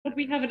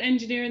We have an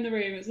engineer in the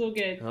room. It's all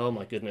good. Oh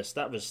my goodness,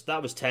 that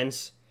was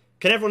tense.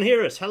 Can everyone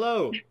hear us?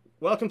 Hello,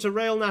 welcome to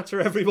Rail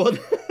Natter, everyone.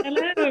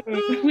 Hello.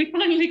 We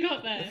finally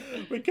got there.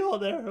 We got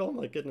there. Oh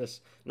my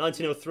goodness,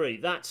 1903.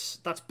 That's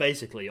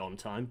basically on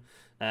time.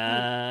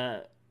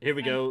 Here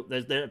we go.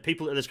 There's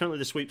currently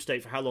the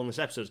sweepstake for how long this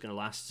episode is going to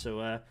last.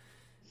 So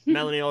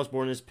Melanie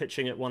Osborne is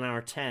pitching at 1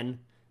 hour 10.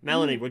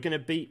 Melanie, we're going to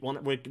beat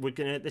one. We're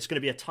gonna. It's going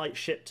to be a tight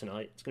ship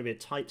tonight. It's going to be a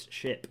tight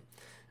ship.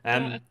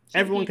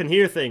 Everyone can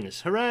hear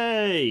things.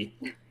 Hooray!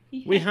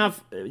 Yeah. We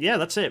have. Yeah,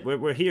 that's it.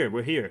 We're here.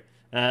 We're here.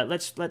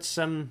 Let's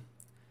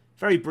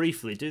very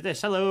briefly do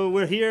this. Hello,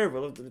 we're here.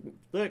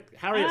 Look,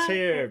 Harriet's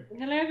here.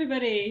 Hello,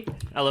 everybody.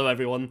 Hello,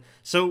 everyone.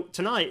 So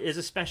tonight is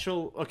a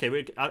special.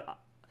 Okay,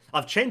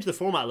 I've changed the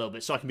format a little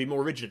bit so I can be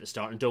more rigid at the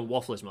start and don't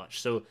waffle as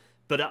much.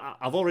 But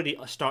I've already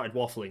started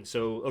waffling,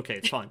 so okay,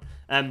 it's fine.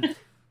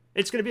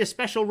 It's going to be a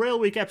special Rail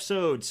Week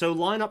episode, so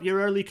line up your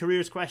early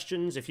careers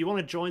questions. If you want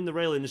to join the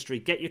rail industry,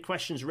 get your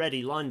questions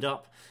ready, lined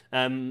up.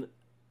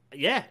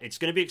 Yeah, it's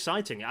going to be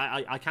exciting.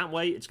 I can't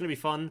wait. It's going to be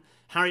fun.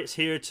 Harriet's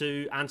here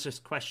to answer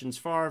questions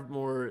far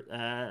more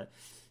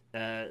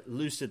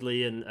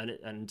lucidly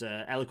and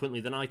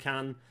eloquently than I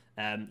can.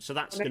 So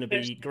that's going to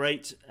be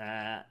great.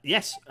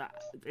 Yes,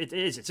 it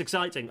is. It's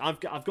exciting.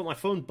 I've got my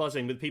phone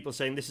buzzing with people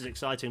saying this is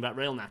exciting about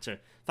Rail Natter.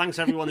 Thanks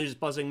everyone who's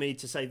buzzing me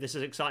to say this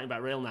is exciting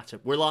about Rail Natter.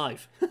 We're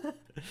live.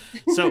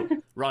 So,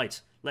 right,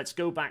 let's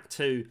go back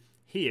to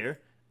here,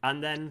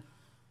 and then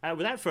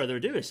without further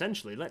ado,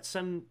 essentially, let's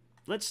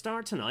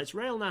start tonight's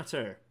Rail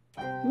Natter.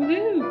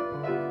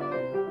 Woohoo!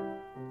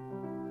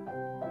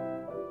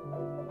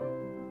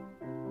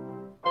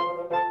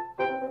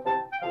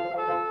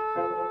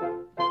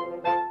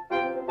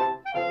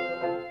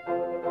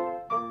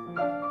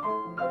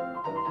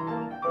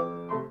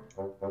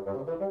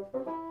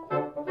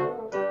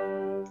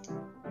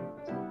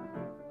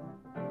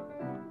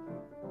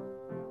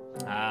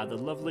 The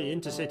lovely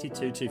Intercity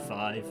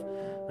 225.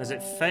 As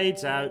it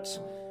fades out,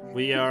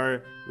 we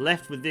are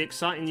left with the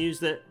exciting news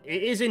that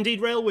it is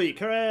indeed Rail Week.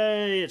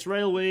 Hooray! It's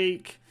Rail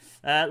Week.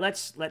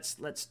 Let's get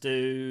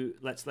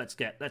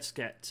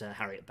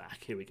Harriet back.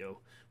 Here we go.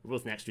 We're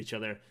both next to each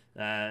other,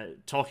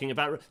 talking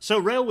about. So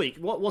Rail Week.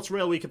 What's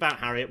Rail Week about,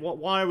 Harriet?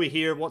 Why are we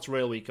here? What's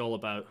Rail Week all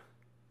about?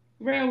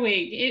 Rail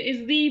Week. It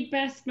is the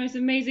best, most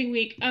amazing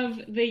week of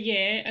the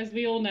year, as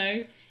we all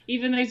know.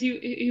 Even those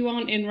who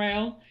aren't in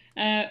rail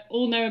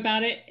all know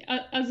about it.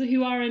 Us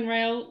who are in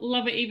rail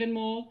love it even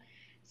more.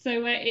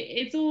 So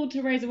it's all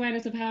to raise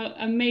awareness of how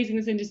amazing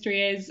this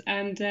industry is,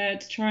 and to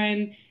try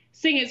and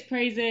sing its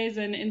praises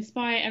and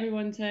inspire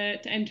everyone to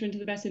enter into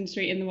the best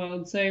industry in the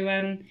world.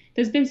 So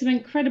there's been some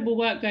incredible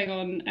work going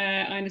on,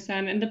 I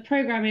understand, and the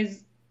programme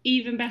is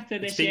even better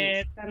this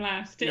year than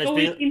last. It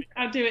always seems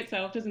to outdo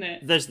itself, doesn't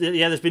it?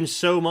 There's been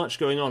so much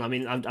going on. I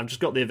mean, I've just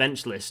got the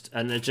events list,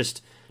 and they're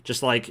just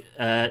like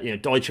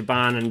Deutsche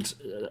Bahn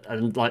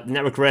and like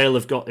Network Rail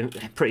have got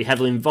pretty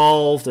heavily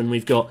involved, and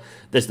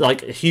there's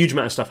like a huge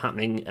amount of stuff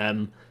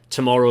happening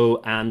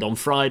tomorrow and on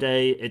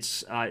Friday.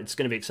 It's going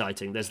to be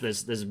exciting.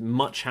 There's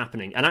much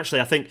happening, and actually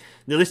I think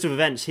the list of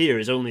events here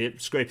is only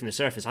scraping the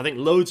surface. I think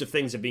loads of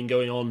things have been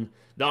going on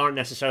that aren't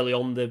necessarily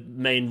on the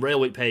main Rail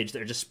Week page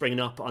that are just springing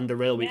up under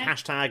Rail Week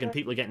hashtag, and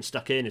people are getting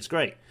stuck in. It's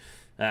great.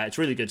 It's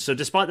really good. So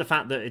despite the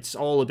fact that it's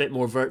all a bit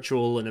more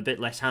virtual and a bit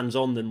less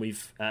hands-on than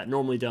we've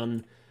normally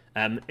done,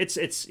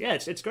 it's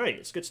great.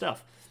 It's good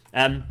stuff.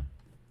 I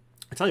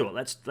tell you what,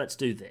 let's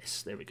do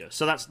this. There we go.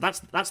 So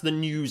that's the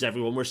news,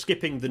 everyone. We're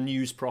skipping the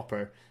news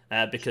proper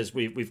because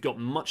we've got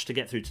much to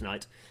get through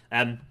tonight.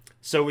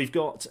 So we've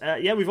got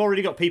we've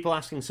already got people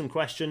asking some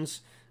questions.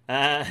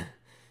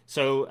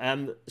 So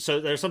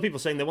there are some people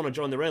saying they want to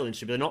join the rail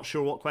industry, but they're not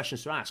sure what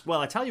questions to ask. Well,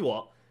 I tell you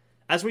what,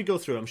 as we go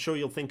through, I'm sure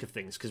you'll think of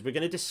things, because we're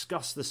going to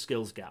discuss the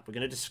skills gap. We're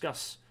going to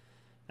discuss.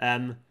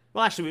 Well,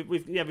 actually,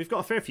 we've got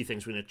a fair few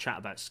things we're going to chat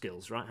about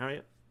skills, right,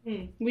 Harriet?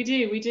 We do.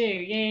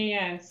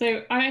 Yeah.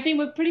 So I think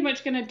we're pretty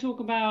much going to talk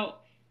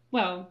about,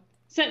 well,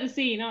 set the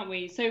scene, aren't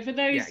we? So for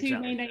those who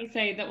may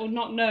say that will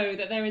not know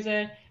that there is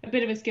a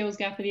bit of a skills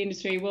gap in the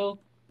industry, we'll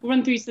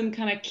run through some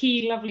kind of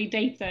key lovely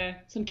data,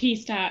 some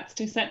key stats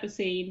to set the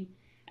scene.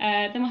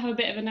 Then we'll have a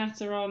bit of a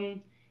natter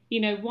on,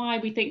 why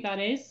we think that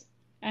is.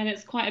 And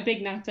it's quite a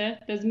big natter.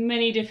 There's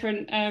many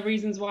different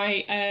reasons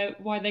why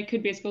there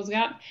could be a skills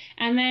gap.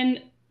 And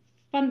then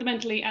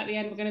fundamentally at the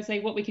end, we're going to say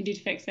what we can do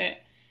to fix it.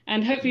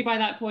 And hopefully by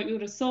that point, we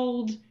would have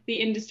sold the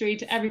industry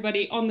to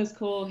everybody on this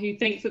call who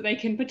thinks that they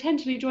can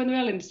potentially join the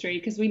rail industry,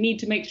 because we need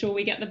to make sure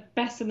we get the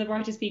best and the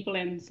brightest people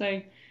in.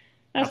 So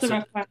that's the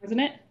rough plan, isn't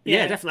it?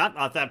 Yeah,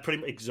 definitely. That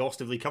pretty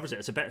exhaustively covers it.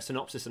 It's a better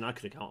synopsis than I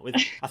could have come up with.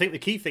 I think the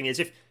key thing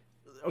is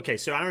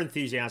so our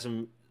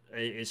enthusiasm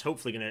is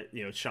hopefully going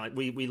to shine.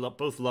 We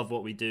both love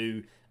what we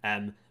do,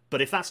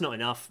 but if that's not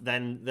enough,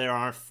 then there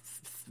are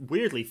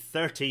weirdly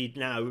 30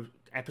 now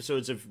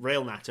episodes of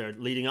Rail Natter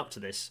leading up to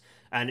this.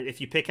 And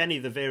if you pick any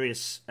of the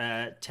various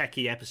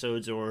techie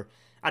episodes, or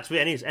actually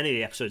any of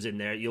the episodes in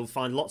there, you'll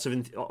find lots of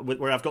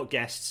where I've got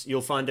guests.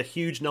 You'll find a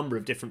huge number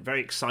of different, very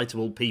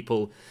excitable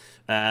people,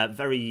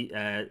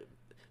 very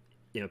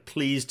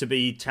pleased to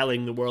be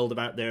telling the world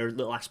about their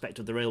little aspect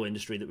of the railway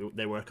industry that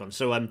they work on.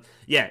 So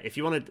if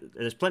you want to,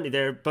 there's plenty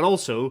there. But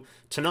also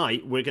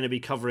tonight we're going to be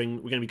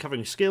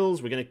covering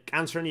skills. We're going to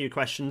answer any of your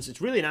questions. It's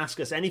really an Ask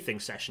Us Anything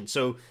session,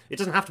 so it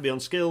doesn't have to be on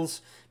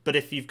skills. But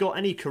if you've got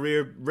any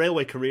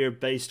railway career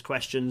based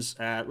questions,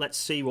 let's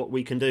see what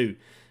we can do.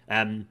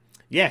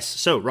 Yes.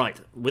 So right,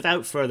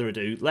 without further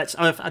ado, let's.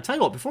 I'll tell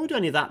you what. Before we do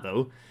any of that,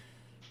 though,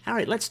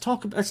 Harriet, let's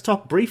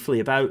talk briefly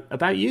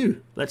about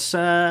you. Let's.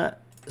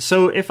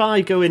 So if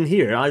I go in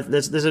here,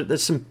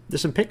 there's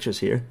some pictures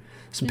here,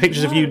 some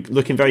pictures of you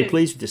looking very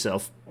pleased with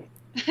yourself.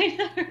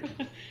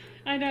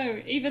 I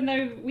know. Even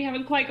though we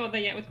haven't quite got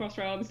there yet with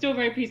Crossrail, I'm still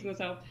very pleased with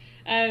myself.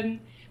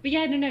 But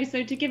yeah, no.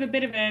 So to give a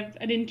bit of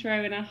an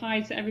intro and a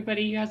hi to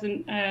everybody who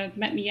hasn't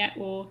met me yet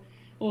or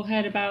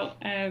heard about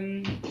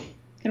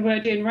kind of what I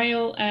do in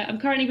rail. I'm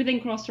currently within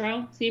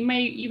Crossrail, so you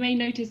may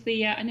notice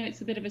the. I know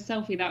it's a bit of a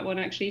selfie, that one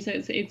actually, so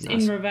it's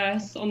nice. In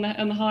reverse on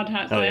the hard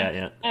hats.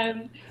 There.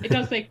 Yeah. It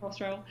does say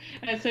Crossrail,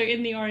 so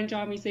in the orange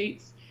army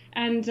suits,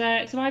 and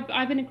so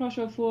I've been in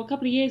Crossrail for a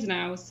couple of years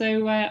now.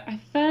 So I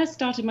first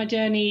started my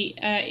journey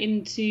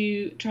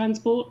into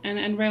transport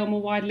and rail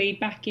more widely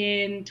back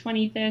in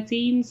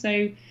 2013.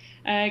 So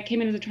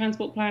came in as a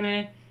transport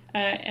planner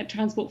at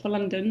Transport for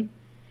London.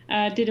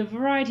 Did a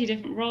variety of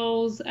different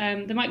roles.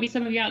 There might be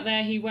some of you out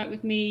there who worked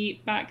with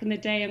me back in the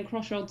day on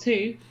Crossrail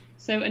 2,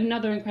 so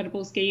another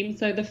incredible scheme.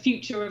 So the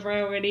future of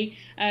rail, really.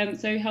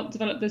 So helped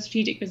develop the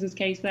strategic business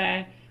case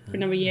there for a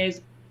number of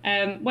years.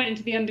 Went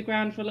into the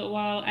underground for a little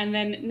while, and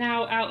then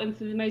now out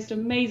into the most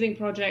amazing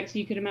project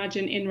you could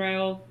imagine in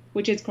rail,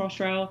 which is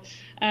Crossrail.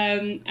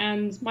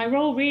 And my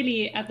role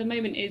really at the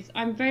moment is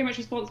I'm very much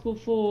responsible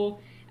for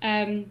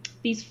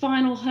these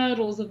final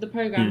hurdles of the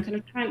program, kind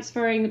of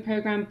transferring the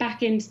program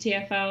back into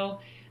TfL,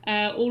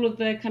 all of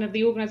the kind of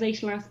the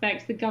organizational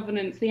aspects, the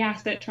governance, the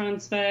asset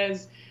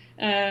transfers,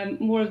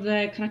 more of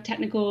the kind of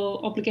technical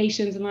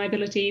obligations and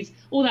liabilities,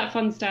 all that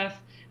fun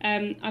stuff.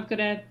 I've got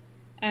to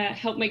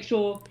help make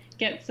sure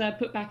gets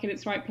put back in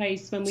its right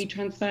place when we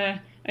transfer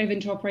over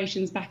into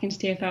operations back into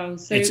TfL.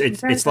 So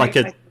it's like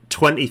a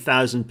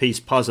 20,000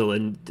 piece puzzle,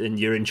 and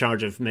you're in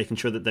charge of making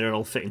sure that they're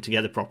all fitting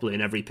together properly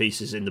and every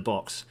piece is in the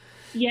box.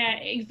 Yeah,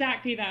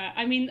 exactly that.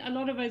 I mean, a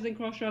lot of us in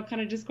Crossrail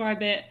kind of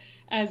describe it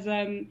as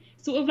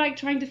sort of like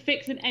trying to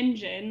fix an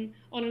engine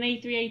on an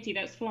A380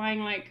 that's flying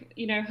like,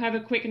 however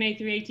quick an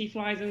A380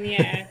 flies in the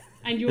air,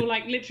 and you're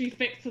like literally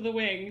fixed to the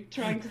wing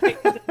trying to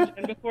fix this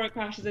engine before it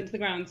crashes into the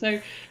ground.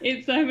 So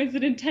it's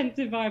an intense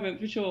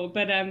environment for sure,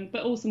 but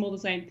awesome all the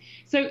same.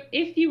 So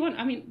if you want,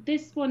 I mean,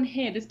 this one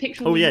here, this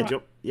picture. Oh yeah,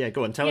 right,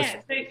 go on, tell us.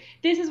 So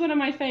this is one of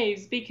my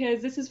faves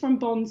because this is from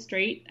Bond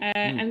Street,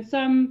 and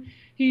some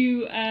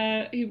who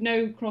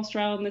know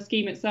Crossrail and the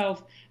scheme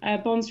itself,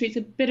 Bond Street's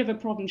a bit of a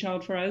problem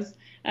child for us.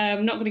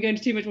 I'm not going to go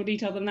into too much more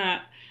detail than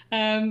that.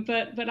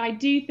 But I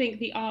do think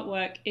the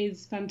artwork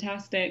is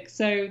fantastic.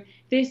 So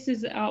this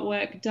is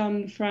artwork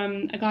done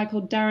from a guy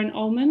called Darren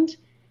Almond,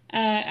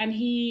 and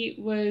he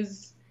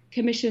was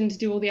commissioned to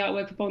do all the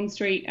artwork for Bond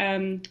Street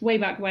way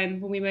back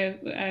when we were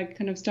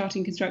kind of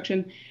starting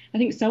construction. I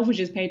think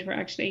Selfridges paid for it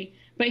actually.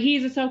 But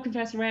he's a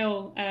self-confessed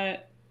rail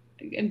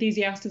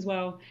enthusiast as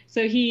well.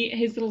 So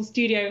his little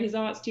studio, his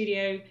art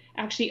studio,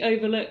 actually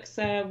overlooks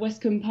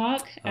Westcombe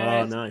Park.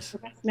 Oh, nice. The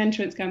Western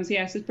entrance comes,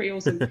 yes, it's pretty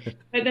awesome.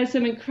 But there's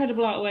some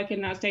incredible artwork in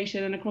that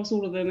station and across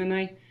all of them, and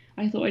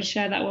I thought I'd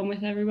share that one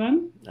with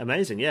everyone.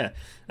 Amazing, yeah.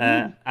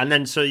 And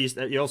then so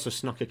you also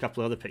snuck a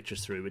couple of other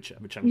pictures through, which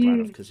I'm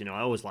glad of, because I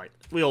always like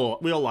we all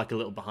like a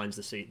little behind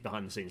the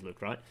scenes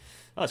look, right?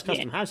 Oh, it's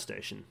Custom House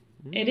Station.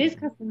 It is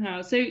Custom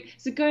House. So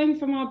going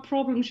from our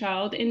problem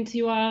child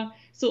into our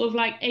sort of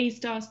like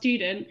A-star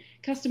student,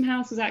 Custom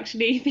House was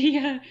actually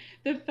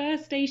the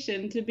first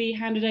station to be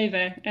handed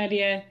over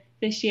earlier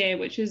this year,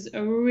 which was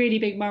a really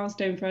big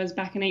milestone for us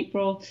back in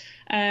April.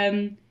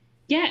 And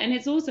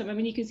it's awesome. I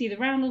mean, you can see the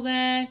roundel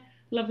there,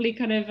 lovely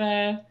kind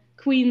of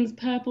Queen's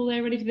purple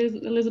there, ready for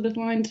the Elizabeth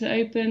line to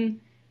open.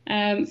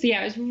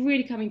 It's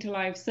really coming to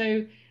life.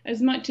 So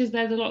as much as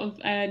there's a lot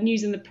of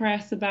news in the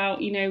press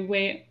about,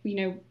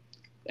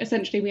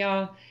 essentially we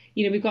are,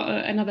 we've got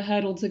another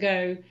hurdle to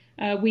go.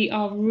 We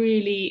are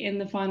really in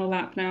the final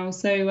lap now.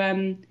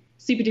 So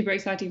super duper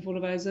exciting for all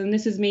of us. And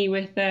this is me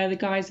with the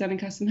guys down in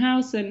Custom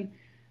House, and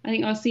I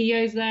think our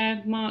CEO's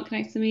there, Mark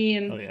next to me,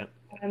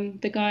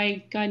 and the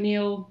guy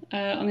Neil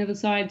on the other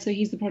side. So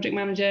he's the project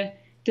manager,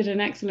 did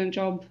an excellent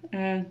job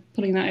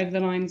pulling that over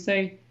the line.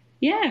 So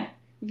yeah,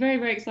 very,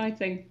 very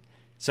exciting.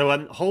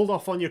 So hold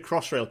off on your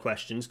Crossrail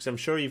questions, because I'm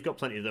sure you've got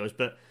plenty of those,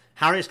 but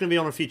Harriet's going to be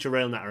on a future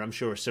Rail Natter, I'm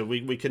sure. So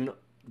we can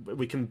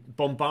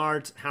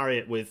bombard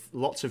Harriet with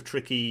lots of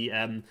tricky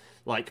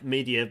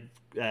media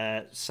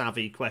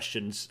savvy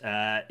questions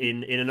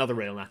in another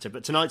Rail Natter.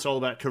 But tonight's all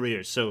about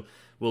careers, so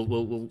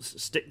we'll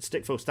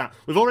stick focused to that.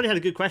 We've already had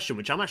a good question,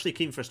 which I'm actually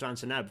keen for us to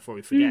answer now before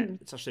we forget.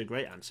 It's actually a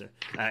great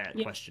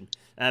question.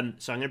 So I'm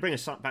going to bring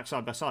us back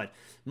side by side.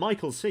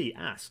 Michael C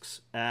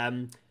asks,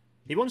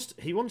 he knows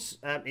he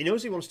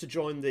wants to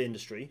join the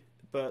industry,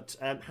 but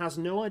has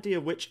no idea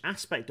which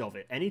aspect of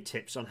it. Any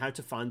tips on how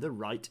to find the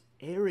right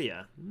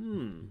area?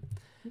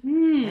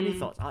 Any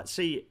thoughts?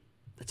 See,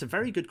 that's a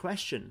very good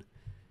question.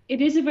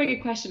 It is a very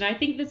good question. I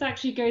think this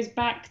actually goes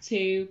back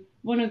to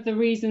one of the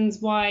reasons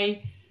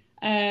why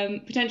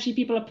potentially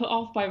people are put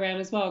off by rail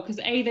as well, because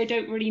A, they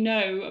don't really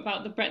know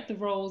about the breadth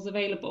of roles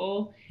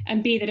available,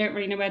 and B, they don't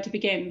really know where to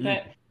begin.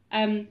 But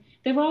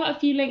there are a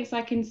few links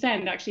I can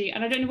send actually,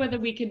 and I don't know whether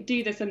we could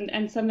do this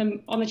and send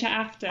them on the chat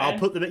after. I'll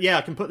put them. Yeah,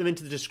 I can put them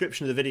into the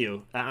description of the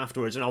video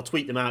afterwards, and I'll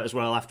tweet them out as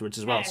well afterwards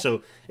as well. Yeah.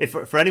 So if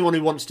for anyone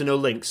who wants to know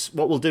links,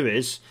 what we'll do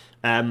is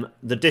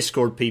the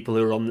Discord people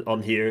who are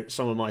on here,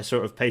 some of my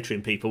sort of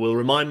Patreon people, will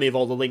remind me of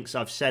all the links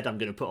I've said I'm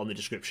going to put on the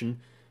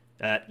description.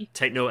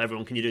 Take note,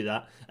 everyone. Can you do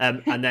that?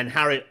 And then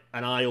Harriet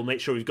and I will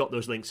make sure we've got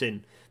those links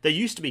in. They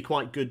used to be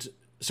quite good.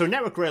 So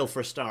Network Rail, for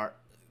a start,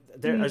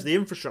 as the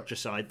infrastructure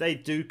side, they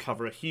do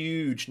cover a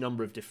huge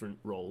number of different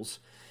roles,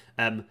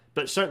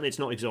 but certainly it's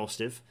not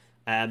exhaustive.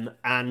 And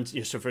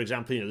so, for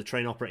example, the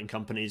train operating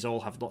companies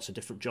all have lots of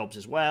different jobs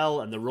as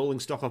well, and the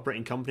rolling stock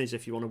operating companies,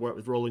 if you want to work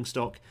with rolling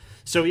stock.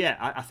 So yeah,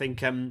 I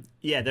think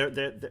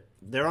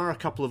there are a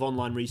couple of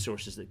online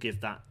resources that give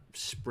that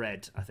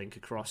spread, I think,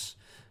 across.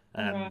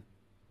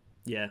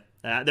 Yeah,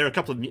 there are a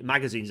couple of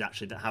magazines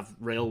actually that have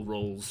rail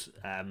roles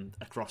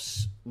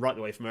across right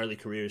the way from early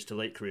careers to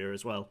late career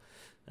as well.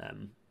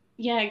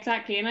 Yeah,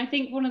 exactly. And I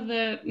think one of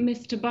the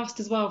myths to bust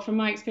as well, from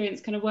my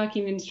experience kind of working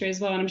in the industry as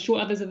well, and I'm sure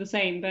others are the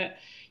same, but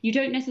you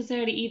don't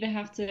necessarily either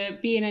have to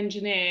be an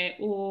engineer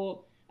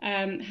or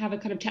have a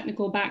kind of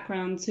technical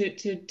background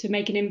to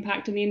make an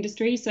impact in the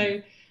industry.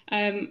 So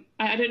I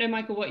don't know,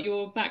 Michael, what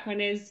your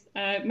background is.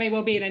 May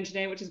well be an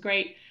engineer, which is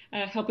great.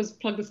 Help us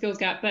plug the skills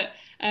gap. But,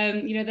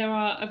 there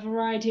are a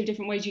variety of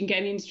different ways you can get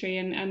in the industry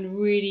and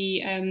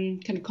really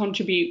kind of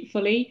contribute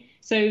fully.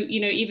 So,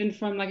 even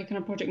from like a kind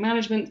of project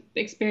management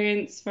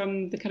experience,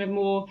 from the kind of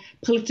more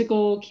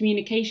political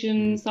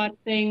communication side of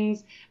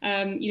things,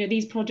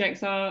 these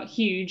projects are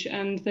huge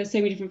and there's so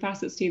many different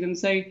facets to them.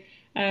 So,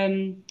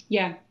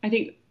 I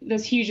think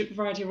there's huge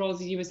variety of roles,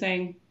 as you were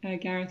saying,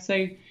 Gareth.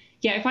 So,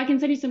 yeah, if I can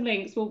send you some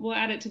links, we'll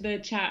add it to the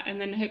chat, and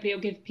then hopefully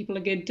it'll give people a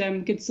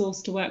good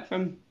source to work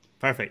from.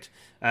 Perfect.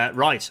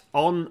 Right,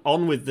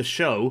 on with the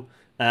show,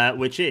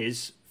 which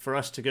is for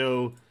us to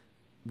go,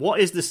 what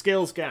is the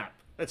skills gap?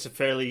 It's a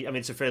fairly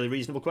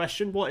reasonable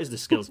question. What is the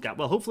skills gap?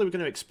 Well, hopefully we're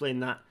going to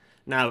explain that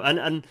now.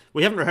 And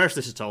we haven't rehearsed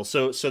this at all.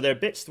 So there are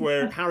bits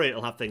where Harriet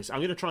will have things. I'm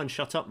going to try and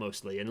shut up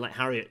mostly and let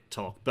Harriet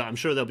talk, but I'm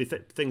sure there'll be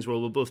things where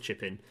we'll both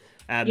chip in.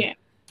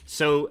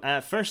 So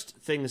first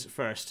things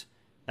first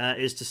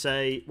is to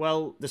say,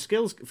 well, the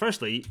skills...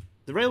 Firstly,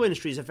 the railway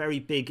industry is a very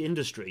big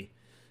industry.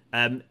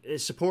 It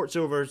supports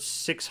over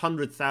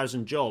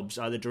 600,000 jobs,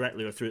 either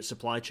directly or through its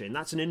supply chain.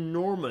 That's an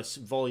enormous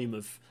volume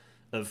of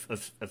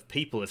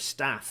people, of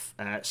staff,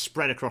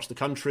 spread across the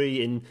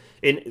country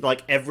in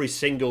like every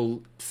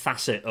single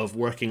facet of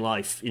working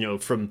life.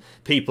 From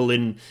people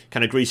in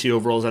kind of greasy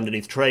overalls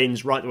underneath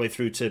trains, right the way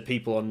through to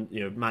people on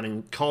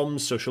manning comms,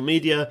 social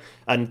media,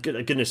 and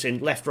goodness, in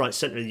left, right,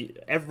 centre,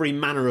 every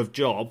manner of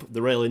job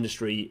the rail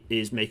industry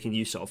is making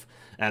use of.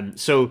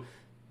 So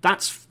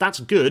that's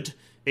good.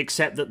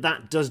 Except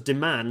that does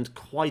demand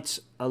quite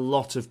a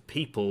lot of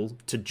people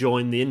to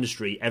join the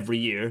industry every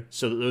year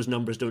so that those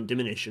numbers don't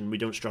diminish and we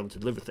don't struggle to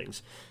deliver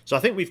things. So I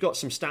think we've got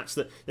some stats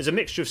there's a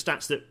mixture of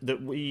stats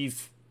that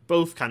we've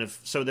both kind of...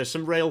 So there's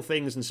some rail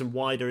things and some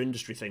wider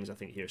industry things, I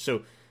think, here.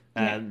 So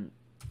the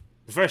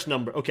first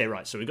number... Okay,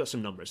 right, so we've got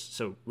some numbers.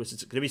 So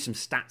there's going to be some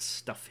stats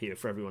stuff here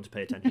for everyone to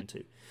pay attention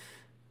to.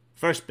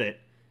 First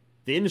bit,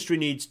 the industry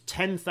needs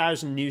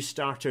 10,000 new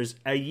starters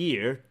a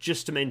year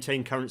just to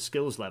maintain current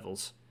skills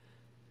levels.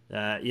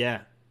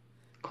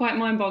 Quite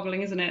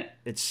mind-boggling, isn't it?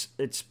 It's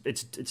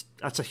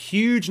that's a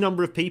huge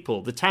number of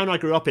people. The town I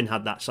grew up in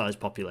had that size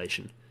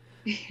population.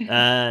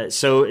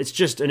 So it's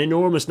just an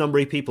enormous number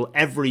of people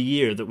every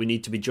year that we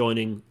need to be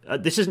joining.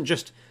 This isn't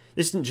just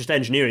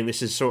engineering.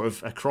 This is sort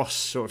of across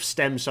sort of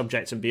STEM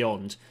subjects and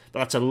beyond. But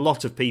that's a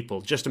lot of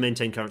people just to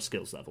maintain current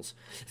skills levels.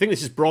 I think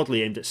this is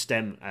broadly aimed at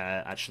STEM.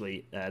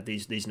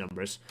 These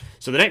numbers.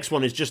 So the next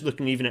one is just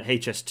looking even at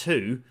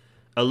HS2.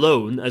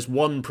 Alone as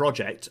one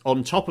project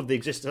on top of the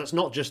existing... That's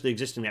not just the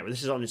existing network.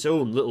 This is on its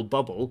own little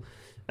bubble.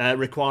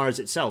 Requires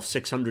itself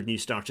 600 new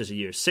starters a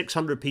year.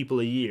 600 people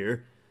a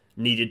year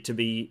needed to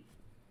be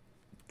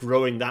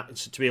growing that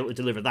to be able to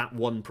deliver that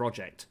one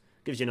project.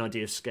 Gives you an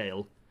idea of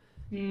scale.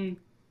 And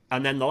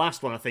then the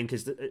last one, I think,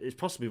 is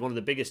possibly one of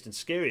the biggest and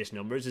scariest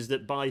numbers, is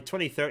that by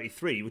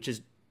 2033, which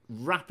is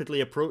rapidly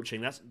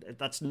approaching,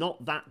 that's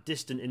not that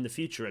distant in the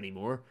future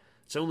anymore.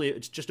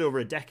 It's just over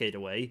a decade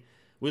away.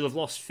 We'll have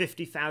lost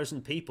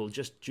 50,000 people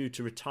just due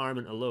to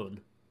retirement alone.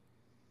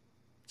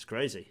 It's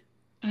crazy.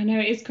 I know,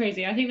 it is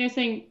crazy. I think they're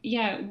saying,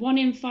 1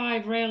 in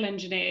 5 rail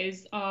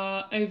engineers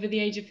are over the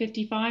age of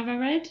 55, I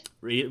read.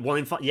 1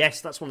 in 5,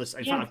 yes, that's one of the...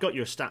 In fact, I've got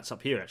your stats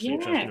up here, actually,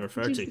 which I was going to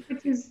refer to.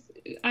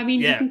 You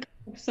can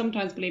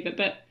sometimes believe it,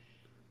 but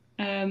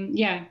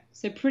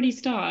so pretty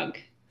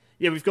stark.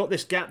 Yeah, we've got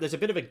this gap. There's a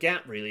bit of a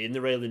gap, really, in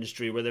the rail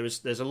industry where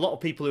there's a lot of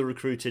people who are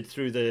recruited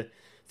through the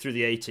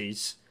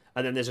 80s,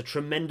 and then there's a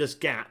tremendous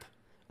gap.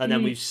 and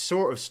then we've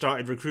sort of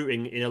started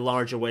recruiting in a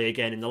larger way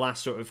again in the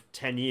last sort of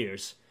 10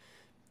 years.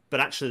 But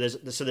actually,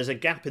 there's a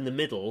gap in the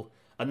middle,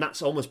 and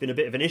that's almost been a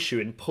bit of an issue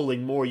in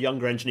pulling more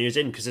younger engineers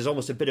in, because there's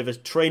almost a bit of a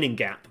training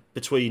gap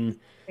between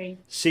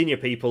senior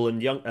people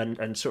and young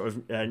and sort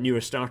of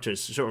newer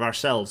starters, sort of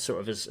ourselves, sort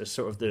of as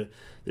sort of the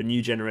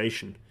new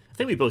generation. I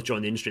think we both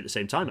joined the industry at the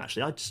same time,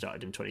 actually. I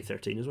started in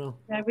 2013 as well.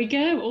 There we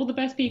go. All the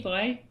best people,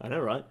 eh? I know,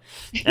 right?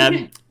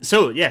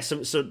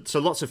 So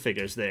lots of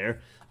figures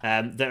there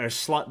that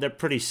are they're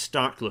pretty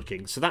stark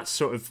looking. So that's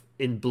sort of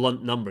in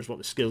blunt numbers what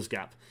the skills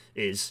gap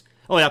is.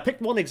 Oh yeah, I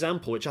picked one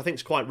example which I think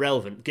is quite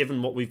relevant,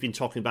 given what we've been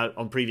talking about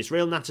on previous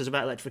Rail Natters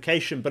about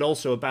electrification, but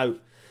also about,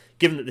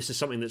 given that this is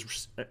something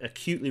that's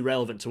acutely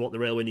relevant to what the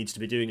railway needs to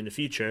be doing in the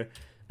future.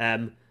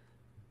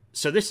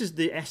 So this is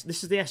the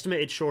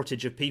estimated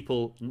shortage of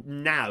people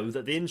now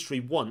that the industry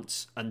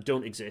wants and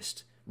don't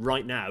exist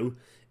right now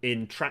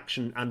in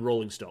traction and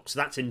rolling stock. So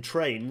that's in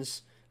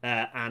trains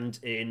and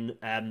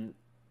in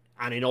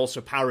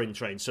also powering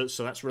trains.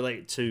 So that's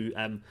related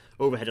to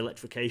overhead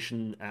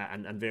electrification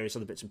and various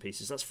other bits and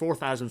pieces. That's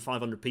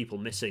 4,500 people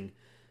missing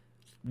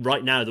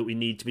right now that we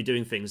need to be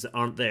doing things that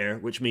aren't there,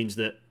 which means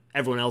that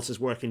everyone else is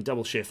working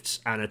double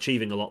shifts and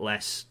achieving a lot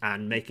less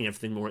and making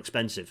everything more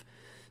expensive.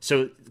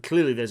 So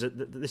clearly,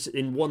 this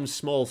in one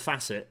small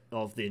facet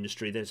of the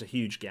industry, there's a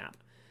huge gap.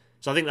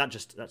 So I think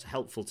that's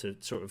helpful to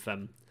sort of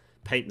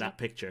paint that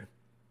picture.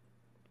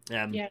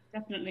 Yeah,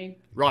 definitely.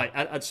 Right,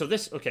 and so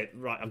this, okay,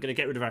 right, I'm going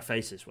to get rid of our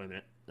faces. Wait a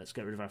minute, let's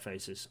get rid of our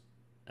faces.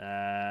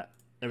 There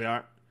we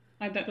are.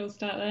 I bet we'll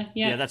start there.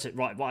 Yeah, that's it.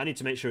 Right, what I need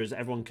to make sure is that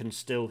everyone can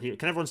still hear.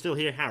 Can everyone still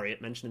hear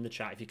Harriet? Mention in the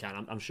chat if you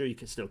can. I'm sure you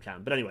still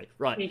can. But anyway,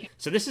 right.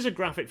 So this is a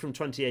graphic from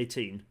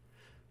 2018.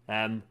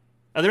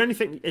 Is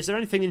there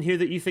anything in here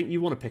that you think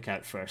you want to pick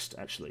out first?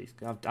 Actually,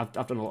 I've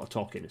done a lot of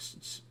talking.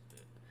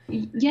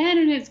 Yeah,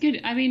 no, it's good.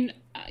 I mean,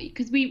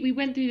 because we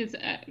went through this.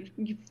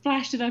 You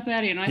flashed it up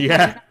earlier, and I thought it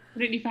was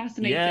absolutely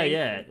fascinating.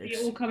 Yeah. They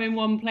all come in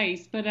one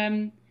place, but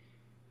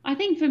I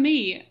think for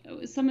me,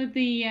 some of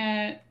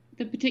the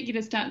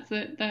particular stats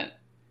that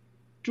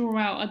draw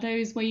out are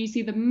those where you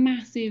see the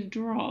massive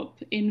drop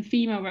in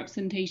female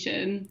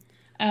representation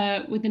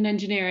within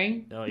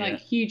engineering,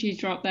 huge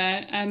drop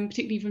there,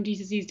 particularly from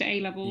GCSEs to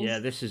A levels. Yeah,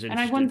 this is interesting. And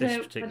I wonder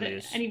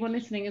whether anyone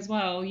listening as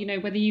well,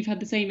 whether you've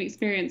had the same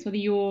experience, whether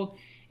you're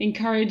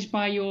encouraged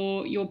by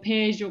your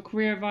peers, your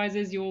career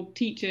advisors, your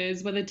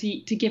teachers, whether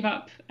to give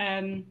up,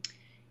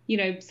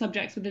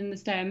 subjects within the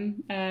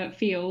STEM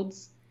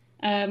fields.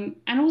 And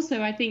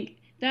also, I think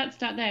that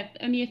stat there,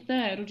 only a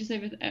third or just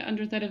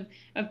under a third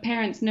of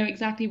parents know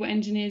exactly what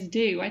engineers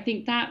do. I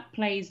think that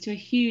plays to a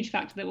huge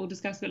factor that we'll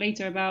discuss a bit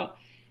later about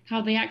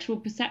how the actual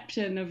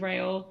perception of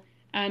rail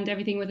and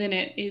everything within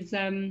it is,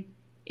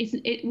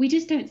 we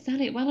just don't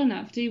sell it well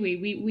enough, do we?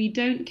 We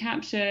don't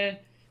capture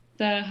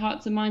the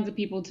hearts and minds of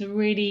people to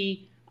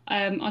really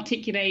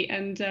articulate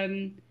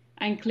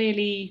and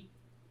clearly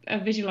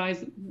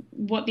visualize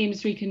what the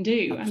industry can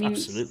do. I mean,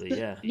 absolutely,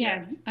 yeah.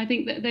 Yeah, I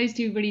think that those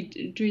two really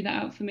drew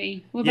that out for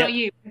me. What about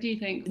you? What do you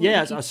think?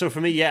 So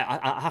for me,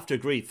 I have to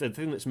agree. The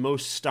thing that's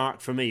most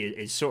stark for me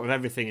is sort of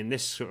everything in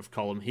this sort of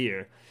column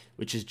here,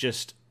 which is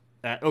just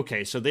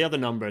okay. So the other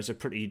numbers are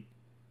pretty.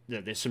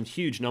 There's some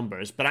huge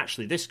numbers, but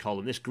actually this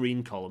column, this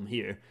green column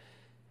here,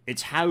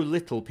 it's how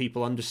little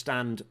people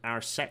understand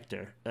our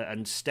sector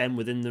and STEM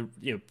within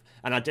the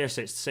and I dare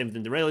say it's the same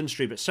within the rail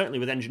industry, but certainly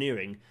with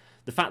engineering.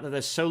 The fact that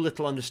there's so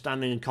little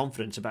understanding and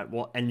confidence about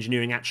what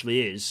engineering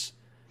actually is,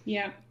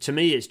 to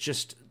me, it's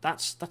just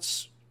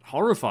that's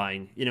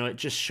horrifying. It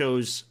just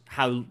shows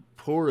how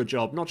poor a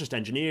job, not just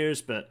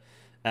engineers, but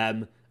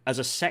as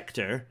a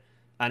sector,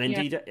 and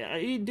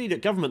indeed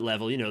at government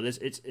level,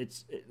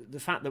 it's the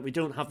fact that we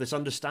don't have this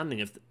understanding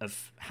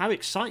of how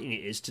exciting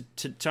it is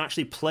to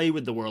actually play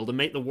with the world and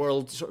make the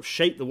world sort of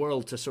shape the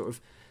world to sort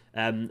of.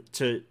 Or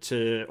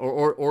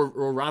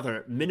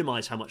rather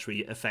minimize how much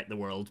we affect the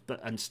world,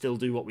 and still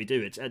do what we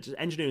do.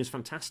 Engineering is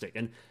fantastic,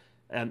 and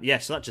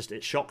so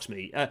it shocks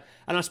me. And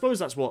I suppose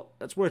that's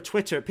where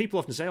Twitter. People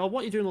often say, "Oh,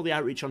 what are you doing all the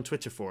outreach on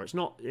Twitter for?" It's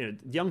not,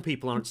 young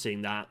people aren't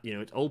seeing that.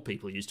 Old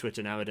people use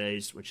Twitter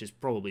nowadays, which is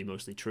probably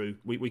mostly true.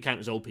 We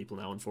count as old people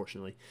now,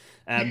 unfortunately.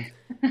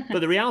 But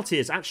the reality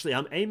is, actually,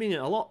 I'm aiming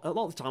at a lot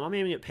of the time. I'm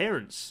aiming at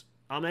parents.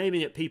 I'm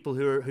aiming at people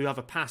who have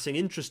a passing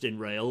interest in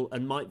rail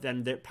and might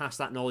then pass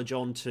that knowledge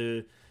on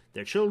to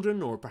their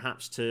children or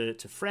perhaps to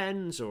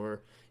friends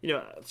or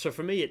So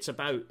for me, it's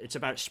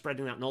about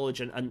spreading that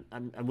knowledge and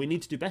we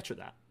need to do better at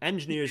that.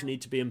 Engineers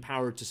need to be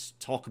empowered to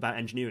talk about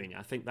engineering.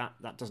 I think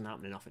that doesn't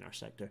happen enough in our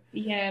sector.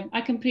 Yeah,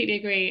 I completely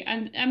agree.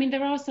 And I mean,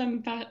 there are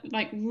some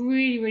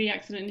really, really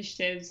excellent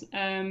initiatives,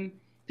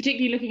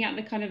 particularly looking at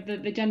the kind of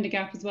the gender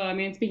gap as well. I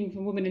mean, speaking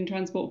from women in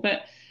transport,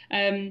 but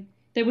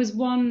there was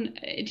one,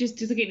 just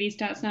to look at these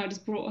stats now,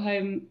 just brought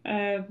home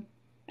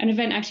an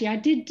event actually I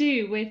did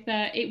do with,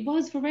 it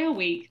was for Rail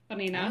Week,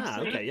 funny enough.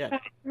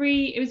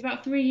 It was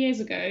about 3 years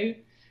ago,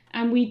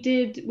 and we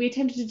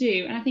attempted to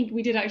do, and I think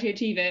we did actually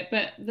achieve it,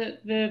 but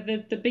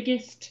the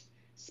biggest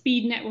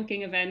speed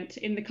networking event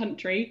in the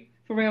country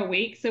for Rail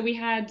Week. So we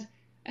had,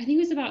 I think it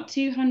was about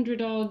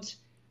 200 odd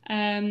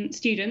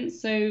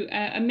students, so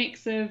a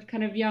mix of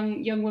kind of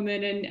young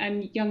women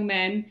and young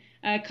men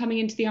coming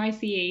into the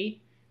ICE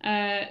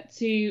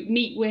to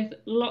meet with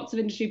lots of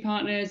industry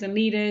partners and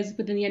leaders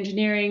within the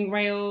engineering,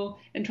 rail,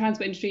 and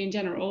transport industry in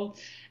general.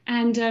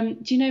 And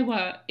do you know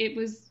what? It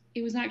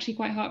was actually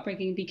quite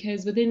heartbreaking,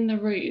 because within the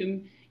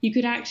room you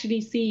could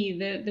actually see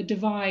the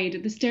divide,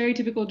 the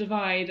stereotypical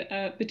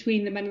divide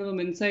between the men and the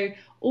women. So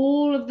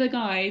all of the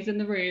guys in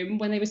the room,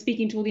 when they were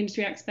speaking to all the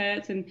industry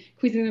experts and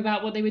quizzing them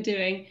about what they were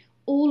doing,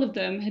 all of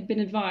them had been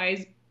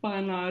advised, by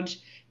and large,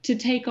 to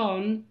take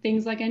on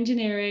things like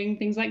engineering,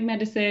 things like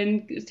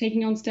medicine,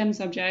 taking on STEM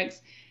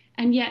subjects.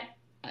 And yet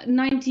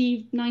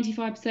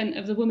 95%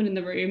 of the women in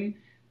the room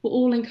were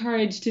all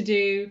encouraged to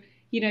do,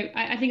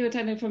 I think at the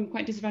time they were from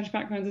quite disadvantaged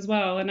backgrounds as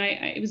well. And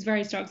I was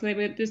very struck. So they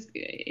were just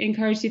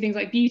encouraged to do things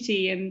like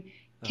beauty and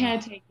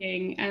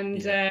caretaking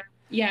and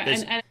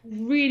and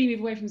really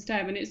move away from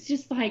STEM. And it's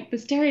just like the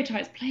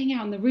stereotypes playing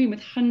out in the room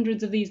with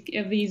hundreds of these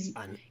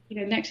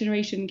next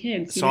generation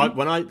kids.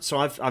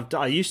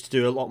 I used to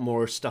do a lot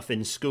more stuff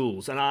in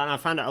schools, and I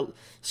found out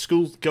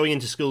going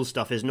into school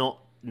stuff is not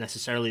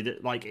necessarily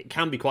that, like, it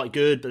can be quite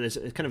good, but there's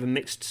kind of a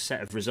mixed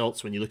set of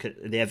results when you look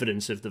at the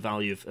evidence of the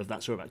value of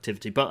that sort of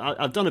activity. But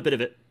I've done a bit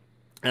of it,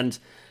 and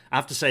I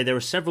have to say there were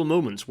several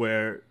moments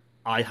where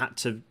I had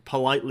to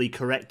politely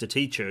correct a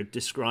teacher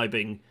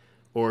describing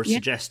or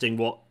suggesting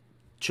what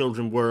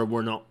children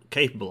were not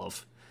capable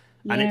of.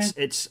 And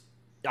it's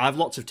I have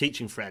lots of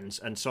teaching friends,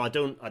 and so I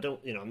don't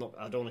want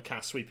to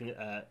cast sweeping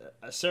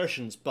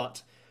assertions,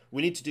 but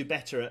we need to do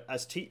better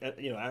as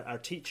our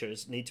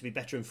teachers need to be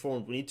better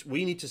informed.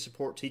 We need to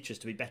support teachers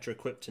to be better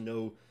equipped to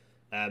know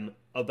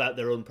about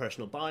their own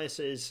personal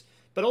biases,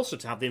 but also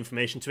to have the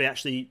information to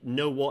actually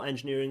know what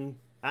engineering,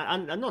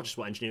 and not just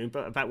what engineering,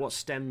 but about what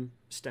STEM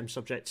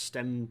subjects,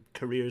 STEM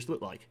careers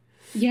look like.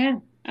 Yeah,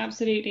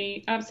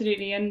 absolutely,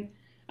 and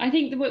I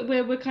think that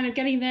we're kind of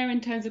getting there in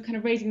terms of kind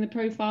of raising the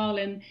profile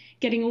and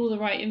getting all the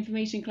right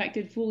information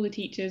collected for the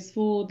teachers,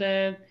 for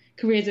the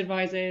careers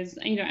advisors,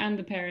 and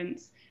the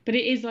parents. But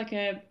it is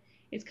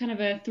it's kind of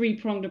a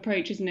three-pronged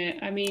approach, isn't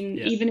it? I mean,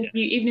 yes. even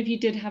if you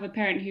did have a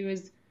parent who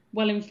was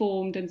well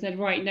informed and said,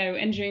 right, no,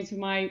 engineering's for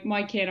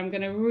my kid, I'm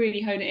going to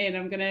really hone it in,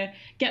 I'm going to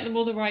get them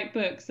all the right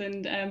books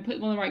and put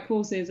them on the right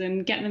courses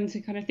and get them to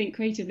kind of think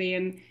creatively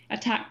and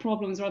attack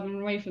problems rather than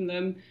run away from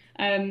them.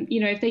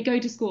 If they go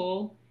to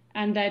school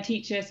and their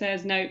teacher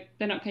says, no,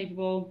 they're not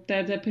capable,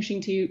 they're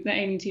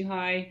aiming too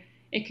high,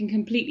 it can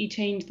completely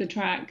change the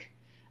track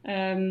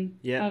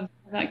of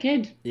that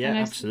kid. Yeah,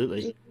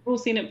 absolutely. We've all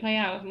seen it play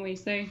out, haven't we?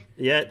 So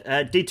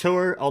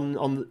Detour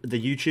on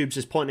the YouTubes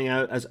is pointing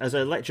out, as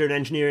a lecturer in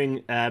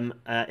engineering, in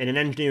an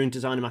engineering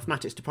design and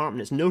mathematics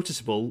department, it's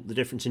noticeable the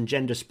difference in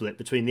gender split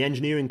between the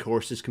engineering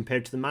courses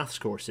compared to the maths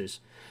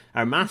courses.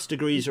 Our maths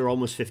degrees are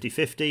almost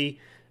 50-50.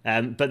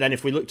 But then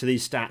if we look to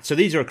these stats, so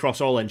these are across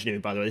all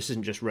engineering, by the way, this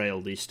isn't just rail,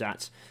 these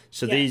stats.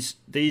 So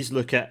these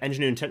look at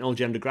engineering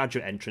technology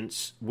undergraduate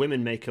entrants.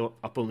 Women make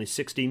up only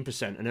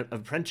 16%, and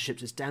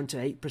apprenticeships is down to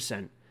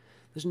 8%.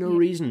 There's no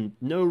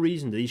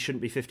reason these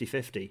shouldn't be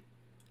 50-50.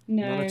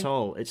 No. Not at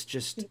all. It's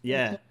just,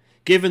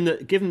 Given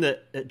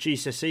that at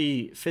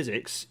GCSE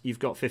physics, you've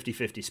got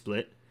 50-50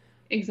 split.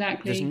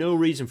 Exactly. There's no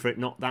reason for it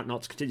not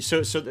to continue.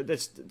 So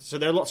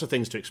there are lots of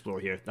things to explore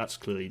here. That's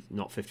clearly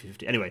not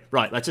 50-50. Anyway,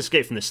 right, let's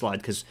escape from this slide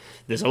because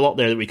there's a lot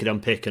there that we could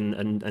unpick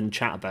and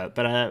chat about.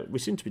 But we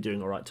seem to be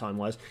doing all right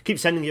time-wise. Keep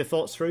sending your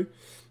thoughts through.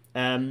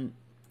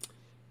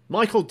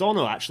 Michael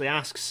Dono actually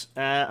asks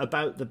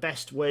about the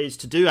best ways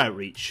to do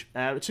outreach.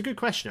 It's a good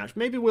question, actually.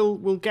 Maybe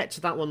we'll get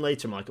to that one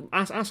later, Michael.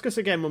 Ask us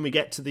again when we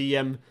get to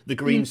the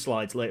green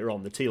slides later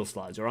on, the teal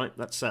slides, all right?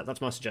 That's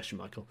my suggestion,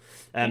 Michael.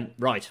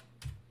 Right.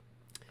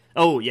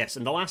 Oh, yes,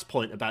 and the last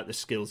point about the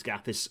skills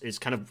gap is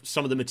kind of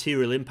some of the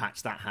material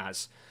impacts that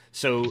has.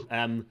 So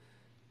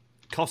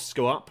costs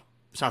go up.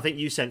 So I think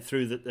you sent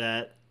through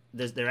that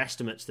there's their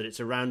estimates that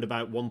it's around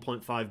about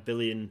 £1.5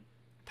 billion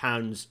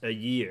a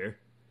year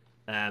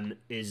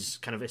is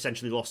kind of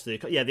essentially lost to the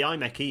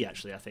IMechE,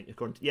 actually, I think.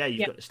 According to,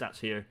 you've got the stats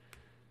here.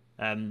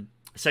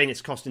 Saying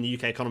it's costing the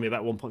UK economy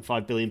about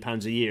 £1.5 billion a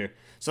year.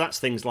 So that's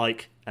things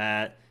like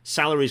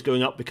salaries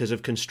going up because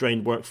of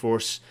constrained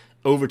workforce,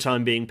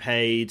 overtime being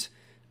paid,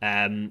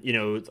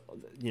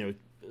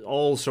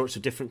 all sorts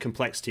of different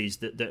complexities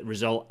that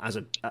result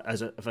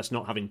of us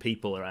not having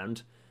people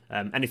around.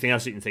 Anything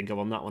else you can think of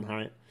on that one,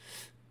 Harriet?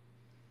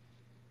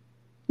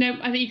 No,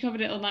 I think you covered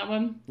it on that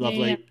one.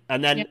 Lovely.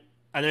 Yeah.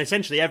 And then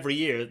essentially every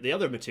year, the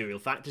other material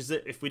fact is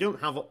that if we don't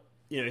have,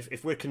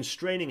 if we're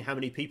constraining how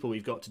many people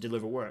we've got to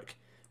deliver work,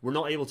 we're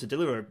not able to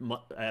deliver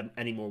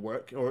any more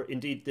work, or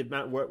indeed the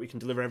amount of work we can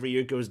deliver every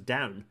year goes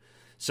down.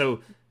 So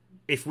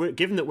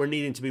given that we're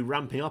needing to be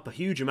ramping up a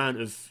huge amount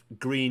of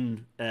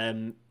green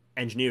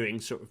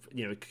engineering, sort of,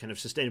 kind of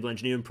sustainable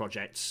engineering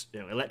projects,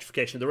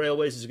 electrification of the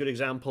railways is a good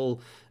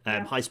example,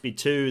 High Speed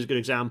 2 is a good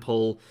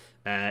example,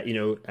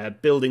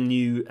 building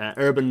new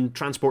urban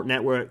transport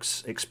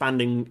networks,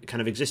 expanding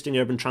kind of existing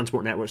urban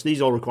transport networks.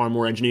 These all require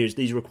more engineers.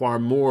 These require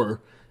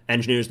more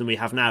engineers than we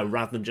have now,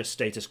 rather than just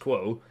status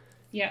quo.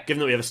 Yeah. Given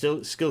that we have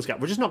a skills gap,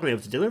 we're just not going to be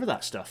able to deliver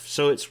that stuff.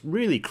 So it's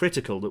really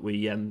critical that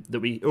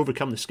we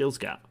overcome the skills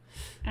gap.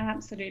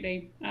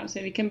 Absolutely.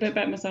 Couldn't put it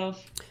better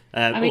myself.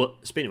 Well,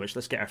 speaking of which,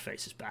 let's get our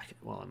faces back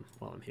while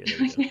I'm here.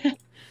 There we go.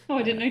 Oh,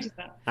 I didn't notice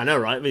that. I know,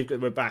 right?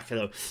 We're back.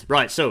 Hello.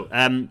 Right. So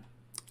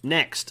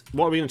next,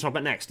 what are we going to talk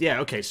about next? Yeah.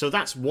 Okay. So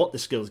that's what the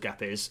skills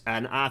gap is,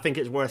 and I think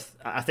it's worth.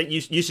 I think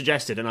you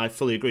suggested, and I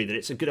fully agree that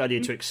it's a good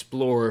idea to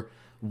explore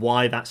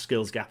why that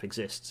skills gap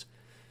exists.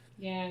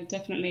 Yeah,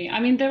 definitely. I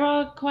mean, there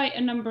are quite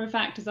a number of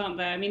factors, aren't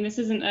there? I mean, this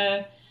isn't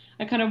a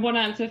kind of one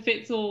answer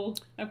fits all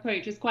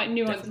approach. It's quite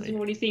nuanced, definitely, as you've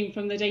already seen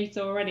from the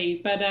data already.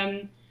 But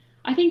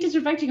I think just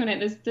reflecting on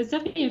it, there's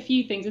definitely a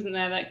few things, isn't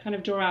there, that kind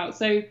of draw out.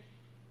 So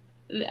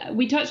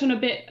we touched on a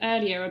bit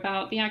earlier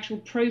about the actual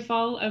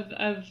profile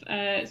of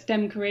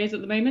STEM careers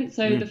at the moment.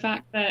 So the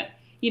fact that,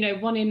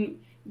 one in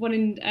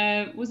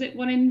was it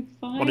 1 in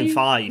 5? 1 in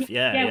 5,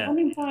 yeah. 1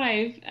 in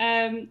 5.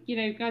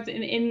 Guys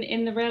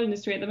in the rail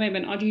industry at the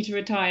moment are due to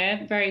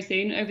retire very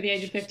soon, over the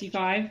age of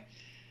 55.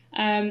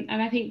 And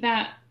I think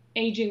that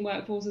aging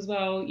workforce as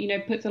well,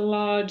 puts a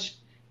large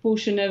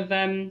portion of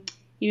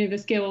the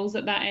skills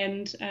at that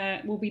end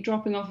will be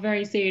dropping off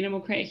very soon, and will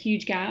create a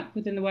huge gap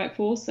within the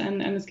workforce and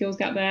the skills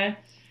gap there.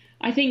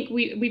 I think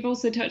we've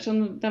also touched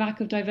on the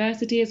lack of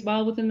diversity as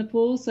well within the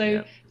pool.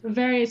 So for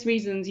various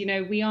reasons,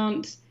 we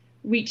aren't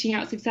reaching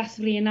out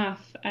successfully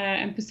enough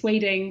and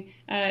persuading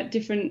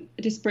different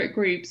disparate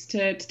groups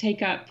to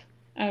take up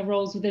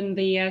roles within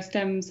the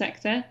STEM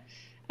sector,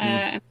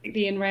 and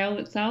particularly in rail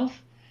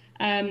itself.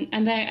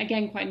 And they're,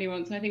 again, quite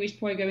nuanced. And I think we should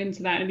probably go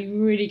into that. It'd be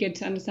really good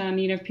to understand,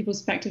 people's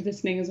perspective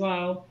listening as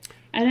well.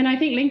 And then I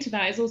think linked to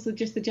that is also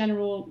just the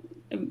general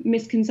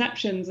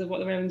misconceptions of what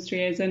the rail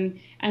industry is, and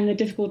the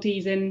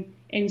difficulties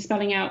in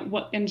spelling out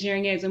what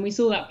engineering is. And we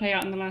saw that play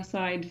out on the last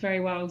slide very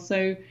well.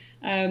 So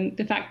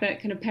the fact that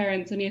kind of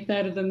parents, only a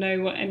third of them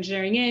know what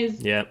engineering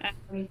is. Yeah.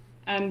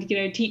 And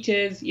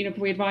teachers,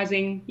 probably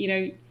advising,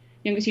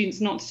 younger students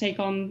not to take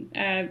on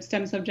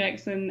STEM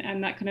subjects,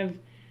 and that kind of,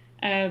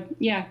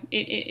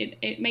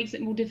 it makes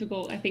it more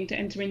difficult, I think, to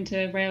enter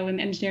into rail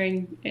and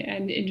engineering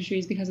and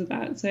industries because of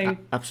that. So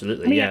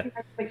absolutely, I think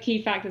that's the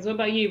key factors. What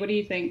about you? What do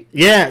you think?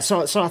 Yeah,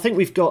 so I think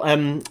we've got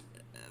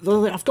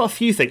I've got a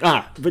few things.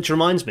 Which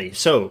reminds me.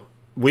 So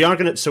we're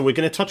going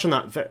to touch on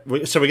that.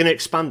 So we're going to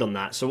expand on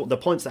that. So the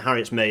points that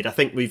Harriet's made, I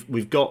think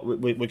we're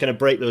going to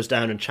break those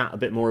down and chat a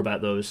bit more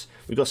about those.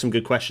 We've got some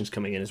good questions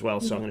coming in as well,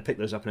 so I'm going to pick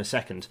those up in a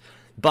second.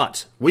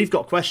 But we've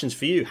got questions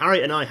for you.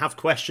 Harriet and I have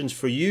questions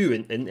for you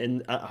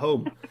in at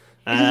home.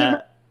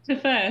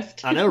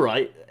 First, I know,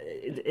 right?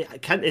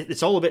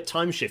 It's all a bit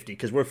time shifty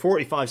because we're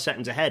 45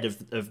 seconds ahead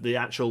of the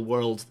actual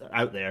world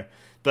out there.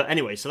 But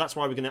anyway, so that's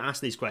why we're going to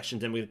ask these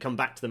questions, and we're going to come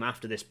back to them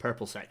after this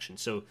purple section.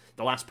 So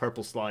the last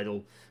purple slide,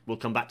 we'll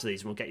come back to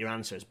these and we'll get your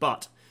answers.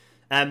 But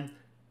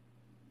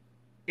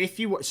if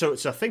you so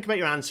think about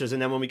your answers,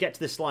 and then when we get to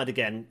this slide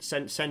again,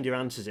 send your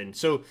answers in.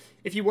 So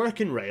if you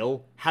work in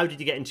rail, how did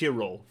you get into your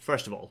role?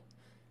 First of all,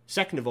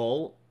 second of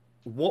all,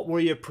 what were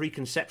your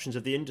preconceptions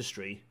of the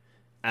industry?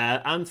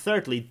 And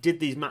thirdly, did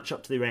these match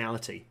up to the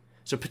reality?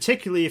 So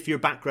particularly if your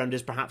background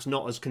is perhaps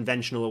not as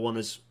conventional a one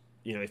as,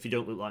 if you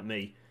don't look like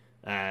me,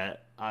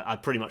 I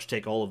pretty much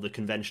take all of the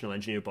conventional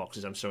engineer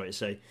boxes, I'm sorry to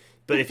say.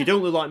 But if you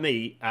don't look like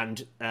me,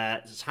 and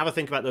just have a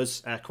think about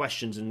those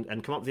questions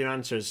and come up with your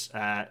answers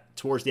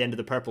towards the end of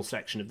the purple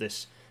section of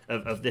this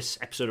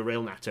episode of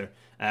Rail Natter,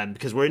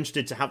 because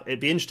it'd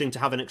be interesting to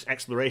have an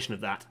exploration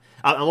of that.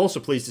 I'm also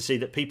pleased to see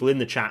that people in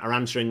the chat are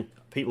answering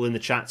people in the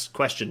chat's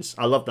questions.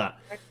 I love that.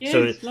 Yes,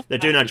 so they're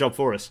doing our job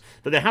for us.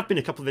 But there have been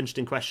a couple of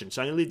interesting questions,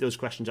 so I'm going to leave those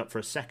questions up for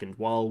a second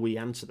while we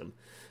answer them.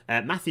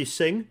 Matthew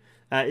Singh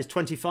is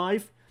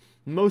 25.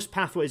 Most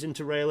pathways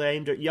into rail are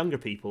aimed at younger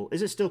people.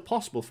 Is it still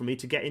possible for me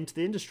to get into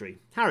the industry?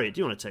 Harriet,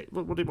 do you want to take?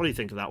 What do you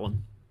think of that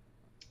one?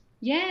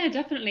 Yeah,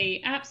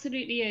 definitely,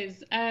 absolutely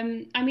is. I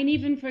mean,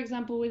 even for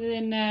example,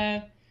 within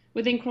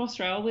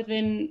Crossrail,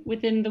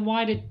 within the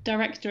wider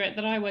directorate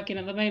that I work in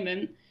at the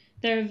moment,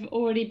 there have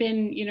already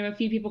been a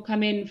few people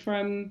come in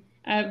from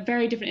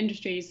very different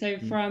industries. So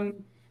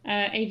from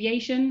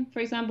aviation,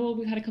 for example,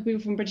 we've had a couple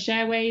people from British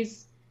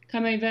Airways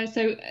come over.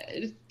 So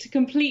to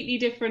completely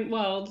different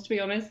worlds, to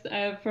be honest,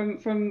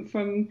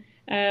 from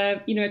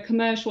a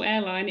commercial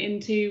airline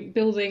into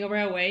building a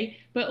railway,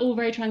 but all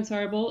very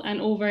transferable and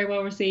all very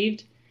well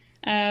received.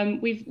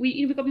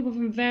 We've got people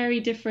from very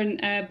different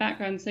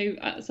backgrounds. So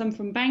some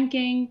from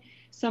banking,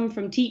 some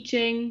from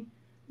teaching.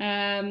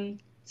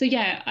 So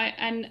yeah,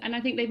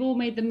 I think they've all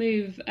made the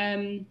move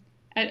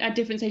at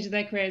different stages of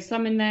their careers.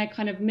 Some in their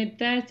kind of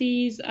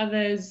mid-30s,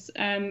 others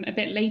a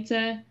bit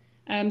later.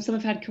 Some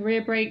have had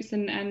career breaks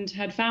and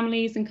had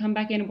families and come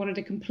back in and wanted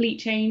a complete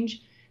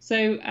change.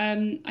 So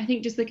I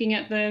think just looking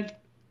at the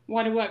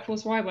wider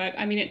workforce where I work,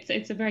 I mean,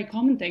 it's a very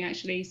common thing,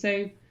 actually.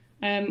 So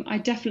I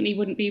definitely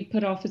wouldn't be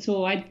put off at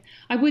all.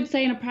 I would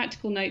say on a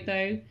practical note,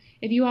 though,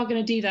 if you are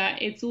going to do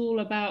that, it's all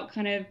about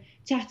kind of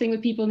chatting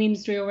with people in the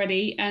industry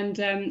already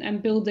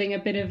and building a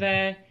bit of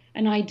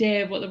an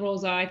idea of what the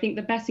roles are. I think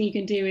the best thing you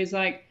can do is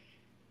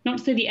not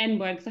to say the N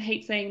word because I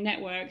hate saying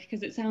network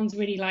because it sounds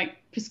really like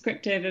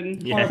prescriptive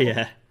and Yeah, horrible.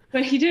 yeah.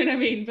 But you know what I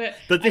mean. But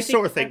this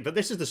sort of thing. But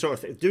this is the sort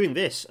of thing. Doing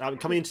this,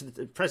 coming into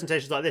the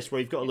presentations like this,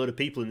 where you've got a load of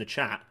people in the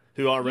chat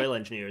who are rail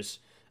engineers,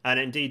 and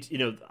indeed, you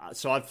know,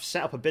 so I've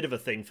set up a bit of a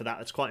thing for that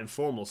that's quite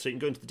informal. So you can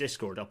go into the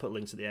Discord. I'll put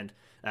links at the end.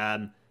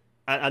 And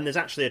there's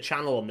actually a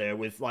channel on there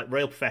with like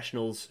rail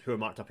professionals who are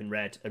marked up in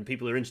red and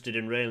people who are interested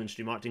in rail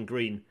industry marked in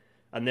green.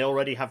 And they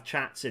already have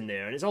chats in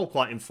there, and it's all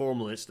quite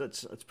informal. It's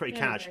pretty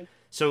cash. Okay.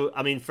 So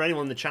I mean, for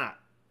anyone in the chat,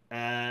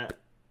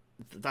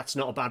 that's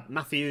not a bad.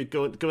 Matthew,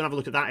 go and have a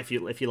look at that if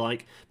you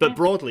like. But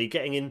broadly,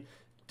 getting in,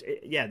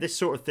 this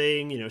sort of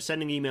thing, you know,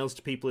 sending emails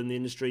to people in the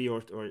industry,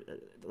 or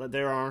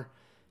there are,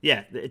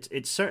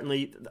 it's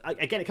certainly,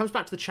 again, it comes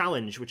back to the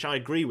challenge, which I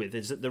agree with,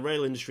 is that the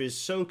rail industry is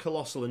so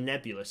colossal and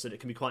nebulous that it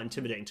can be quite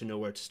intimidating to know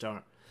where to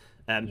start.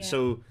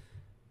 So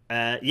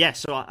I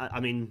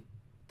mean,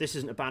 this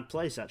isn't a bad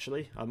place,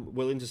 actually. I'm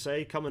willing to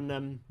say, come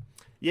and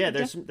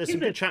there's some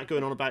good chat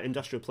going on about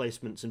industrial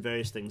placements and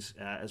various things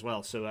as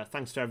well. So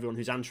thanks to everyone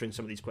who's answering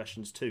some of these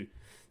questions too.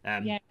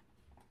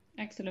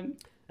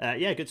 Excellent.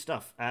 Good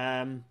stuff.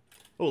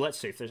 Let's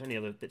see if there's any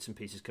other bits and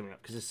pieces coming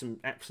up, because there's some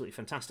absolutely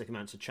fantastic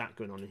amounts of chat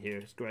going on in here.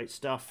 It's great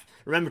stuff.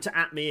 Remember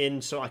to @ me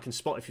in so I can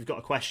spot if you've got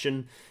a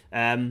question.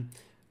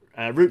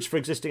 Routes for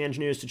existing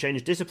engineers to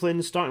change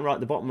disciplines, starting right at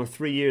the bottom of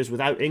 3 years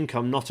without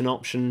income, not an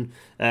option.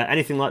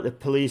 Anything like the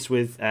police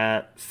with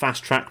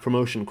fast track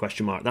promotion, ?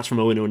 That's from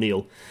Owen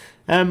O'Neill.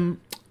 I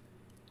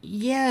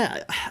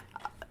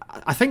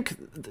think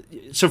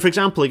so. For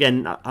example,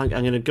 again, I'm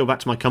going to go back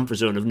to my comfort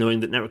zone of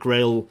knowing that Network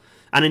Rail,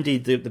 and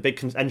indeed the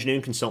big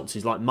engineering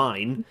consultancies like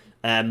mine,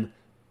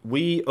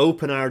 we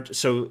open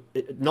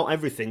not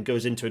everything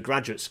goes into a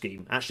graduate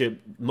scheme. Actually,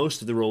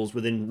 most of the roles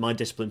within my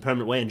discipline,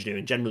 permanent way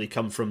engineering, generally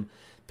come from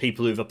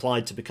people who've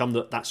applied to become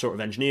that sort of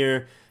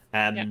engineer.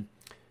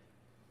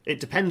 It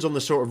depends on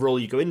the sort of role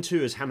you go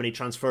into, as how many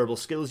transferable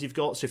skills you've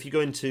got. So if you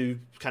go into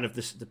kind of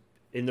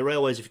in the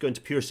railways, if you go into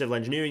pure civil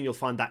engineering, you'll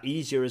find that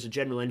easier as a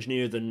general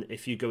engineer than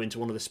if you go into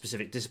one of the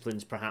specific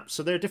disciplines, perhaps.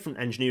 So there are different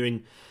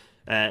engineering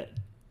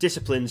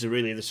disciplines are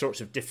really the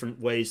sorts of different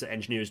ways that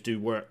engineers do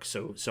work.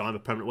 So I'm a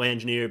permanent way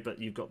engineer, but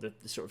you've got the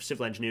sort of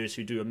civil engineers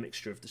who do a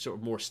mixture of the sort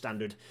of more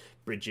standard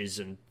bridges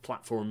and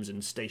platforms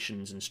and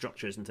stations and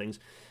structures and things.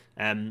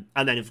 And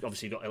then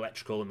obviously you've got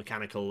electrical and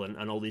mechanical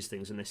and all these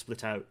things, and they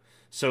split out.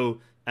 So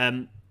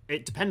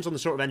it depends on the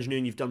sort of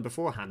engineering you've done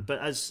beforehand. But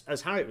as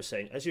Harriet was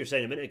saying, as you were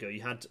saying a minute ago,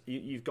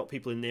 you've got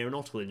people in the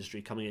aeronautical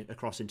industry coming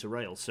across into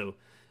rail. So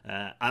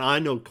and I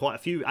know quite a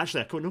few.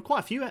 Actually, I know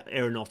quite a few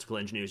aeronautical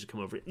engineers who come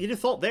over. You'd have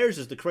thought theirs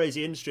is the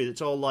crazy industry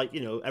that's all like,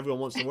 you know,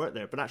 everyone wants to work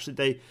there. But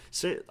actually,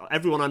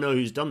 everyone I know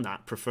who's done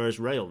that prefers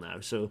rail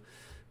now. So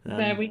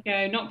there we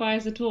go. Not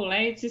biased at all.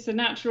 It's just a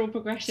natural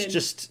progression. It's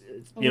just,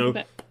 you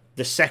know,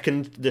 the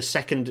second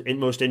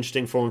most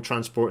interesting form of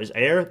transport is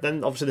air.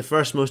 Then obviously the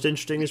first most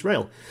interesting is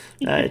rail.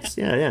 No,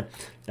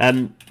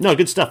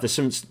 good stuff.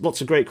 There's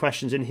lots of great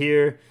questions in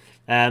here.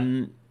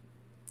 Some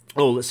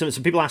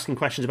people asking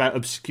questions about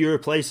obscure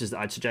places that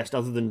I'd suggest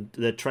other than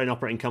the train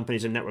operating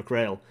companies and Network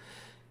Rail.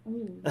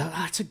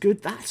 That's a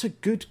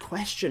good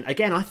question.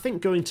 Again, I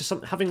think going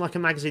to having like a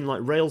magazine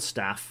like Rail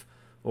Staff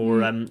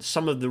or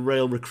some of the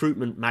rail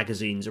recruitment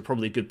magazines are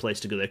probably a good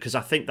place to go there, because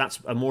I think that's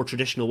a more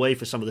traditional way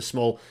for some of the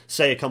small,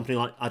 say a company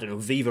like, I don't know,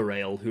 Viva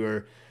Rail, who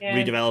are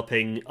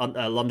redeveloping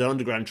London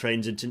Underground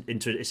trains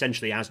into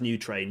essentially as new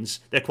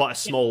trains. They're quite a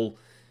small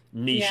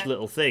niche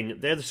little thing.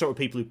 They're the sort of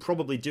people who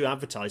probably do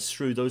advertise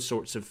through those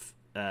sorts of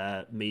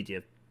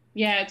media.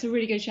 Yeah, it's a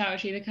really good shout,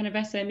 actually. The kind of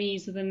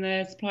SMEs within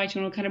the supply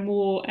chain are kind of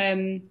more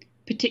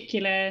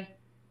particular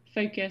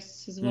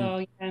focus as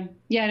well.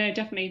 Yeah, no,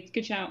 definitely. It's a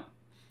good shout.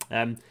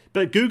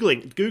 But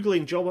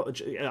Googling job,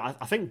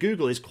 I think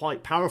Google is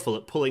quite powerful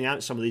at pulling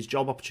out some of these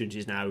job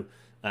opportunities now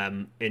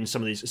in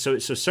some of these. So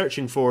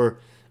searching for,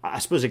 I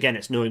suppose again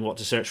it's knowing what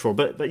to search for.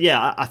 But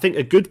yeah, I think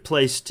a good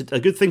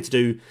thing to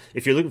do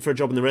if you're looking for a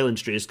job in the rail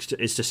industry is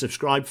to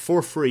subscribe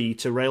for free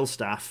to Rail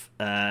Staff,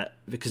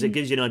 because it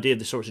gives you an idea of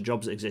the sorts of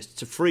jobs that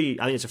exist. I think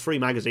it's a free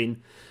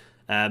magazine.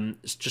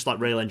 It's just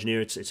like Rail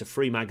Engineer. It's a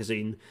free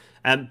magazine,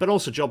 but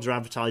also jobs are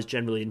advertised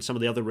generally in some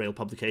of the other rail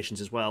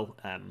publications as well.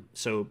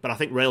 But I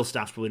think Rail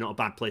Staff's probably not a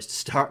bad place to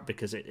start,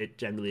 because it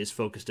generally is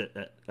focused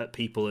at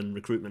people and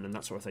recruitment and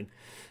that sort of thing.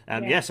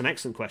 Some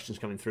excellent questions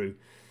coming through.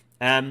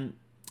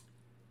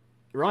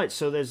 Right,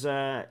 so there's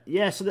I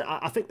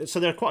think so.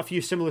 There are quite a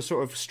few similar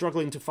sort of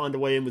struggling to find a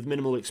way in with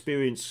minimal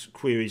experience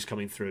queries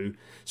coming through.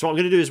 So what I'm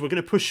going to do is we're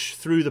going to push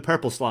through the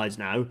purple slides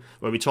now,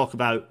 where we talk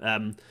about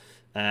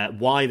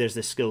why there's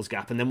this skills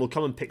gap, and then we'll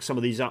come and pick some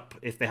of these up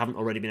if they haven't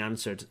already been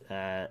answered.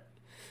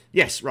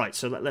 Yes, right.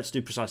 So let's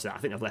do precisely that. I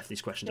think I've left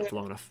these questions up for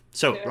long enough.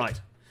 So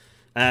right.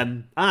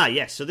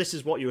 Yes. So this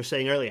is what you were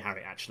saying earlier,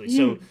 Harry. Actually,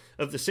 so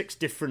of the 6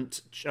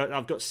 different,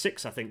 I've got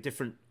 6, I think,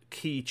 different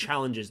key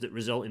challenges that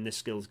result in this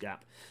skills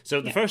gap. So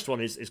the first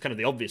one is kind of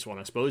the obvious one,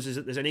 I suppose, is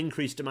that there's an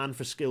increased demand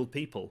for skilled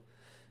people.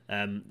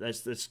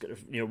 There's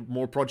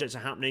more projects are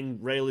happening.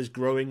 Rail is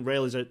growing.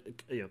 Rail is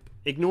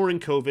ignoring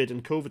COVID,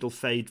 and COVID will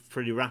fade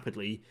pretty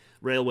rapidly.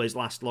 Railways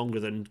last longer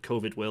than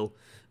COVID will,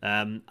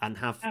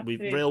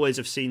 railways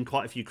have seen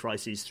quite a few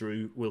crises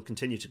through. Will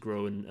continue to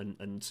grow,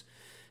 and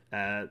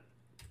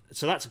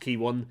so that's a key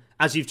one.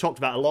 As you've talked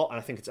about a lot, and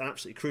I think it's an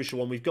absolutely crucial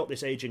one. We've got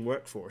this aging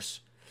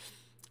workforce.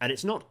 And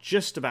it's not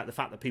just about the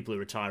fact that people are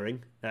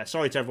retiring.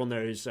 Sorry to everyone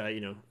there who's,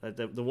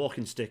 the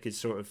walking stick is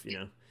sort of,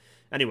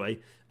 anyway.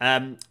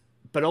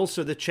 But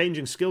also the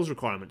changing skills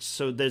requirements.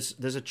 So there's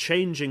a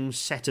changing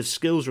set of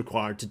skills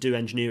required to do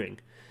engineering.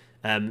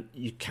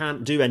 You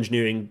can't do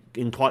engineering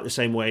in quite the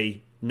same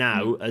way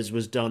now as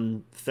was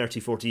done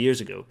 30, 40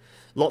 years ago.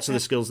 Lots of the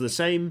skills are the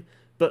same,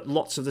 but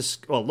lots of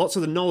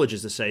the knowledge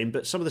is the same,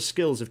 but some of the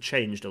skills have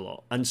changed a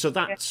lot. And so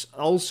that's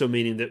also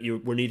meaning that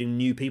we're needing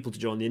new people to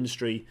join the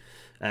industry.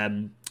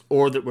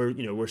 Or that we're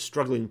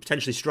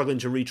potentially struggling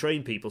to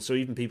retrain people, so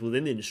even people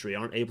within the industry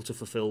aren't able to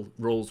fulfill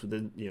roles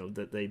within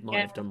that they might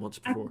have done once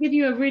before. I'll give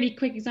you a really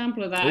quick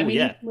example of that.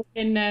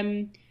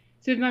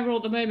 So with my role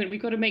at the moment,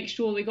 we've got to make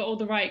sure we've got all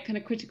the right kind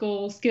of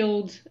critical,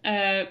 skilled,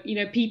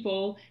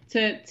 people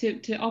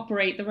to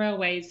operate the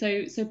railways.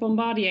 So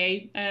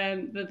Bombardier,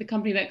 the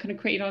company that kind of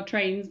created our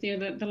trains,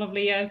 the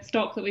lovely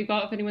stock that we've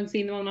got, if anyone's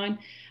seen them online.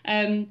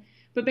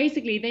 But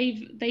basically,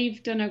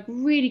 they've done a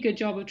really good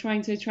job of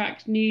trying to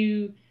attract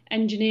new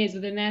engineers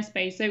within their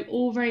space. So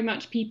all very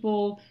much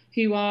people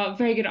who are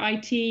very good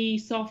at IT,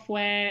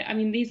 software. I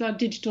mean, these are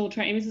digital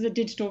training. This is a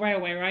digital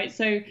railway, right?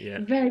 So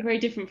very, very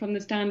different from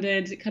the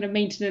standard kind of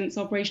maintenance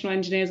operational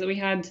engineers that we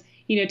had,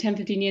 10,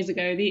 15 years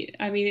ago.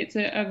 It's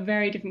a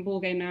very different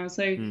ballgame now.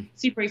 So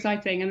super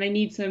exciting. And they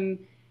need some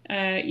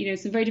very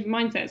different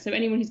mindsets. So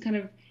anyone who's kind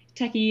of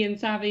techie and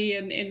savvy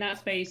and in that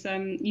space,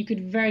 you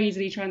could very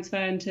easily transfer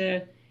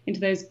into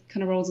those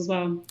kind of roles as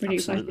well. Really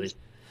Absolutely.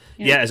 Exciting.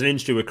 Yeah, as an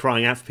industry, we're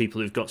crying out for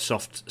people who've got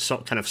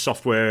kind of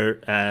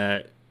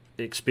software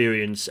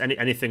experience,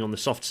 anything on the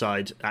soft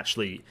side,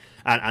 actually,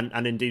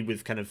 and indeed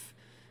with kind of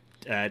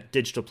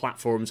digital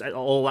platforms,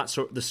 all that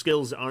sort. The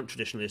skills that aren't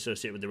traditionally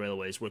associated with the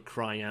railways, we're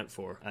crying out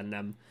for.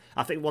 And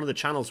I think one of the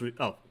channels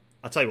I'll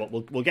tell you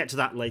what, we'll get to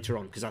that later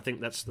on, because I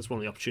think that's one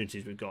of the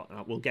opportunities we've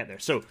got. We'll get there.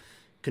 So.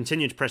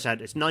 Continue to press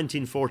ahead. It's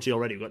 19:40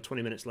 already. We've got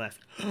 20 minutes left.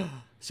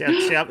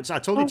 I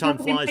told you time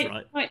flies,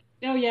 right?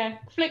 Oh, yeah.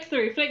 Flick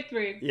through.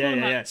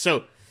 Yeah.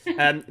 So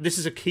this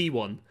is a key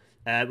one,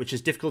 which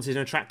is difficulties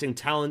in attracting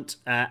talent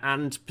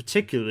and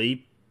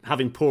particularly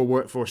having poor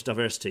workforce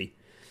diversity.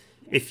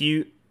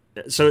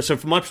 So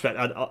from my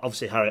perspective,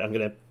 obviously, Harry, I'm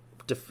going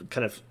to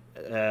kind of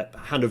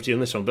hand over to you on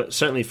this one, but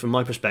certainly from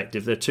my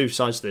perspective, there are two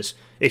sides to this.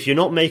 If you're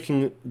not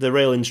making the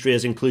rail industry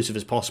as inclusive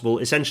as possible,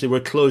 essentially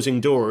we're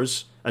closing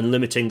doors and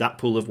limiting that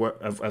pool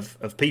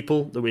of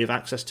people that we have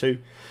access to.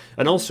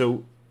 And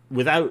also,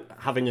 without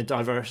having a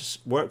diverse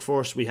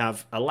workforce, we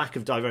have a lack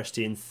of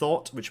diversity in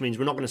thought, which means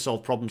we're not going to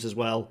solve problems as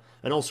well.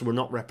 And also, we're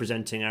not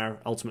representing our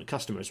ultimate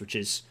customers, which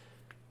is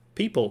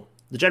people,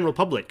 the general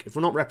public. If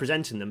we're not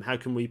representing them, how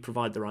can we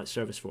provide the right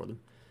service for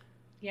them?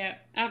 Yeah,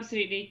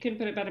 absolutely. Couldn't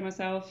put it better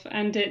myself.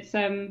 And it's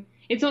not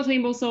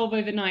something we'll solve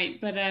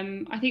overnight, but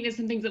I think there's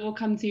some things that we'll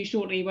come to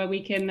shortly where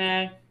we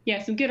can,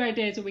 some good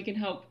ideas where we can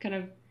help kind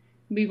of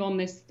move on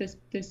this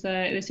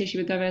issue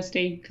with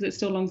diversity, because it's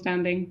still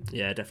long-standing.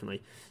 Yeah,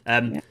 definitely.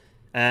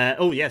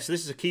 So this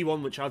is a key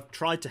one which I've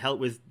tried to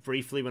help with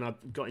briefly when I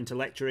got into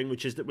lecturing,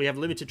 which is that we have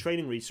limited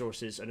training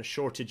resources and a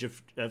shortage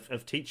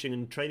of teaching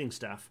and training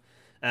staff.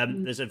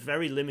 There's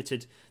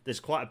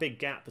quite a big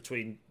gap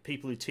between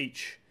people who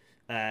teach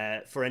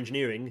for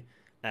engineering,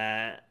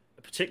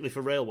 particularly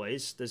for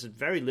railways. There's a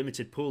very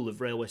limited pool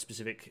of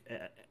railway-specific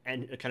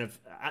kind of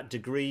at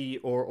degree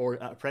or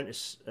at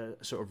apprentice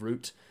sort of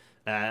route.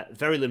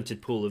 Very limited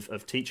pool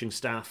of teaching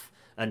staff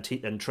and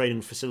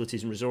training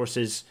facilities and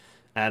resources,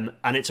 and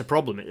it's a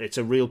problem. It's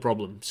a real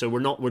problem. So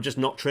we're just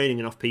not training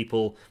enough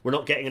people. We're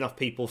not getting enough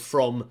people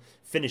from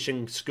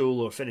finishing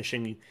school or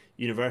finishing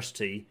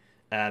university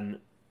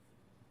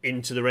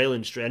into the rail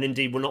industry, and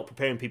indeed we're not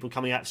preparing people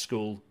coming out of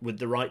school with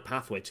the right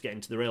pathway to get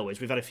into the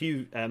railways. We've had a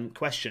few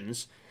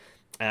questions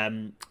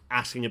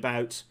asking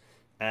about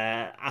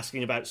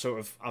sort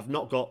of, I've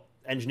not got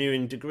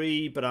engineering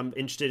degree, but I'm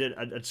interested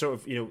at sort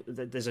of,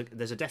 there's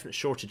a definite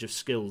shortage of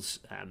skills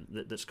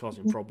that's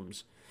causing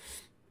problems.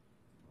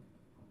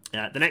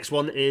 The next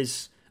one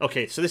is,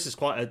 okay, so this is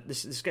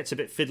this gets a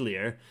bit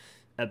fiddlier,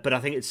 but I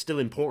think it's still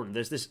important.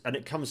 There's this, and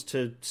it comes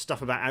to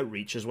stuff about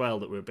outreach as well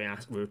that we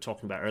were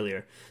talking about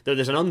earlier.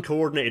 There's an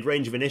uncoordinated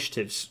range of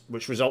initiatives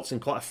which results in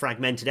quite a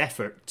fragmented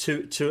effort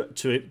to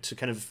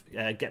kind of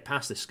get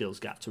past this skills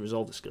gap, to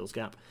resolve the skills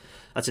gap.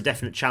 That's a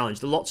definite challenge.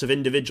 There are lots of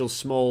individual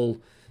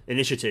small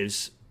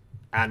initiatives,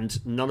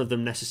 and none of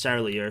them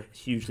necessarily are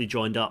hugely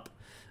joined up.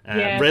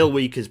 Rail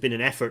Week has been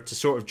an effort to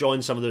sort of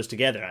join some of those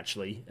together,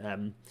 actually.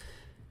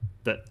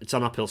 But it's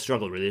an uphill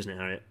struggle, really, isn't it,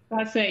 Harriet?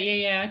 That's it.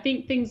 Yeah. I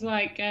think things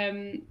like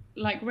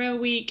Rail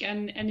Week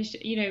and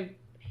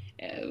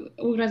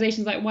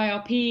organisations like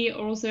YRP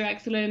are also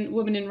excellent.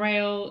 Women in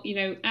Rail,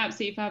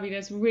 absolutely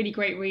fabulous, really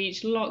great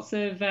reach. Lots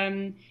of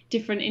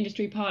different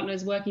industry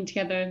partners working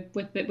together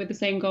with the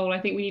same goal. I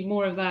think we need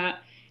more of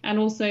that. And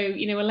also,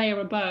 a layer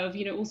above,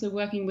 also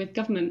working with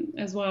government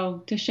as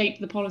well to shape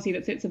the policy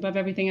that sits above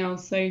everything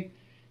else. So,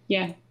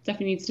 yeah,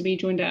 definitely needs to be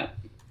joined up.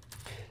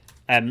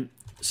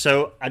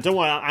 So I don't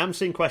want. I'm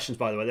seeing questions,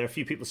 by the way. There are a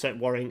few people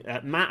worrying.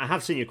 Matt, I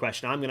have seen your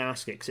question. I'm going to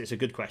ask it because it's a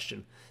good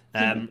question.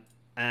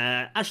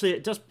 Actually,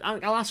 it does.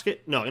 I'll ask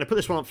it. No, I'm going to put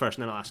this one up first,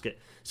 and then I'll ask it.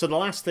 So the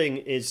last thing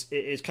is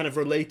kind of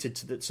related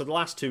to the. So the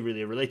last two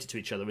really are related to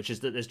each other, which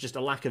is that there's just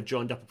a lack of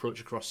joined up approach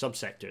across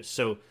subsectors.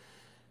 So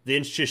the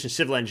Institution of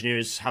Civil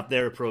Engineers have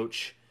their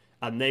approach,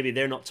 and maybe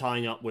they're not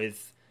tying up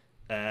with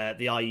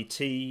the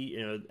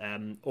IET,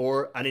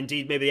 and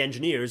indeed maybe the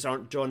engineers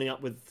aren't joining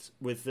up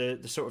with the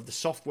sort of the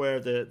software,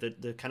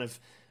 the kind of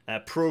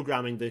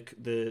programming,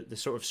 the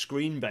sort of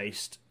screen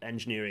based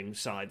engineering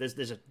side.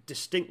 There's a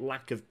distinct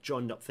lack of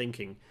joined up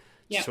thinking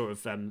to sort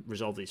of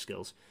resolve these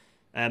skills.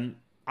 I'm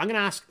going to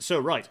ask.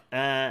 So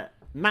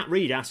Matt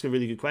Reed asked a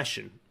really good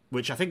question,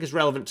 which I think is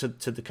relevant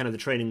to the kind of the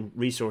training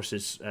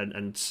resources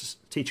and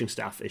teaching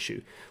staff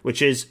issue,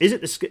 which is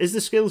the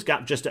skills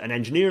gap just at an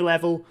engineer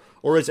level,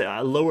 or is it at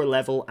a lower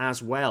level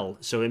as well?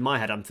 So in my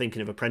head, I'm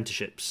thinking of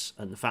apprenticeships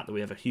and the fact that we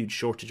have a huge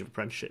shortage of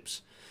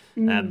apprenticeships.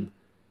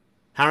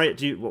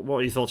 Harriet, what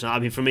are your thoughts on that? I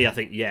mean, for me, I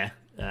think,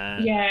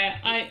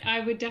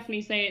 I would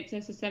definitely say it's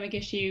a systemic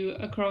issue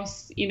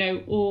across,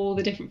 all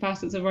the different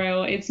facets of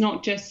rail. It's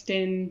not just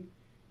in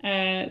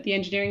the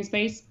engineering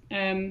space.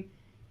 And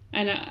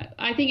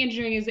I think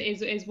engineering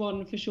is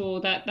one for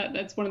sure.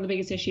 That's one of the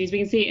biggest issues. We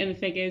can see it in the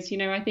figures.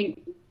 I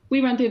think we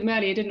ran through them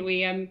earlier, didn't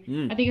we? I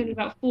think only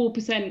about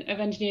 4% of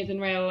engineers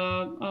in rail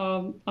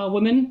are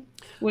women.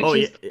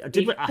 I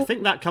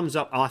think that comes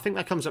up. I think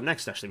that comes up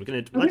next. Actually, we're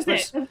going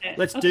to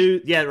let's do.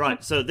 Yeah,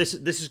 right. So this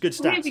is good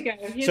stats. Here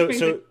we go.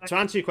 So to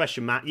answer your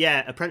question, Matt,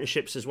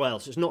 apprenticeships as well.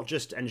 So it's not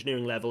just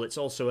engineering level. It's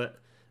also at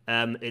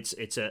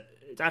it's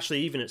actually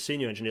even at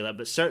senior engineer level,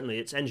 but certainly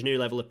it's engineer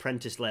level,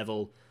 apprentice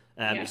level.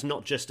 It's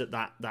not just at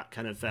that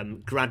kind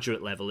of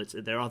graduate level.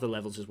 There are other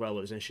levels as well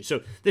where there's an issue.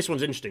 So this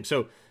one's interesting.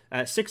 So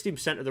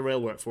 60% of the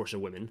rail workforce are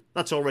women.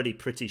 That's already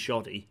pretty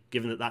shoddy,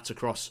 given that that's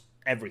across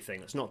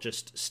everything. It's not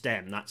just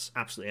STEM. That's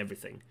absolutely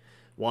everything.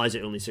 Why is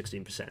it only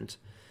 16%?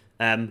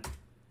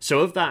 So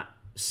of that,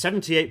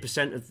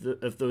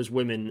 78% of those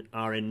women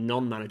are in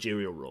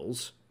non-managerial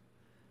roles.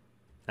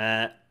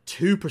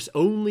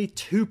 only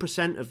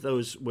 2% of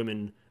those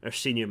women are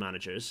senior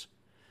managers,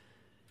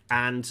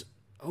 and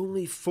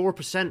only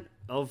 4%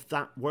 of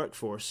that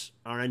workforce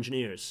are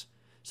engineers.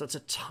 So that's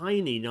a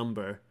tiny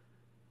number,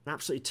 an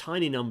absolutely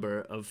tiny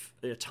number of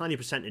a tiny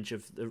percentage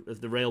of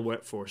the rail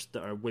workforce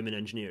that are women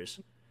engineers.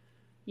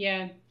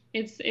 Yeah,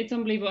 it's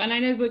unbelievable. And I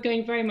know we're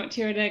going very much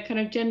here at a kind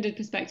of gendered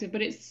perspective,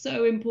 but it's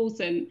so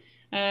important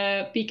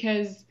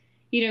because,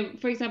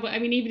 for example, I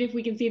mean, even if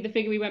we can see the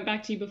figure we went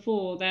back to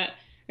before that,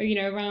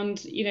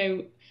 around,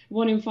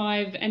 1 in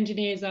 5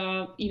 engineers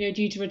are,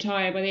 due to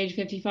retire by the age of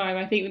 55.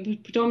 I think the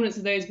predominance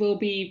of those will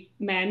be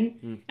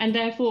men, and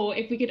therefore,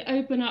 if we could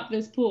open up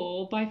this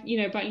pool by at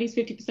least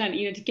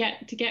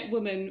 50%, to get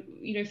women,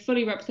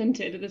 fully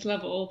represented at this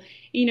level,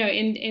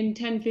 in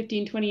 10,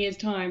 15, 20 years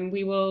time,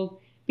 we will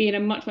be in a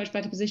much, much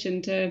better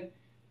position to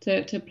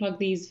plug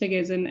these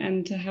figures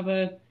and to have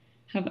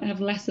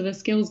less of a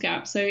skills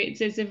gap. So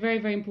it's a very,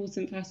 very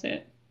important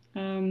facet.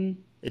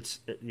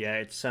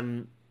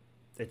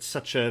 It's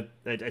such a,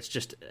 it's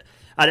just,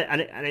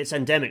 and it's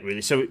endemic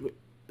really. So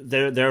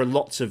there are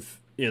lots of,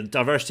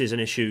 diversity is an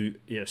issue.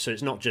 So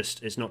it's not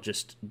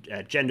just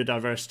gender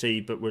diversity,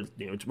 but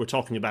we're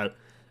talking about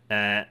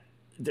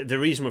the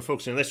reason we're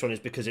focusing on this one is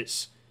because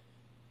it's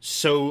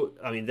so.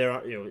 I mean, there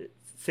are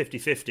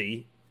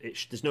 50-50.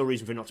 There's no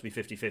reason for it not to be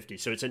 50-50.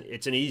 So it's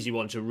an easy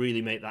one to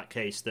really make that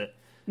case that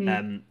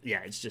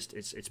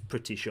it's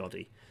pretty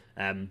shoddy.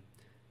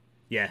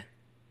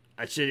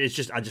 It's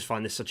just I just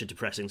find this such a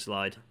depressing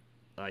slide.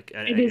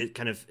 It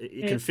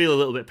can feel a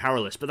little bit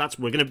powerless, but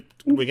we're gonna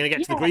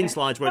get to the green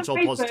slides where it's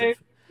all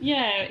positive.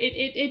 Yeah,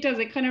 it does.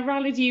 It kind of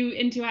rallies you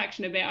into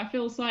action a bit. I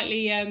feel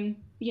slightly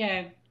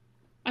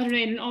I don't know,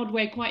 in an odd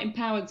way, quite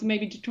empowered to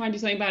maybe to try and do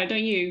something about it,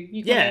 don't you?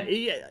 Yeah,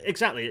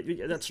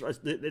 exactly. That's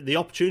the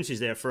opportunities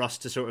there for us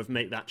to sort of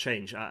make that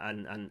change,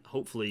 and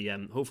hopefully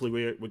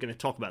we're going to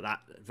talk about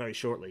that very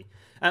shortly.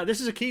 This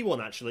is a key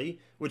one actually,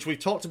 which we've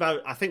talked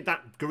about. I think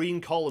that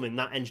green column in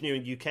that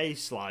Engineering UK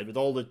slide with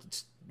all the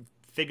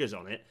figures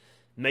on it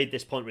made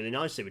this point really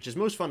nicely, which is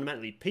most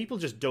fundamentally people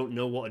just don't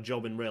know what a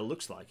job in rail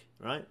looks like,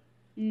 right?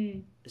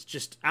 It's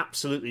just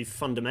absolutely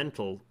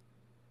fundamental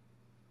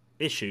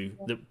issue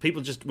that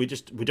people we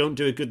don't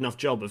do a good enough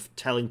job of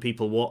telling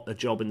people what a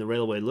job in the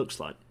railway looks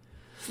like.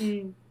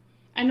 And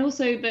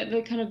also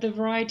the kind of the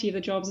variety of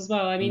the jobs as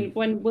well. I mean,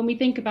 when we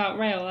think about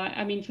rail,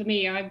 I mean, for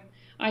me, I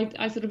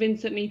sort of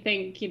instantly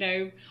think,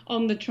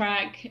 on the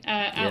track,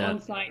 out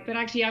on site, but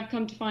actually I've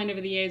come to find over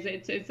the years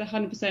it's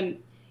 100%,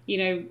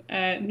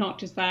 not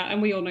just that,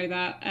 and we all know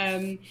that.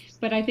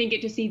 But I think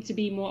it just needs to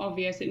be more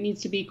obvious. It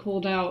needs to be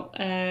called out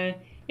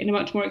in a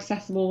much more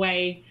accessible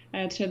way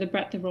to the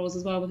breadth of roles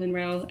as well within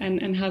rail,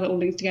 and how that all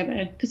links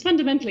together. Because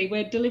fundamentally,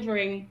 we're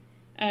delivering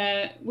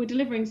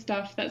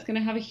stuff that's going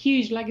to have a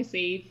huge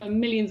legacy for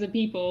millions of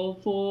people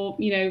for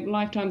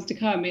lifetimes to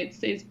come.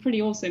 It's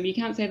pretty awesome. You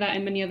can't say that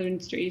in many other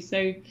industries.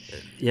 So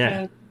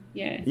yeah.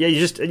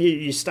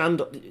 You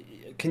stand.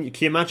 Can you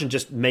imagine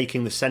just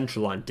making the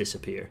Central Line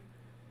disappear?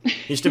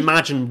 Just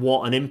imagine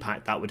what an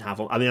impact that would have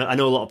on. I mean, I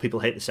know a lot of people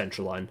hate the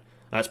Central Line.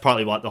 That's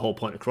partly what the whole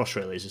point of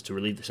Crossrail is to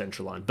relieve the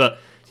Central Line. But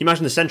can you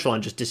imagine the Central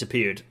Line just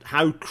disappeared?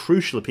 How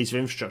crucial a piece of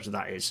infrastructure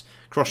that is.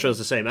 Crossrail's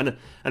the same, and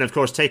of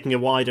course taking a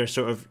wider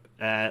sort of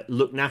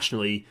look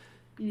nationally.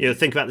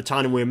 Think about the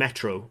Tyne and Wear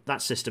Metro.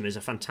 That system is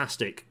a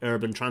fantastic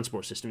urban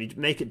transport system. You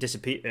make it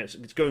disappear.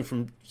 It's going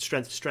from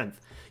strength to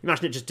strength.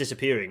 Imagine it just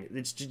disappearing.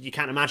 You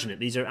can't imagine it.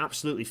 These are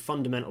absolutely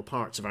fundamental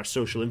parts of our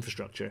social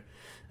infrastructure.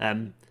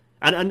 And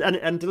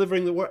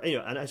delivering the work,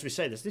 and as we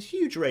say, there's this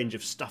huge range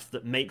of stuff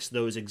that makes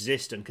those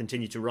exist and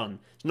continue to run.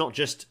 It's not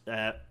just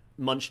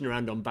munching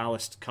around on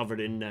ballast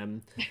covered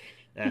in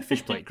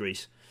fish plate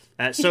grease.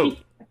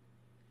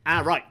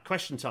 Right,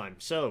 question time.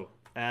 So,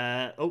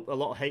 a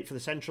lot of hate for the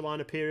Central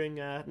Line appearing.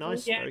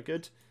 Nice, yeah. Very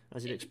good,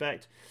 as you'd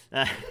expect.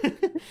 You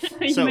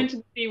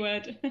mentioned the C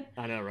word.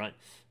 I know, right?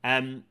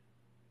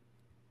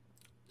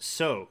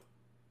 So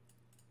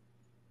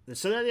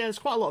there's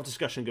quite a lot of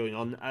discussion going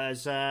on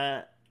as.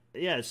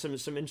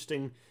 Some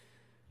interesting.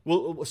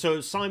 Well, so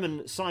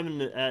Simon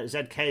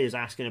ZK is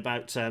asking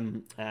about.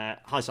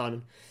 Hi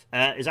Simon,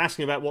 is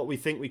asking about what we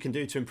think we can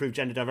do to improve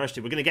gender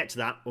diversity. We're going to get to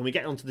that when we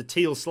get onto the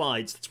teal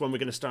slides. That's when we're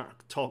going to start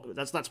talk.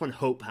 That's when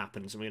hope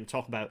happens, and we're going to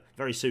talk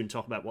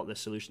about what the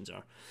solutions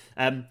are.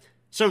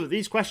 So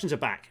these questions are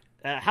back.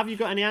 Have you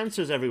got any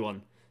answers,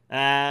 everyone?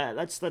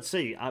 Let's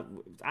see.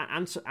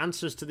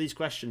 Answers to these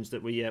questions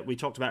that we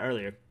talked about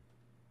earlier.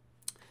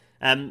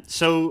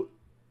 So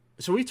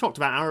we talked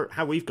about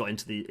how we've got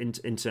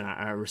into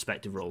our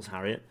respective roles,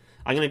 Harriet.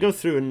 I'm going to go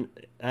through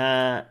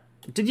and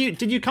did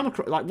you come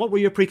across, like, what were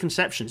your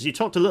preconceptions? You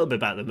talked a little bit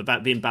about them,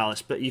 about being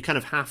ballast, but you kind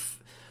of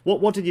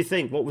what did you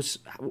think?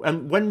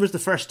 When was the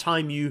first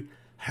time you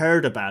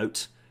heard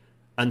about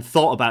and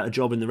thought about a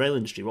job in the rail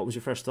industry? What was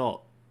your first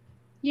thought?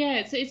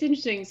 Yeah, it's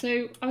interesting.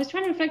 So I was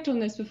trying to reflect on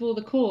this before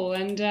the call,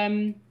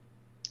 and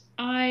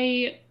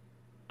I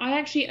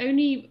actually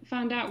only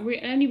found out, I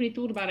only really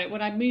thought about it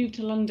when I moved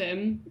to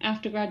London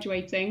after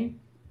graduating,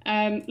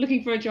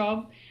 looking for a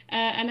job.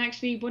 And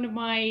actually one of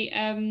my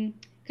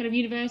kind of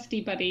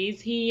university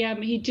buddies,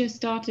 he just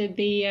started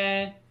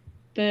the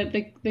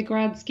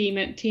grad scheme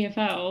at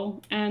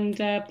TfL and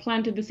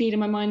planted the seed in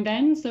my mind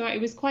then. So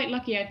it was quite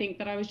lucky, I think,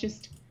 that I was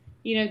just,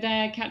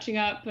 there catching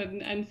up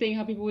and seeing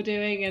how people were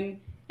doing,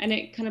 and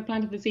it kind of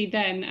planted the seed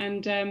then.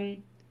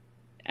 And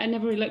I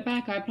never really looked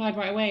back. I applied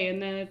right away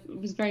and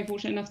was very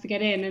fortunate enough to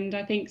get in. And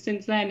I think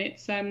since then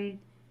it's kind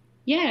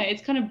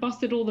of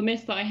busted all the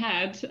myths that I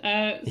had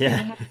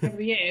over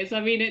the years. I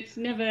mean, it's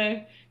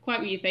never quite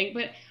what you think.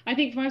 But I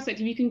think from my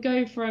perspective, you can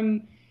go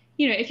from,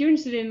 if you're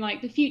interested in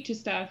like the future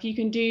stuff, you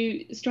can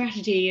do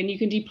strategy and you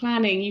can do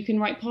planning, you can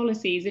write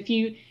policies. If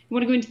you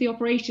want to go into the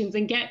operations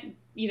and get,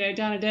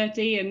 down and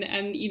dirty and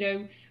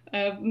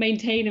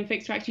maintain and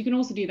fix tracks, you can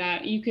also do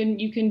that. You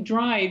can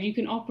drive, you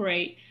can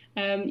operate.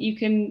 You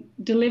can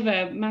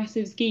deliver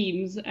massive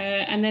schemes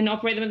and then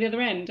operate them at the other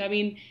end. I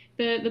mean,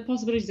 the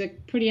possibilities are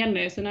pretty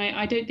endless, and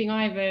I don't think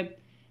I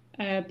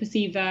ever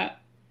perceived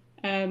that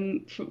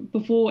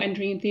before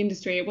entering into the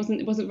industry. It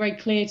wasn't very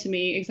clear to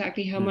me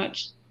exactly how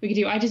much we could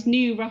do. I just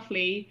knew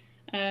roughly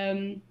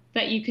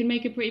that you can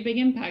make a pretty big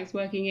impact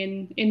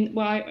working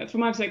from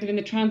my perspective, in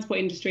the transport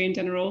industry in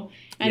general,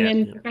 and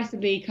then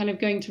progressively kind of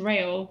going to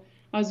rail.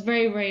 I was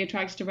very, very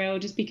attracted to rail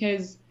just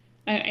because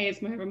A,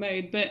 it's my favorite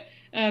mode, but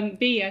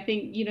B, I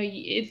think,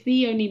 it's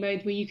the only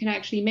mode where you can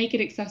actually make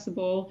it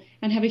accessible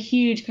and have a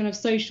huge kind of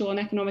social and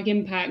economic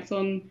impact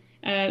on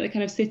the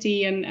kind of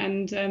city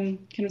and kind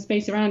of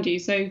space around you.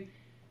 So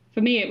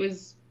for me, it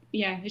was,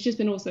 it's just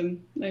been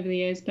awesome over the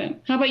years.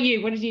 But how about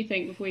you? What did you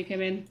think before you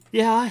came in?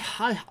 Yeah,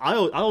 I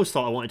always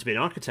thought I wanted to be an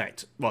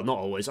architect. Well, not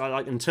always.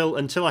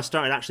 Until I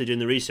started actually doing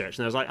the research,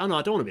 and I was like, oh no,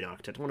 I don't want to be an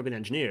architect. I want to be an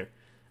engineer,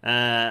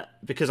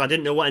 because I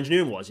didn't know what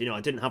engineering was.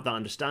 I didn't have that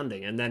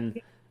understanding, and then.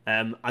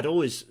 I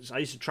used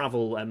to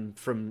travel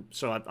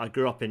I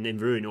grew up in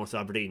Inverurie, North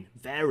Aberdeen,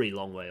 very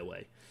long way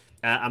away,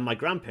 and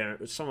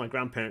some of my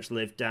grandparents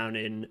lived down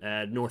in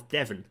North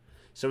Devon,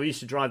 so we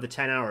used to drive the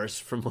 10 hours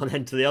from one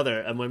end to the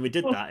other. And when we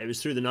did that, it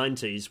was through the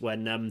 90s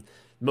when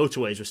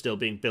motorways were still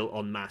being built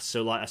en masse.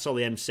 So like I saw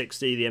the M60,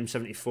 the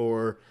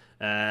M74,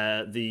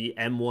 the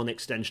M1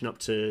 extension up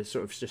to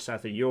sort of just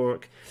south of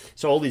York.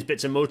 So all these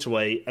bits of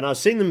motorway, and I was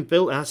seeing them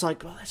built, and I was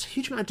like, well, that's a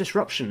huge amount of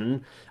disruption.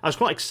 And I was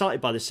quite excited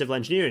by the civil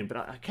engineering, but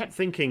I kept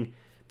thinking,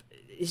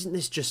 isn't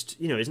this just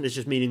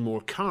meaning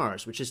more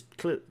cars, which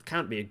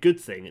can't be a good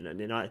thing?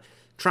 And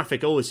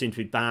traffic always seemed to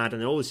be bad,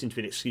 and there always seemed to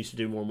be an excuse to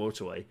do more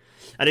motorway.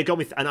 And it got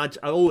me, and I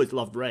always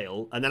loved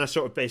rail, and then I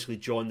sort of basically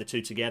joined the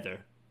two together.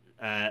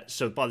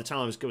 So by the time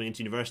I was going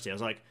into university, I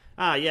was like,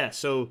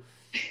 so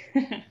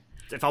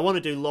if I want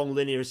to do long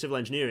linear civil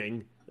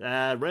engineering,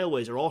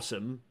 railways are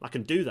awesome. I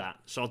can do that,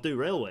 so I'll do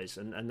railways,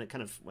 and it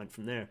kind of went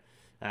from there.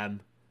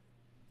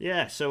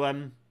 So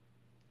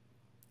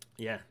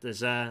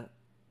there's kind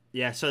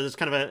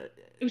of a.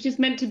 It was just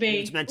meant to be.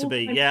 It's meant to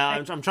be. Yeah,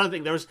 I'm trying to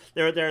think.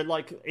 There are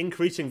like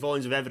increasing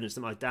volumes of evidence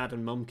that my dad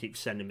and mum keep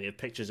sending me of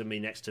pictures of me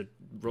next to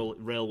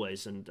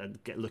railways and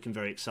looking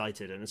very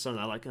excited. And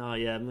suddenly I'm like, oh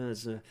yeah,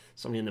 there's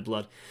something in the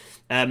blood.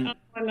 I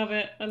love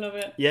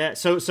it. Yeah.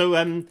 So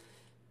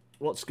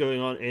what's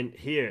going on in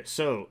here?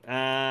 So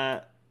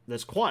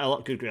there's quite a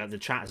lot. Good. The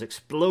chat has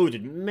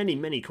exploded.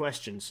 Many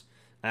questions.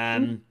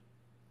 Matt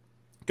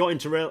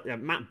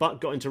Butt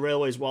got into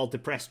railways while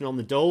depressed and on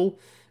the dole.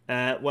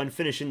 When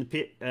finishing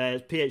the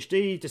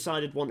PhD,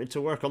 decided wanted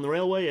to work on the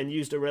railway and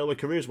used a Railway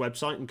Careers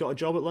website and got a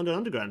job at London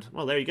Underground.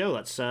 Well, there you go.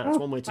 That's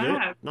one way to do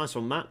it. Nice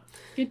one, Matt.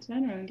 Good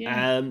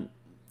turnaround,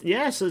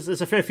 yeah. So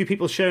there's a fair few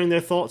people sharing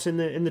their thoughts in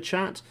the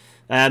chat.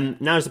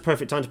 Now's the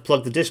perfect time to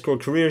plug the Discord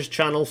Careers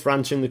channel for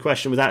answering the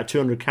question without a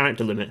 200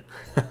 character limit.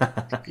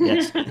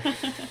 Yes.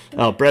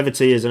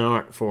 Brevity is an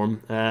art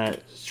form.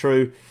 It's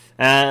true.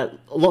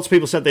 Lots of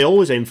people said they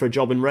always aim for a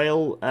job in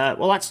rail.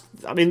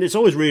 It's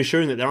always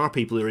reassuring that there are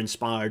people who are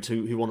inspired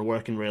who want to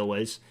work in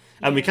railways.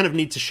 And we kind of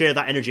need to share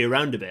that energy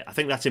around a bit. I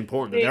think that's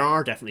important, that there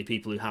are definitely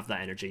people who have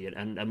that energy,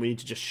 and we need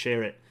to just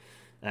share it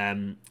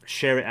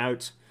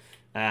out.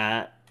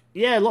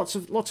 Lots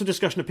of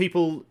discussion of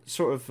people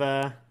sort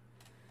of,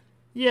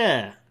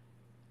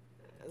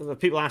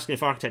 people asking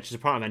if architecture is a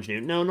part of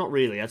engineering. No, not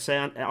really. I'd say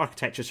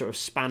architecture sort of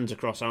spans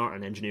across art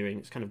and engineering.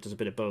 It kind of does a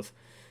bit of both.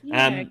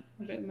 A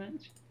bit of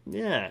match.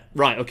 Yeah,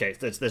 right. Okay,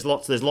 there's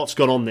lots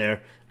going on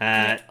there.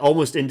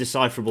 Almost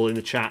indecipherable in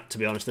the chat, to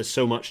be honest. There's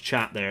so much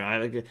chat there.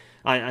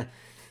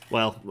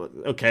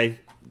 Okay.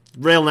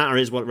 RailNatter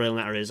is what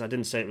RailNatter is. I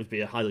didn't say it would be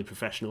a highly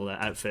professional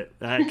outfit.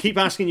 Keep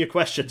asking your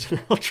questions,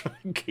 and I'll try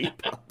and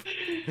keep up.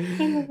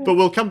 But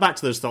we'll come back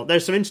to those thoughts.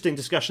 There's some interesting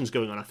discussions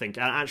going on, I think.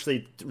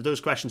 Actually,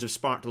 those questions have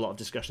sparked a lot of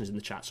discussions in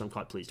the chat, so I'm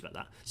quite pleased about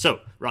that. So,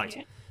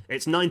 right,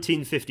 It's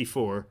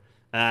 1954.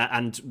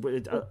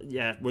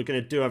 We're going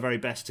to do our very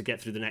best to get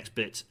through the next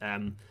bit.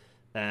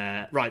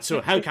 Right,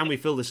 so how can we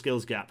fill the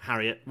skills gap,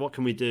 Harriet? What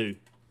can we do?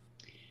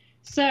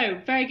 So,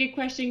 very good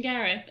question,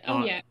 Gareth.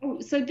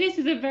 So this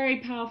is a very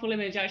powerful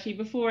image, actually,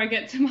 before I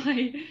get to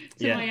my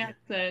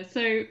answer.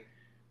 So,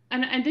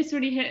 and this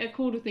really hit a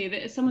chord with me,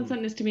 that someone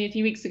sent this to me a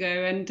few weeks ago,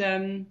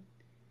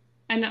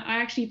 and I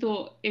actually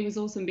thought it was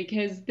awesome,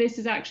 because this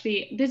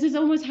is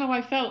almost how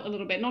I felt a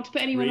little bit, not to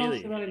put anyone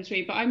off the rail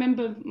industry, but I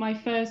remember my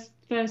first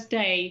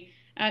day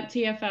at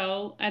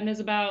TfL, and there's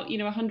about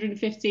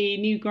 150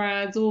 new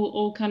grads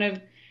all kind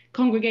of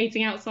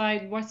congregating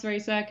outside Westbury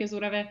Circus or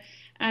whatever,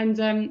 and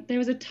there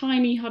was a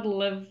tiny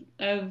huddle of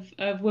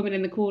women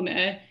in the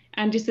corner,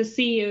 and just a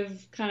sea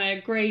of kind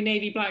of grey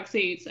navy black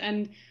suits,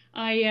 and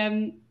I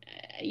and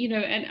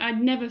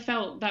I'd never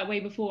felt that way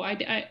before.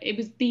 It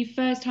was the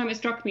first time it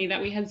struck me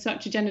that we had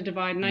such a gender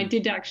divide, and I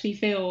did actually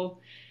feel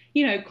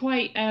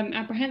quite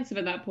apprehensive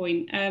at that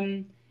point,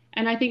 and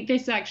I think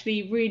this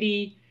actually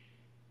really,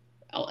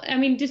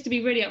 just to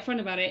be really upfront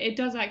about it, it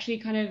does actually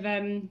kind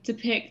of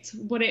depict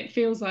what it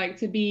feels like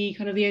to be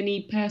kind of the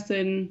only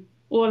person,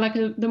 or like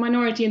the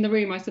minority in the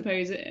room, I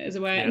suppose, as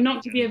it were. Yeah.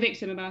 Not to be a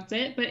victim about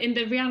it, but in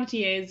the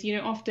reality is,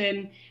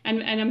 often,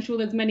 and I'm sure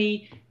there's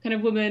many kind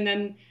of women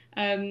and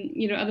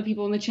other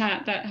people in the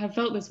chat that have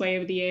felt this way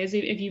over the years,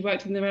 if you've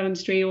worked in the rail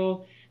industry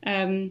or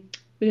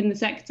within the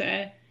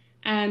sector.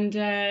 And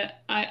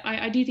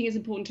I do think it's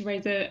important to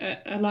raise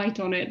a light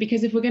on it,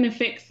 because if we're going to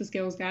fix the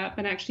skills gap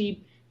and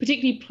actually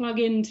particularly plug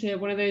into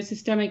one of those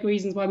systemic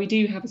reasons why we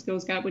do have a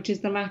skills gap, which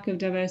is the lack of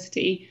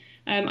diversity,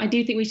 I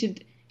do think we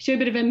should show a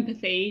bit of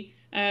empathy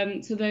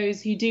to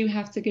those who do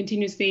have to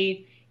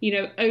continuously,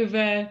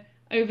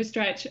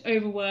 overstretch,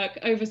 overwork,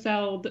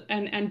 oversell,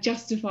 and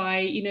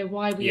justify,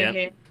 why we are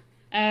here.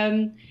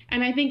 And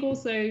I think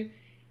also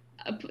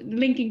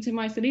linking to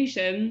my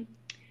solution,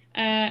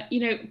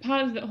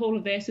 part of all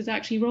of this is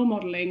actually role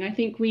modeling. I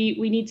think we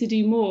need to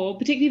do more,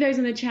 particularly those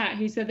in the chat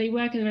who said they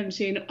work in the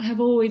industry and have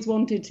always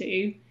wanted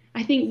to.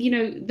 I think,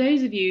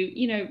 those of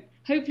you,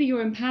 hopefully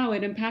you're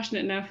empowered and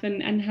passionate enough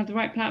and have the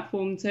right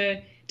platform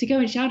to go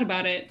and shout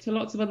about it to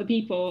lots of other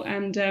people.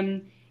 And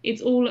and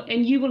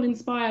you will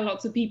inspire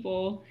lots of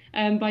people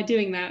by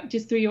doing that,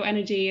 just through your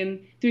energy and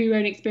through your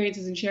own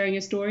experiences and sharing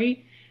your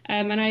story.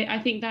 And I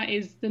think that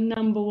is the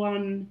number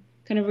one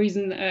kind of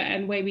reason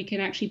and way we can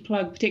actually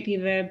plug,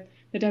 particularly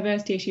the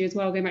diversity issue as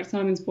well, going back to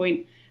Simon's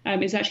point,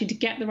 is actually to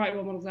get the right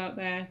role models out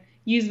there,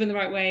 use them in the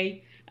right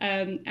way,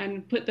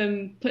 and put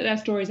their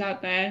stories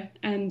out there,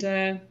 and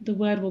the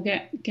word will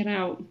get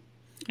out.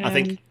 I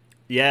think,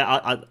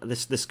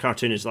 this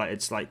cartoon is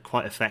like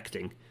quite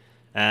affecting,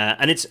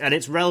 and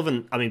it's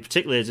relevant. I mean,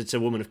 particularly as it's a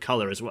woman of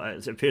color as well.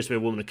 It appears to be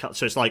a woman of color,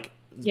 so it's like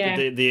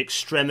the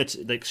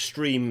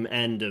extreme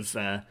end of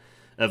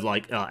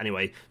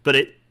anyway. But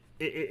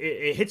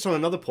it hits on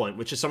another point,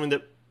 which is something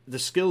that the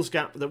skills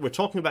gap that we're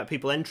talking about,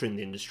 people entering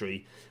the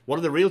industry. One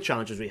of the real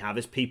challenges we have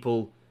is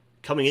people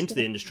coming into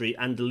the industry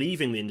and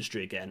leaving the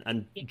industry again.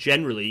 And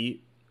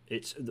generally,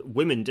 it's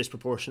women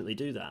disproportionately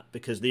do that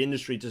because the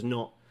industry does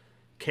not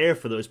care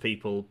for those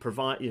people.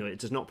 It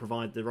does not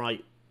provide the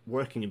right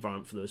working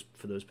environment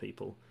for those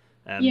people.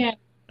 And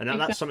exactly.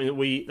 that's something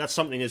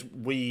that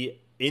we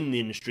in the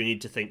industry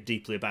need to think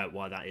deeply about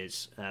why that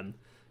is.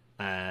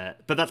 But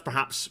that's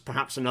perhaps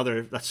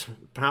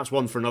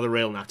one for another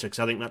rail natter, because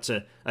I think that's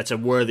a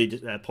worthy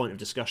point of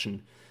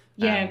discussion.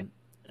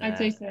 I'd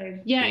say so.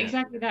 Yeah,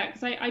 exactly that.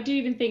 Because I do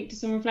even think, to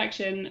some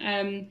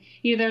reflection,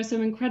 there are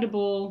some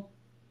incredible,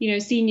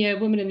 senior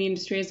women in the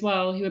industry as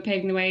well who are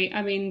paving the way.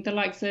 I mean, the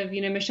likes of,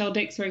 Michelle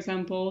Dix, for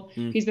example,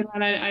 who's been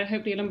around.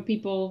 Hopefully a number of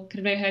people kind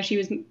of know her. She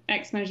was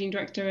ex-managing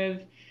director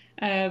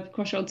of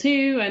Crossrail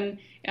 2 and,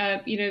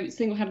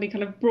 single-handedly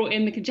kind of brought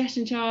in the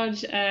congestion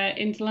charge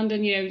into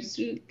London,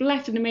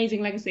 left an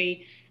amazing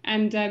legacy.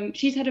 And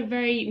she's had a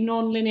very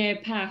non-linear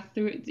path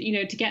through,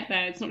 to get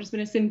there. It's not just been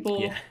a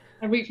simple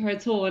route for her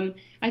at all. And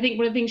I think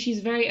one of the things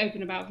she's very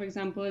open about, for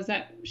example, is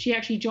that she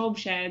actually job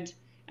shared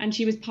and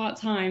she was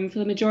part-time for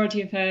the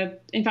majority of her,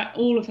 in fact,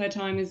 all of her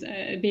time as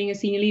being a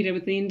senior leader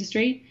with the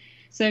industry.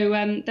 So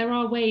there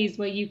are ways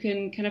where you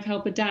can kind of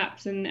help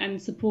adapt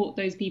and support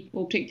those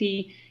people,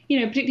 particularly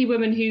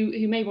women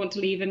who may want to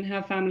leave and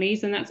have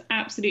families. And that's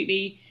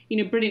absolutely,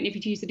 brilliant if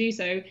you choose to do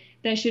so.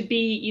 There should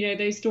be,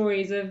 those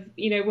stories of,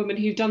 women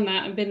who've done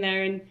that and been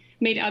there and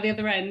made it out the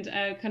other end,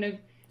 kind of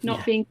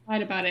not being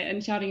quiet about it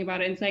and shouting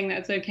about it and saying that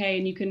it's okay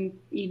and you can,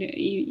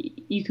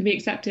 you can be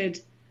accepted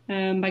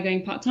by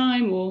going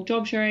part-time or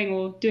job sharing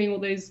or doing all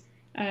those,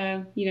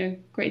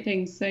 great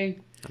things. So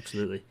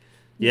absolutely.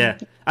 Yeah,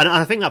 and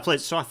I think that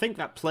plays. So I think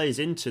that plays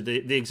into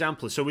the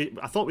example. So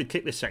I thought we'd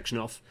kick this section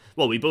off.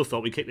 Well, we both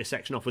thought we'd kick this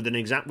section off with an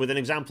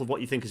example of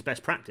what you think is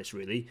best practice,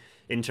 really,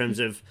 in terms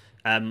of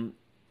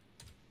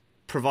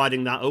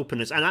providing that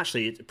openness. And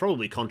actually, it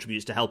probably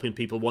contributes to helping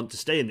people want to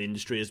stay in the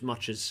industry as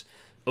much as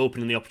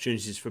opening the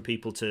opportunities for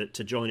people to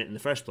join it in the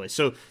first place.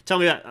 So tell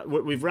me that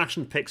we've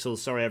rationed pixels.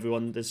 Sorry,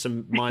 everyone. There's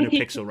some minor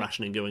pixel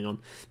rationing going on.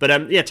 But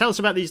tell us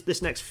about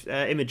this next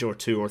image or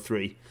two or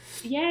three.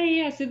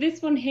 Yeah. So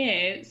this one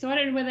here. So I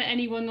don't know whether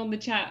anyone on the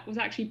chat was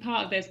actually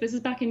part of this. This is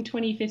back in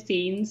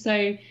 2015.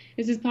 So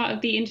this is part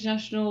of the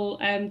International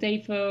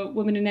Day for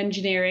Women in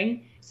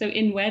Engineering. So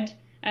INWED,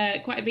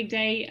 quite a big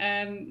day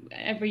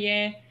every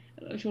year.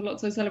 I'm sure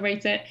lots will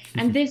celebrate it.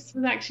 And this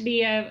was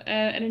actually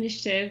an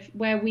initiative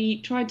where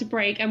we tried to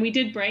break, and we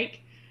did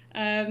break,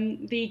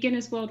 the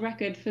Guinness World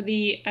Record for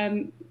the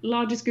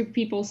largest group of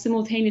people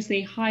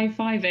simultaneously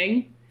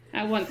high-fiving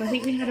at once. I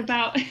think we had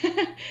about...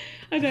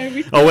 I don't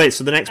know. Oh, wait,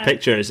 so the next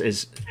picture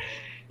is...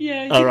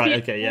 Yeah. Oh,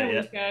 right, okay,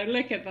 yeah. Go.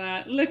 Look at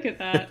that.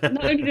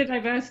 Not only the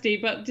diversity,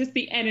 but just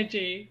the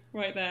energy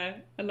right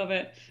there. I love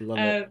it. Love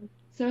it.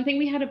 So I think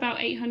we had about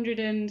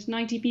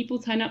 890 people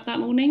turn up that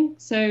morning.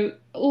 So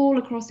all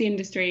across the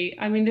industry.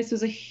 I mean, this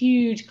was a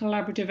huge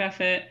collaborative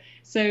effort.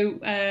 So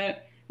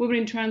Women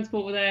in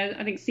Transport were there.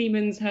 I think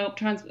Siemens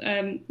helped,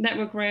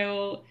 Network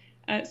Rail,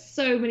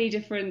 so many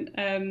different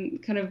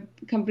kind of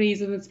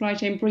companies in the supply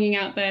chain bringing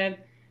out their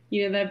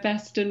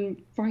best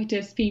and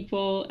brightest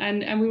people.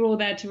 And we were all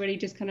there to really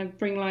just kind of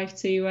bring life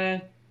to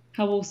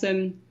how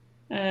awesome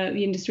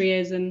the industry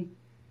is. And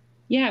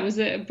yeah, it was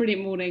a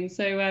brilliant morning.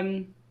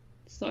 So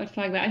so I'd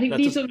flag that. I think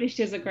these sort of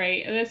initiatives are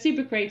great. They're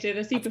super creative.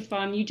 They're super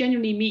fun. You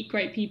genuinely meet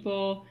great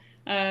people.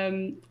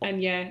 And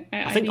yeah.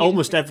 I think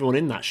almost everyone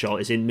in that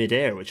shot is in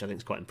mid-air, which I think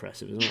is quite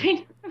impressive, isn't it? I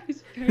know,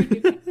 it's very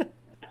good.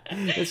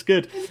 That's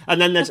good. And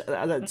then there's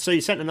so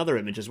you sent another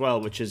image as well,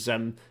 which is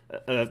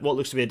what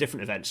looks to be a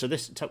different event. So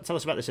tell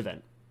us about this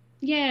event.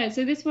 Yeah,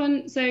 so this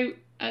one, the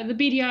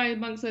BDI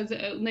amongst us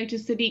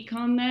noticed Sadiq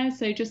Khan there,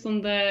 so just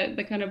on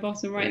the kind of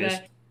bottom right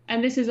there.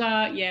 And this is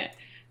our, nice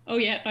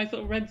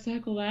little red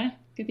circle there.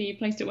 Good thing you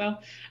placed it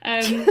well.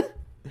 Yeah,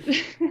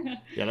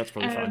 that's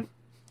probably fine.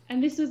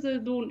 And this was the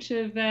launch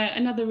of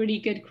another really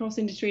good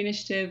cross-industry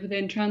initiative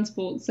within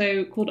transport,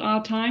 so called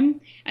Our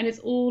Time. And it's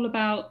all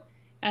about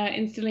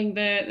instilling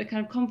the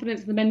kind of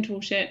confidence and the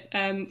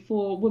mentorship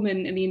for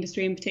women in the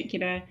industry in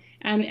particular.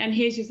 And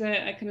here's just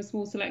a kind of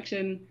small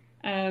selection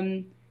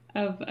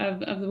of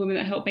the women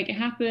that helped make it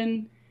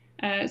happen.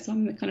 So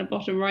I'm the kind of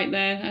bottom right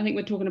there. I think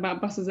we're talking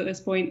about buses at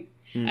this point.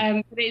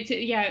 But it's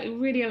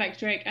really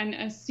electric and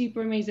a super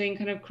amazing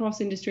kind of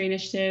cross-industry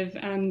initiative.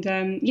 And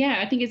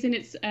I think it's in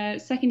its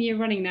second year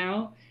running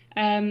now.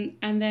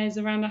 And there's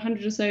around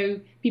 100 or so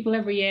people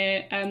every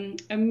year,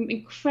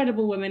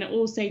 incredible women at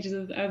all stages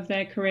of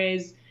their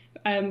careers,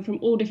 from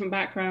all different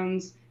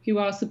backgrounds, who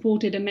are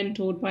supported and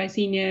mentored by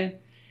senior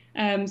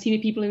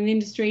people in the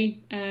industry.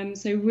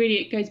 So really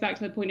it goes back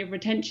to the point of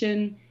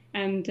retention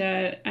and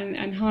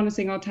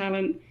harnessing our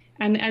talent.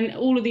 And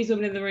all of these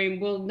women in the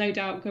room will no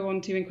doubt go on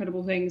to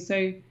incredible things.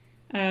 So,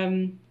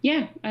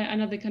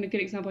 another kind of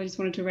good example I just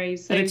wanted to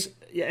raise. So,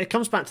 it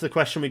comes back to the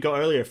question we got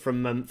earlier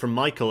from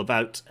Michael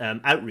about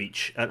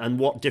outreach and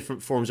what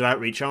different forms of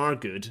outreach are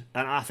good.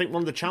 And I think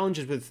one of the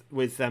challenges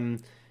with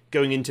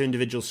going into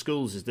individual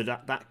schools is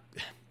that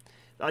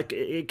like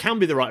it can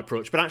be the right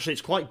approach, but actually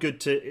it's quite good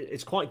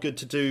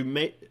to do.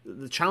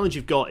 The challenge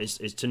you've got is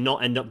to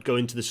not end up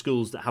going to the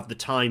schools that have the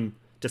time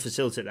to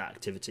facilitate that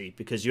activity,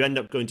 because you end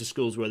up going to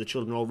schools where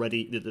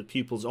the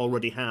pupils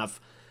already have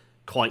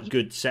quite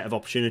good set of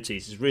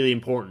opportunities. It's really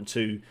important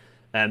to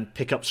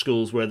pick up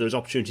schools where those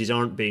opportunities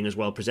aren't being as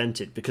well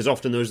presented, because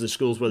often those are the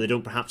schools where they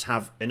don't perhaps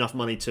have enough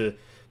money to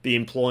be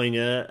employing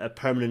a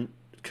permanent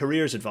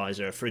careers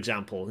advisor, for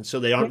example, and so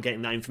they aren't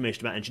getting that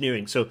information about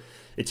engineering. So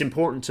it's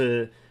important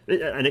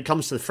and it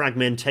comes to the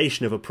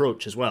fragmentation of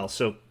approach as well.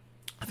 So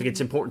I think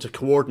it's important to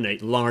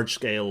coordinate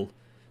large-scale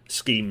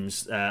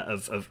schemes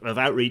of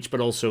outreach, but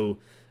also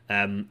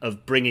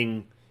of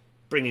bringing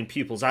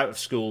pupils out of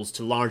schools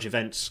to large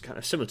events, kind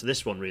of similar to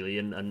this one, really,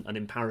 and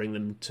empowering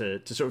them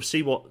to sort of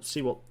see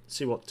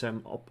what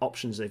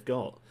options they've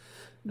got.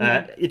 Do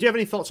you have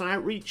any thoughts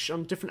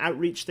on different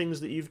outreach things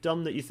that you've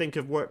done that you think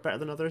have worked better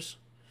than others?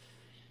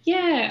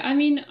 Yeah, I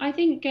mean, I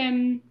think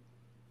going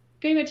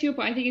back to your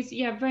point, I think it's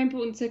very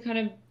important to kind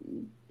of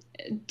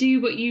do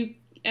what you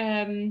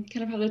kind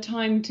of have the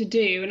time to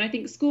do, and I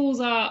think schools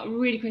are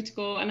really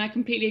critical, and I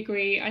completely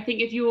agree. I think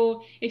if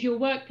your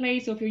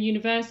workplace or if your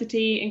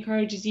university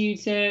encourages you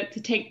to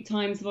take the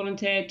time to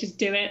volunteer, just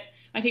do it.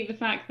 I think the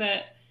fact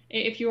that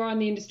if you are in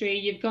the industry,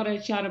 you've got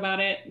to shout about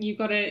it, you've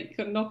got to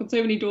knock on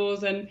so many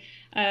doors, and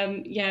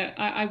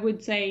I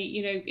would say,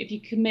 if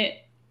you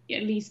commit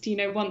at least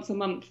once a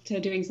month to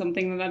doing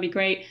something, then that'd be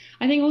great.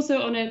 I think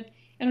also on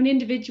an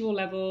individual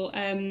level,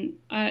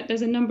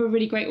 there's a number of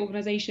really great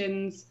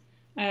organizations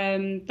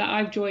that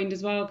I've joined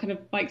as well, kind of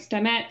like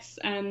STEMettes,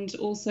 and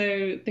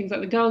also things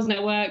like the Girls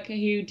Network,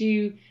 who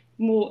do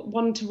more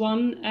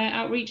one-to-one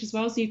outreach as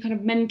well. So you kind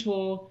of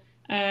mentor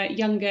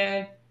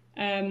younger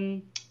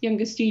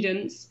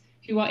students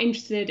who are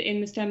interested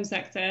in the STEM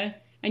sector,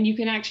 and you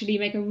can actually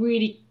make a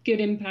really good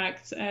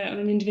impact on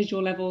an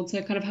individual level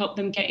to kind of help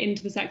them get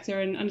into the sector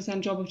and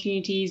understand job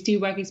opportunities, do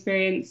work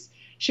experience,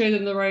 show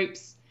them the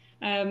ropes,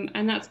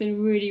 and that's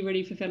been really,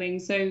 really fulfilling.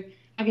 So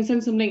I can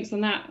send some links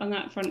on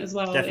that front as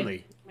well.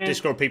 Definitely.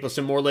 Discord people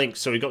some more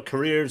links. So we've got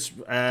careers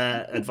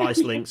advice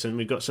links, and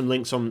we've got some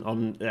links on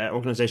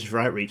organisations for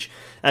outreach.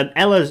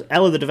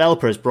 Ella the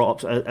developer has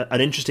brought up an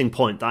interesting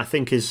point that I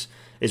think is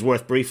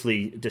worth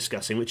briefly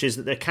discussing, which is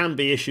that there can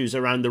be issues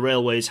around the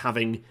railways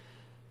having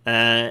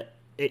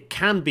it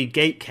can be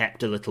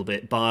gatekept a little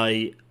bit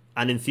by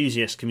an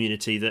enthusiast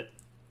community that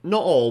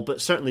not all, but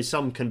certainly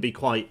some, can be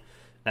quite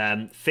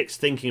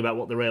fixed thinking about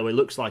what the railway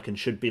looks like and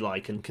should be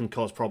like, and can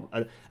cause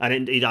problems. And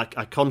indeed, I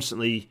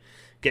constantly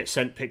get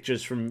sent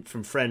pictures from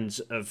friends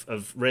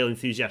of rail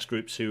enthusiast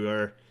groups who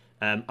are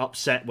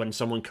upset when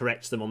someone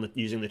corrects them on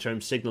using the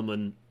term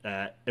signalman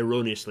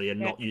erroneously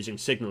and not using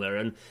signaller,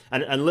 and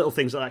little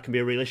things like that can be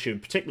a real issue,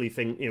 and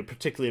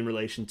particularly in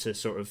relation to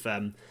sort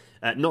of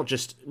not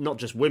just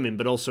women,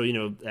 but also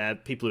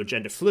people who are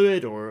gender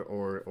fluid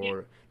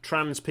or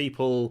trans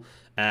people.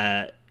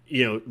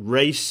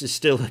 Race is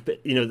still a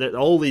bit,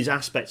 all these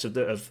aspects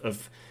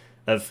of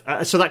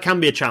so that can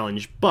be a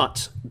challenge,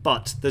 but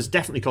there's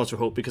definitely cause for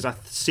hope, because I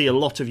see a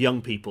lot of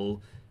young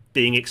people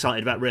being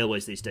excited about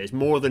railways these days,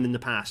 more than in the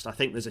past. I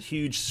think there's a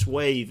huge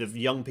swathe of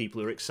young people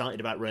who are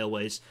excited about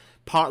railways,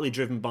 partly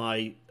driven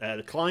by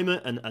the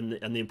climate and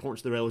the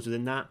importance of the railways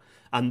within that,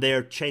 and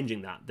they're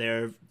changing that.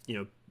 They're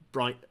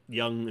bright,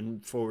 young,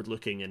 and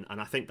forward-looking, and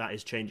I think that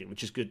is changing,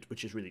 which is good,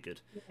 which is really good.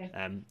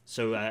 Okay.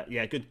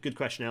 Good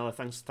question, Ella.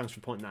 Thanks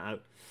for pointing that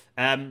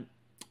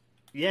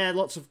out.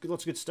 Lots of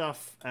good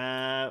stuff.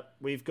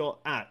 We've got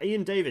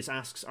Ian Davis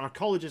asks, are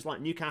colleges like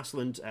Newcastle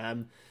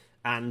and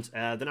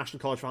the National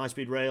College for High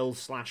Speed Rail /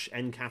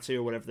 NCATI,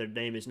 or whatever their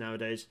name is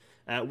nowadays,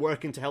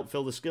 working to help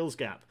fill the skills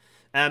gap?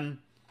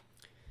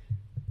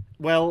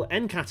 Well,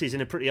 NCATI is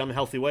in a pretty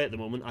unhealthy way at the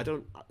moment.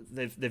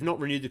 They've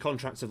not renewed the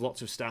contracts of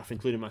lots of staff,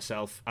 including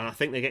myself, and I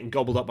think they're getting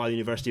gobbled up by the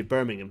University of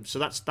Birmingham. So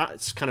that's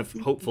kind of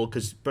hopeful,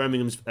 because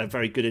Birmingham's a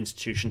very good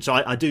institution.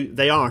 So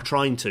they are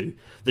trying to.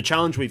 The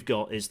challenge we've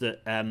got is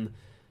that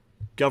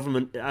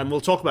government, and we'll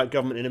talk about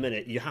government in a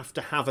minute, you have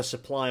to have a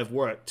supply of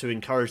work to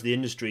encourage the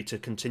industry to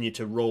continue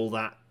to roll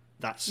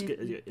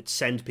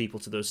send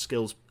people to those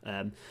skills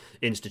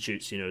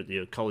institutes,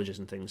 the colleges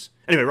and things.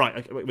 Anyway,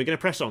 right, we're going to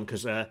press on,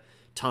 because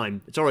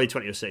time. It's already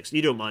 20:06.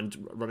 You don't mind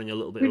running a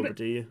little bit over,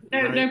 do you?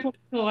 No, no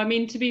problem at all. I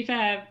mean, to be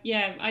fair,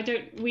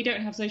 we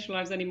don't have social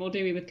lives anymore,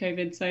 do we, with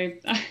COVID? So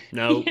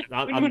no,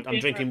 I'm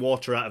drinking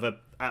water out of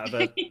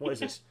a what is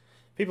this?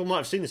 People might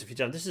have seen this a few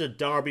times. This is a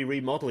Derby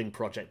remodelling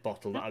project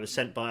bottle that I was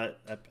sent by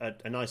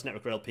a nice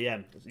Network Rail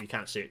PM. You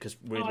can't see it because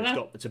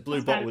it's a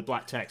blue bottle with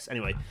black text.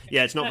 Anyway,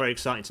 it's not very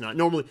exciting tonight.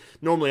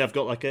 Normally I've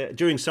got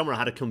during summer I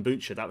had a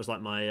kombucha. That was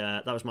like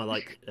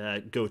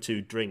my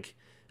go-to drink.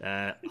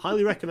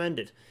 Highly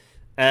recommended.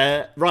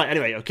 Right.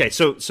 Anyway, okay.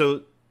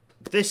 So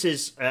this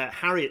is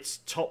Harriet's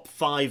top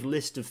 5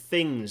 list of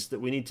things that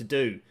we need to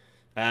do.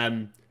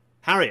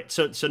 Harriet.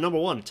 So number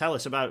 1, tell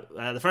us about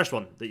the first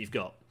one that you've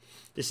got.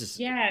 This is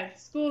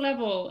school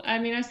level. I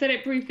mean, I said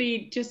it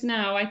briefly just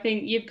now. I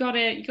think you've got to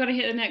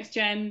hit the next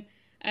gen.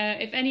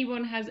 If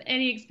anyone has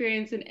any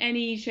experience in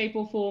any shape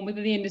or form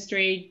within the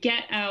industry,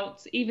 get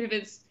out, even if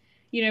it's,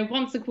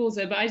 once a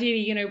quarter, but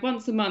ideally,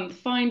 once a month,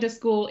 find a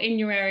school in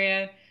your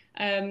area,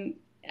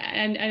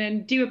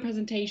 and do a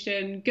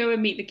presentation, go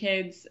and meet the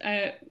kids,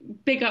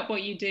 big up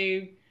what you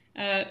do,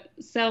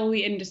 sell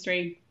the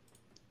industry.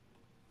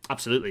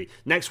 Absolutely.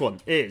 Next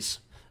one is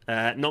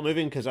not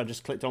moving because I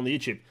just clicked on the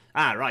YouTube.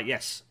 Right,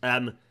 yes.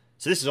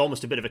 So this is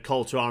almost a bit of a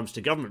call to arms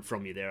to government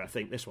from you there, I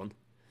think, this one.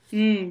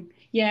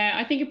 Yeah,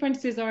 I think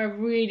apprentices are a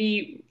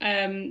really,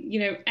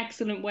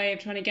 excellent way of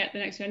trying to get the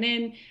next one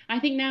in. I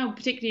think now,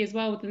 particularly as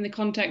well within the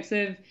context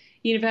of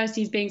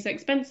universities being so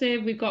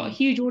expensive, we've got a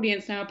huge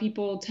audience now,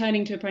 people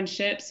turning to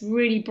apprenticeships,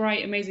 really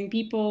bright, amazing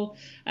people.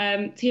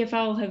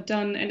 TfL have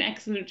done an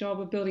excellent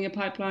job of building a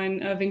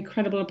pipeline of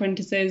incredible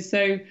apprentices.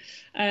 So,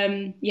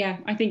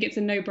 I think it's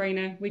a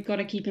no-brainer. We've got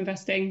to keep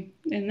investing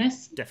in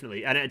this.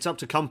 Definitely, and it's up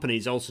to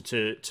companies also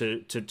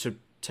to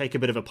take a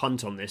bit of a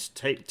punt on this,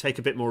 take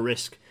a bit more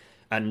risk,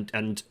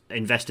 and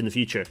invest in the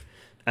future.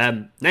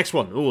 Next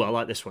one. Oh, I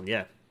like this one.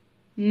 Yeah.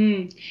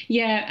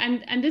 Yeah,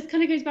 and this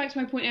kind of goes back to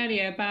my point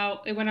earlier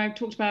about when I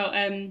talked about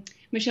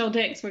Michelle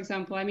Dix, for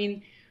example. I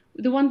mean,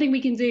 the one thing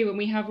we can do when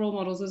we have role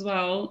models as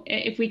well,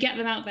 if we get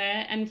them out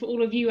there, and for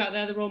all of you out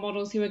there, the role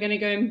models who are going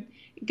to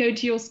go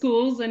to your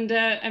schools and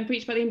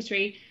preach about the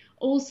industry,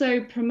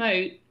 also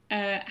promote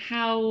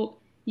how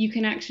you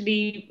can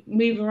actually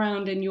move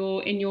around in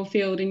your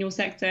field, in your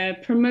sector,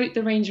 promote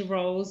the range of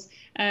roles,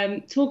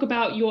 talk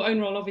about your own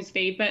role,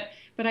 obviously, but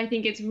I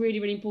think it's really,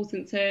 really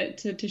important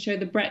to show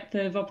the breadth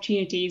of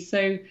opportunities.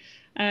 So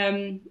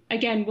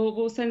again,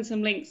 we'll send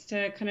some links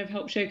to kind of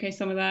help showcase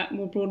some of that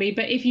more broadly.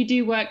 But if you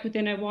do work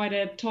within a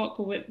wider TOC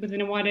or within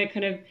a wider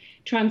kind of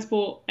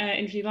transport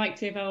industry like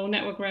TfL or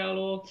Network Rail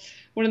or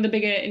one of the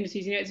bigger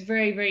industries, it's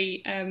very,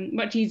 very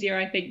much easier,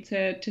 I think,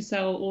 to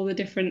sell all the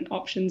different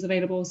options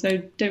available. So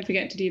don't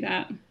forget to do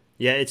that.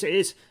 Yeah, it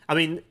is. I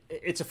mean,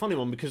 it's a funny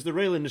one because the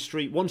rail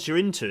industry, once you're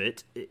into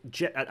it,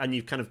 and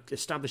you've kind of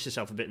established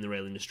yourself a bit in the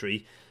rail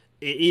industry,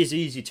 it is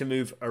easy to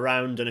move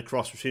around and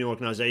across between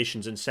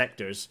organisations and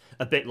sectors,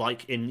 a bit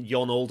like in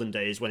yon olden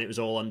days when it was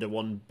all under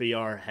one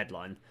BR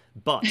headline.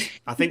 But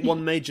I think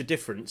one major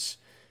difference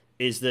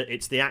is that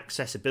it's the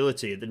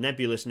accessibility, the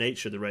nebulous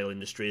nature of the rail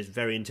industry is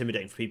very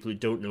intimidating for people who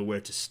don't know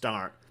where to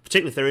start,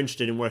 particularly if they're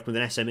interested in working with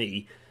an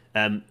SME.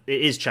 It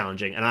is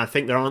challenging, and I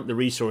think there aren't the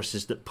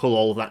resources that pull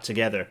all of that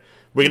together.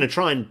 We're going to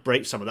try and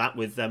break some of that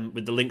with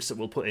the links that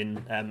we'll put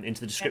in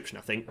into the description,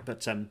 I think.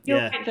 But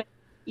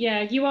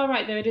yeah, you are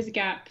right, though. It is a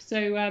gap. So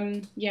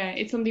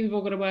it's something we've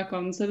all got to work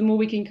on. So the more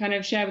we can kind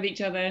of share with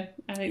each other,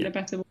 I think the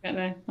better we'll get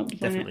there.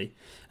 Definitely.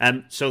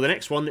 So the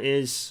next one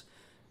is,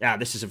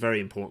 this is a very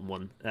important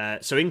one.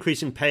 So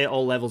increasing pay at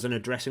all levels and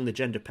addressing the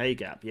gender pay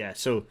gap. Yeah.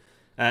 So.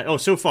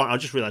 So far, I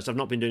just realised I've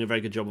not been doing a very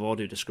good job of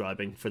audio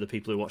describing for the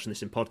people who are watching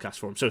this in podcast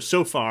form.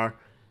 So far,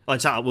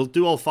 we'll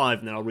do all 5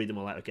 and then I'll read them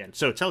all out again.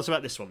 So tell us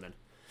about this one then.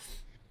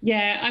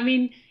 Yeah, I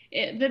mean,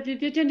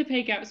 the gender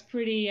pay gap is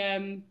pretty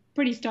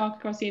stark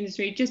across the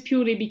industry, just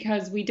purely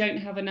because we don't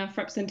have enough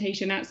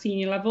representation at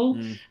senior level.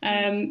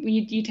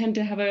 You tend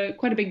to have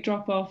quite a big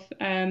drop off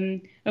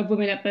of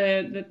women at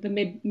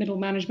the middle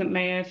management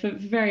layer for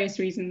various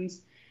reasons.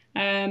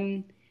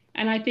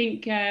 And I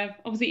think,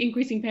 obviously,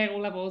 increasing pay at all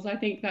levels, I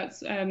think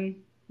that's, to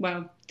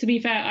be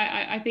fair,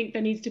 I think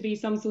there needs to be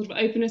some sort of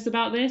openness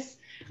about this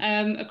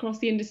across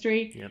the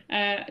industry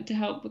to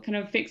help kind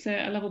of fix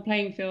a level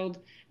playing field.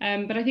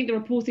 But I think the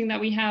reporting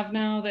that we have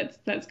now,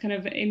 that's kind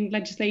of in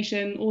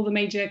legislation, all the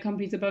major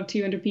companies above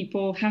 200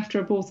 people have to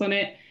report on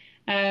it.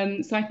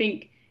 So I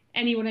think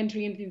anyone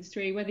entering into the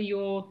industry, whether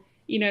you're,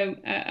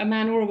 a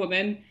man or a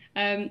woman,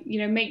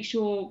 make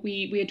sure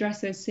we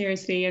address this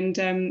seriously,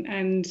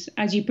 and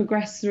as you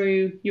progress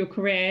through your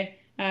career,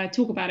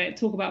 talk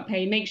about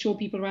pay, make sure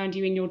people around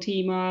you in your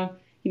team are,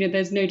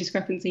 there's no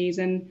discrepancies.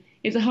 And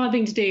it's a hard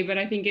thing to do, but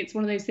I think it's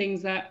one of those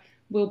things that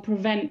will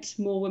prevent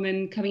more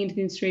women coming into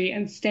the industry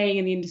and staying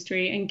in the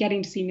industry and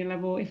getting to senior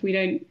level if we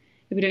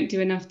don't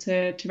do enough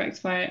to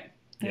rectify it.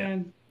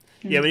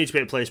 We need to be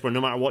at a place where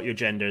no matter what your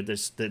gender,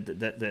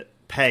 that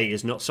pay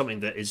is not something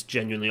that is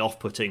genuinely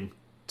off-putting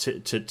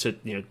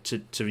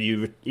to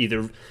you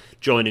either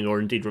joining or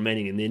indeed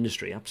remaining in the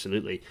industry.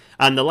 Absolutely.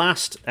 And the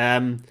last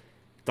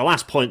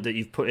point that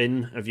you've put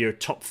in of your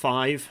top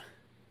 5.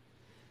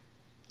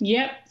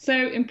 Yep. So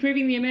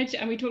improving the image,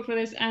 and we talked about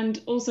this,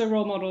 and also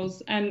role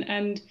models.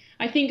 And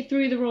I think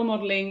through the role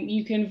modeling,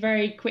 you can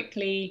very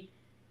quickly,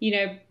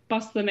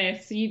 bust the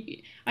myths.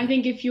 I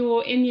think if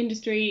you're in the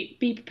industry,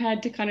 be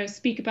prepared to kind of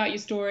speak about your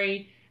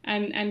story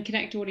and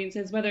connect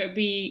audiences, whether it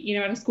be,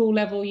 at a school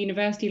level,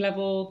 university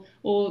level,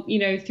 or,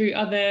 through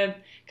other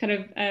kind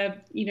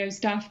of,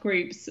 staff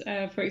groups,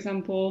 for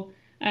example.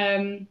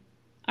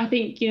 I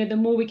think, the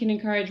more we can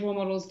encourage role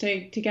models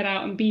to get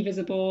out and be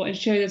visible and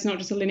show there's not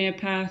just a linear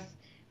path,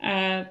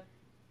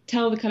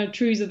 tell the kind of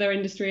truths of their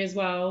industry as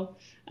well,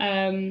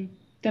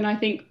 then I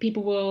think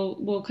people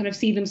will kind of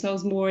see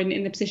themselves more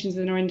in the positions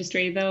in our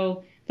industry.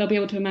 They'll be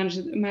able to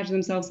imagine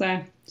themselves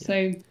there.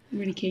 So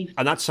really key.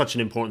 And that's such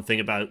an important thing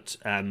about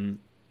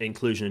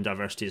inclusion and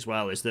diversity as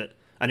well is that,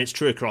 and it's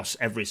true across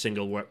every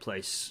single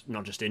workplace,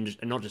 not just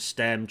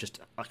STEM, just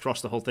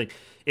across the whole thing.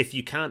 If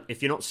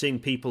you're not seeing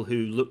people who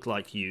look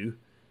like you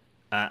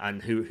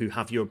and who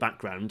have your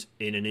background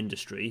in an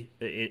industry,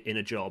 in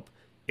a job,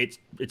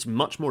 it's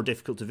much more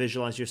difficult to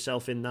visualize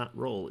yourself in that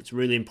role. It's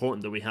really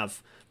important that we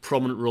have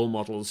prominent role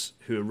models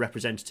who are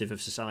representative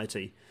of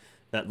society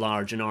at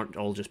large and aren't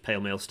all just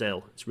pale male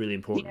stale. It's really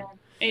important. Yeah.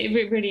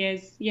 It really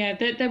is. Yeah,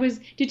 there was.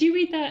 Did you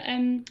read that?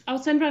 I'll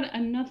send around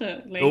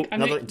another link.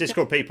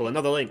 Discord people,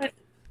 another link.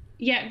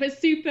 Yeah, but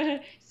super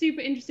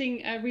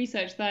interesting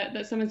research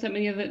that someone sent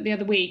me the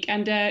other week,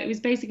 and it was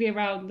basically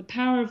around the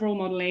power of role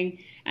modeling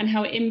and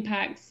how it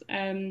impacts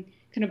kind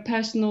of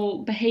personal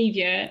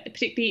behavior,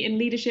 particularly in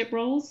leadership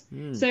roles.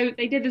 So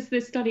they did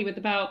this study with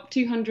about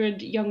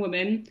 200 young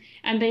women,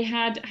 and they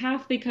had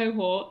half the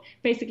cohort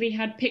basically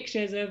had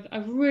pictures of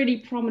really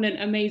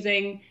prominent,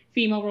 amazing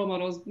female role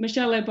models,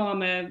 Michelle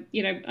Obama,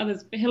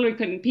 others, Hillary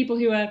Clinton, people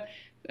who are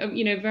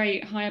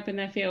very high up in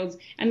their fields,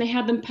 and they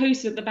had them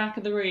posted at the back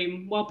of the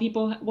room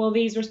while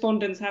these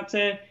respondents had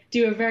to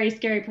do a very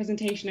scary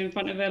presentation in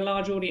front of a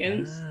large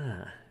audience.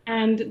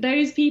 And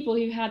those people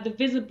who had the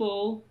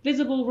visible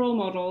role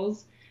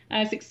models,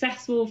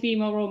 successful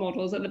female role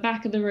models at the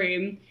back of the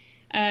room,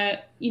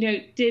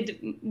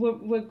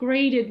 were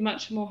graded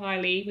much more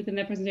highly within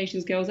their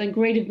presentation skills, and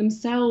graded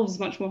themselves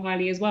much more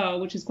highly as well,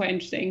 which is quite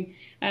interesting,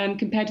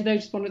 compared to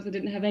those respondents that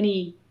didn't have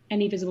any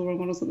visible role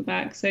models at the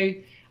back. So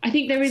I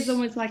think there is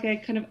almost like a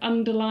kind of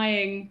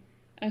underlying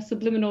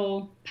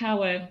subliminal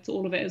power to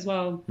all of it as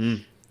well.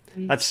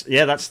 That's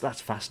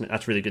fascinating.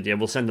 That's really good. Yeah,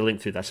 we'll send a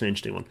link through. That's an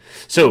interesting one.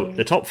 So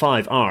the top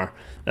 5 are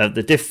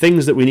the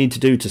things that we need to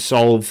do to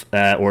solve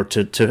or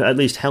to at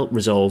least help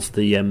resolve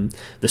the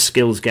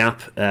skills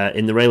gap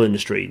in the rail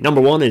industry.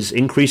 Number 1 is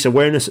increase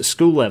awareness at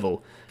school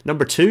level.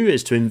 Number 2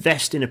 is to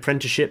invest in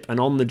apprenticeship and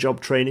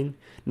on-the-job training.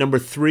 Number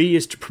 3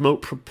 is to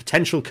promote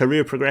potential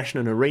career progression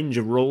and a range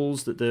of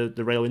roles that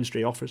the rail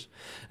industry offers.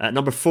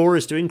 Number 4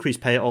 is to increase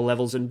pay at all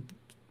levels, and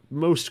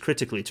most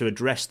critically, to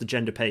address the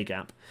gender pay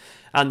gap.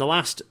 And the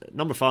last,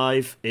 number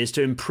 5, is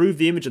to improve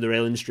the image of the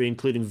rail industry,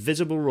 including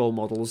visible role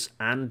models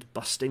and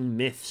busting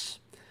myths.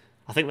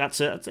 I think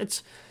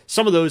it's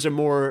some of those are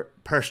more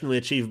personally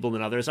achievable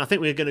than others. I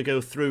think we're going to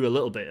go through a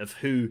little bit of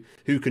who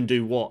can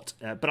do what,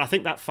 but I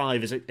think that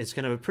 5 is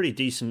kind of a pretty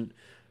decent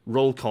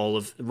a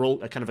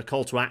kind of a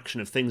call to action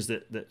of things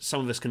that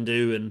some of us can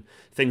do and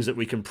things that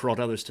we can prod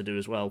others to do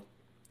as well,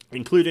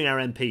 including our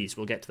MPs.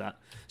 We'll get to that.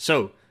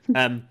 So,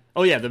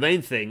 the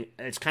main thing,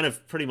 it's kind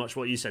of pretty much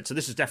what you said. So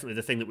this is definitely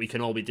the thing that we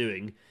can all be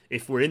doing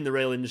if we're in the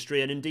rail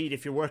industry, and indeed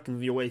if you're working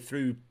your way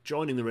through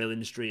joining the rail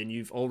industry and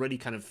you've already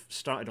kind of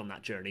started on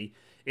that journey,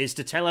 is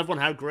to tell everyone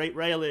how great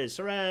rail is.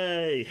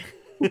 Hooray!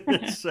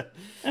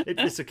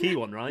 It's a key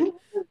one, right?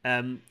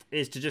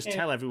 Is to just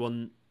tell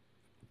everyone,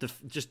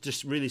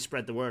 just really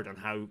spread the word on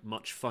how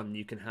much fun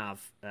you can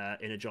have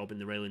in a job in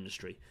the rail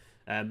industry.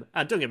 And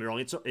don't get me wrong,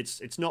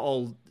 it's not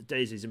all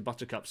daisies and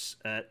buttercups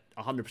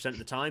 100% of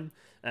the time.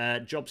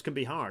 Jobs can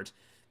be hard,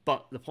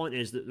 but the point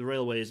is that the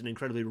railway is an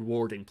incredibly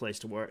rewarding place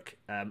to work.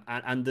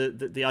 And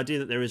the idea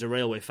that there is a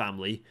railway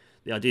family,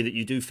 the idea that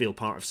you do feel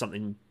part of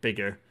something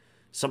bigger,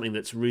 something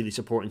that's really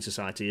supporting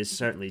society, is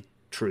certainly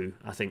true.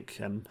 I think,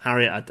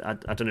 Harriet, I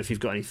don't know if you've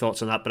got any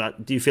thoughts on that,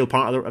 but do you feel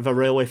part of a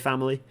railway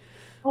family?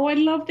 Oh, I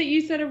love that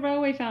you said a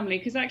railway family,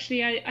 because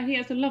actually I think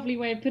that's a lovely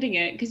way of putting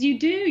it, because you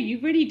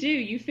really do.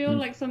 You feel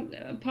like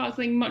part of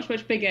something much,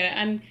 much bigger,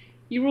 and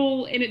you're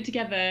all in it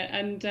together.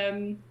 And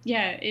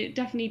it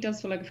definitely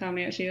does feel like a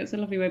family, actually. That's a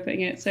lovely way of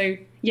putting it. So,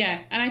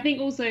 yeah. And I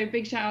think also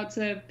big shout out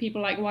to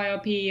people like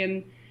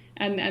YRP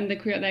and the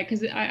crew out there,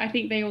 because I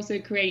think they also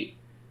create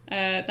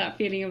that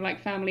feeling of like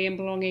family and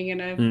belonging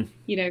and a,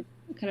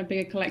 kind of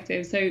bigger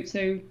collective.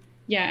 So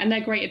yeah, and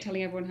they're great at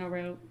telling everyone how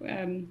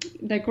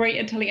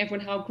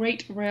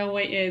great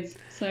railway is.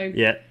 So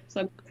yeah,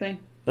 so I'm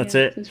that's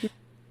it.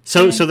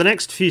 So the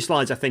next few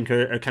slides I think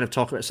are kind of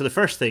talking about. So the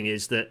first thing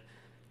is that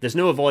there's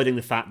no avoiding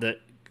the fact that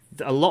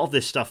a lot of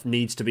this stuff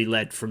needs to be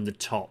led from the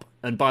top,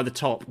 and by the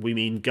top we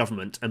mean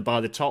government, and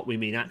by the top we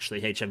mean actually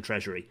HM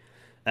Treasury,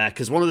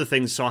 because one of the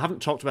things. So I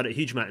haven't talked about it a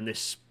huge amount in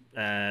this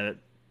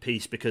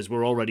piece because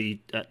we're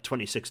already at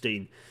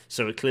 2016,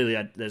 so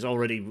clearly there's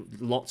already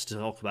lots to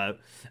talk about,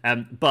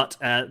 but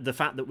the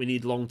fact that we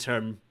need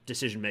long-term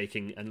decision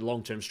making and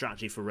long-term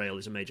strategy for rail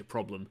is a major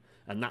problem,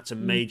 and that's a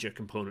major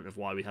component of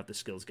why we have the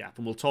skills gap,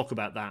 and we'll talk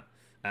about that.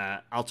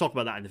 I'll talk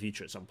about that in the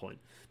future at some point,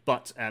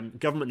 but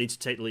government needs to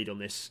take the lead on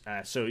this.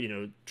 So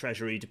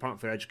Treasury,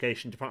 Department for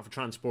Education, Department for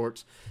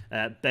Transport,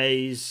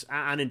 BEIS,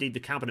 and indeed the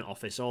Cabinet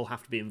Office all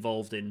have to be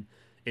involved in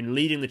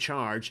leading the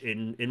charge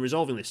in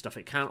resolving this stuff.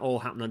 It can't all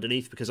happen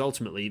underneath, because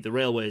ultimately the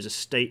railway is a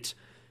state,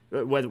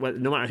 whether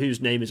no matter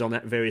whose name is on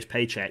that various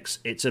paychecks,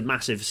 it's a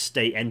massive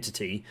state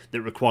entity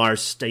that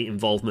requires state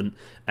involvement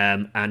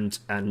and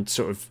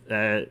sort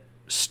of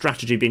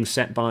strategy being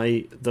set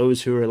by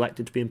those who are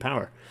elected to be in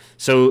power.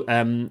 So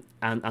and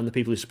the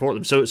people who support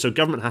them. So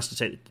government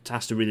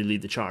has to really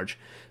lead the charge,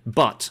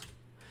 but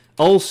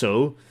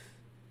also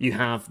You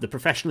have the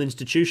professional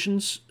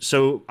institutions.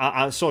 So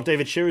I saw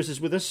David Shearers is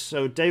with us.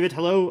 So David,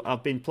 hello.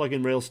 I've been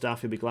plugging Rail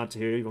Staff. You'll be glad to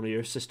hear you, one of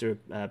your sister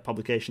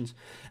publications.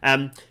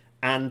 He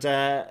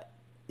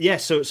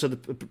was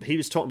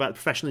talking about the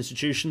professional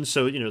institutions.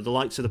 So, the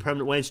likes of the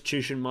Permanent Way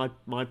Institution, my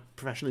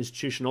professional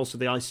institution, also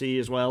the ICE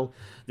as well,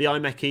 the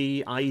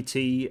IMechE,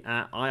 IET,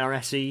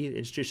 IRSE,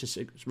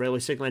 Institution of Railway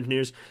Signal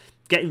Engineers.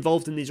 Get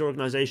involved in these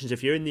organisations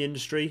if you're in the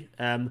industry.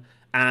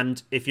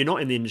 And if you're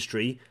not in the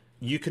industry,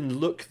 you can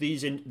look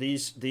these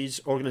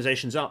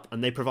organisations up,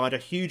 and they provide a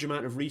huge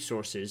amount of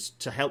resources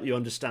to help you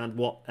understand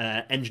what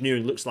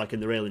engineering looks like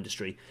in the rail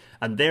industry.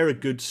 And they're a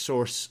good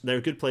source. They're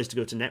a good place to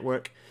go to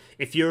network.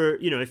 If you're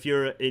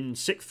in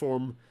sixth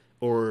form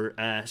or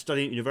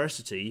studying at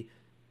university,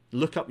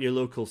 look up your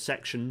local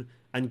section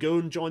and go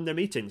and join their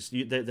meetings.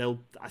 They'll,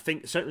 I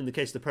think, certainly in the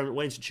case of the Permanent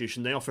Way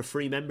Institution, they offer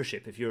free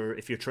membership if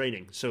you're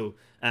training. So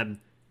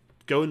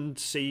go and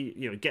see,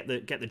 get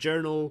the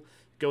journal.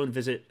 Go and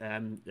visit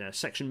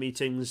section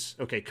meetings.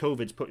 Okay,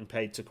 COVID's putting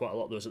paid to quite a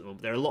lot of those at the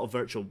moment. There are a lot of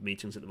virtual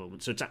meetings at the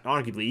moment, so it's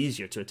arguably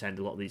easier to attend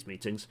a lot of these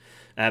meetings.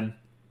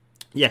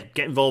 Get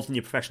involved in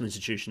your professional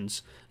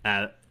institutions.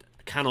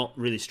 Cannot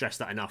really stress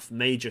that enough.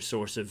 Major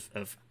source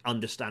of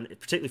understanding,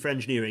 particularly for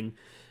engineering.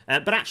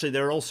 But actually,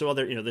 there are also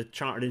other, the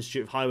Chartered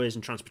Institute of Highways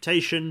and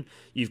Transportation.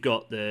 You've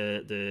got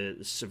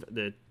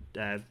the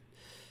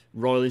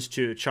Royal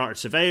Institute of Chartered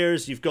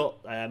Surveyors. You've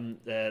got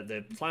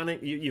the planning.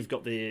 You've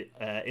got the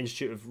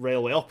Institute of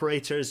Railway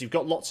Operators. You've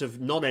got lots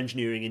of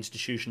non-engineering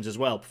institutions as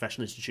well,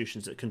 professional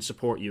institutions that can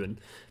support you and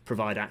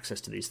provide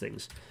access to these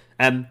things.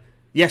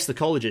 Yes, the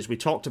colleges. We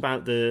talked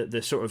about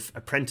the sort of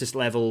apprentice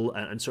level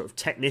and sort of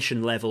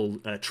technician level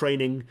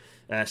training.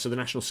 So the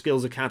National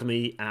Skills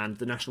Academy and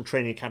the National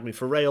Training Academy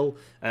for Rail.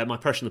 My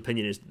personal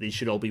opinion is that these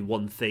should all be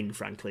one thing,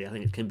 frankly. I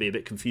think it can be a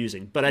bit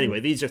confusing. But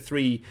anyway, these are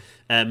three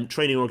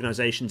training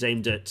organisations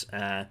aimed at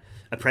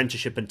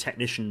apprenticeship and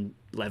technician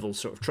level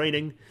sort of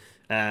training.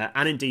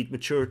 And indeed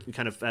mature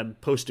kind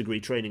of post-degree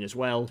training as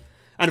well.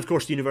 And of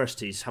course, the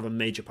universities have a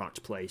major part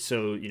to play.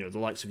 So, the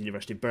likes of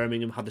University of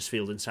Birmingham,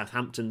 Huddersfield and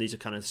Southampton, these are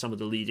kind of some of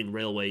the leading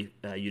railway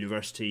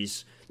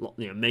universities,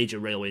 major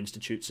railway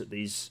institutes at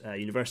these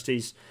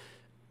universities.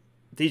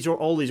 These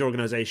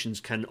organisations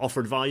can offer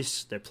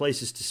advice. They're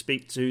places to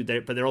speak to,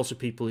 but they're also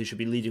people who should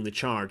be leading the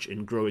charge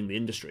in growing the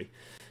industry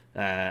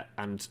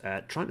and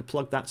trying to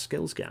plug that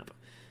skills gap.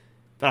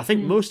 But I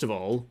think most of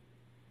all,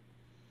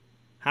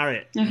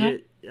 Harriet,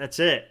 that's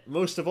it.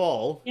 Most of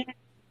all... Yeah.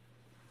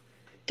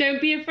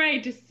 Don't be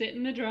afraid, just sit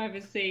in the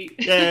driver's seat.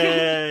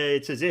 Yay!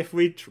 It's as if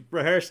we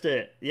rehearsed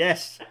it.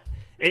 Yes,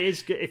 it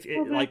is.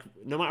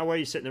 No matter where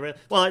you sit in the rail.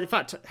 Well, in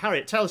fact,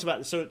 Harriet, tell us about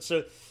this.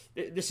 So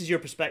this is your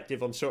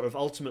perspective on sort of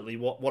ultimately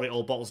what it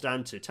all boils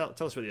down to. Tell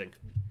us what you think.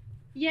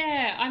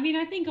 Yeah, I mean,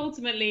 I think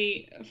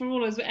ultimately for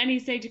all of us, any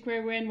stage of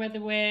career we're in, whether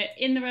we're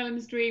in the rail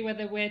industry,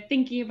 whether we're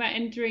thinking about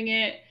entering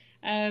it,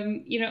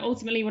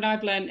 ultimately what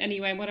I've learned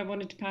anyway, and what I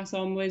wanted to pass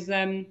on was.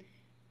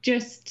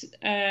 Just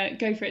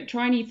go for it.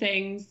 Try new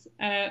things,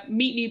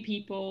 meet new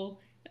people,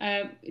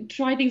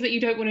 try things that you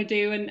don't want to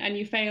do and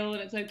you fail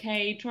and it's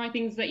okay. Try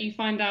things that you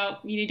find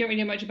out you don't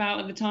really know much about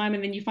at the time,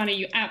 and then you find out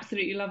you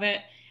absolutely love it,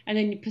 and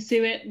then you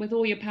pursue it with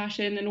all your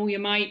passion and all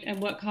your might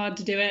and work hard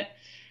to do it.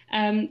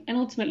 And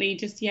ultimately,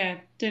 just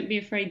don't be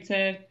afraid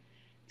to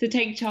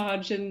take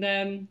charge and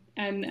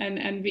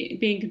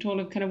be in control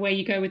of kind of where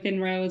you go within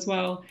rail as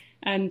well,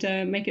 and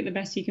make it the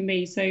best you can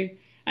be. So.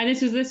 And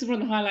this is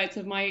one of the highlights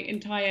of my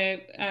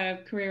entire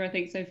career, I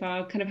think, so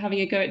far. Kind of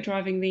having a go at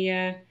driving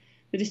the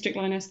District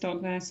Line S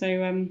stock there. So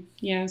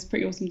it was a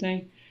pretty awesome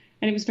day,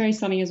 and it was very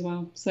sunny as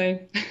well. So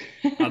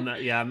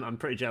I'm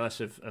pretty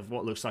jealous of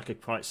what looks like a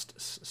quite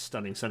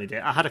stunning sunny day.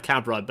 I had a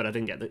cab ride, but I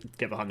didn't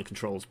get behind the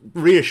controls,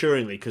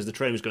 reassuringly, because the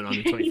train was going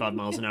 125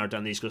 miles an hour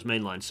down the East Coast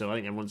Main Line. So I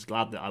think everyone's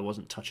glad that I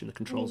wasn't touching the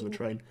controls of a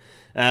train.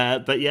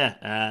 That's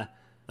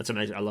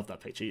amazing. I love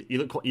that picture. You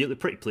look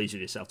pretty pleased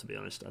with yourself, to be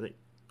honest. I think.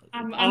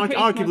 I'm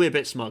arguably a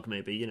bit smug,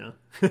 maybe,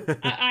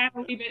 I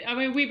am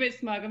a wee bit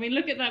smug. I mean,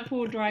 look at that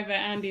poor driver,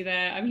 Andy,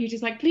 there. I mean, he's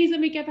just like, please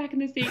let me get back in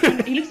the seat.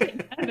 He looks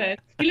nervous.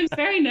 He looks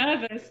very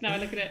nervous now.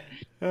 Look at it.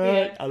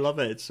 Yeah. I love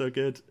it. It's so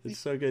good. It's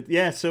so good.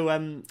 Yeah.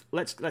 So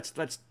let's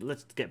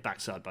get back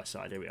side by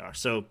side. Here we are.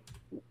 So,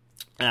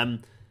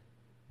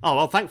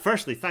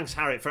 firstly, thanks,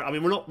 Harriet.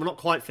 We're not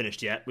quite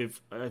finished yet.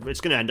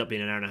 It's going to end up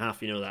being an hour and a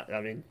half. You know that.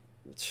 I mean.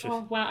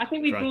 Oh wow! I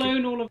think we've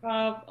blown all of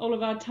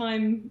our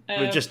time.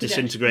 We've just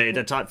disintegrated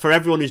at time. For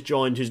everyone who's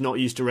joined who's not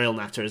used to rail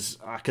matters,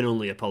 I can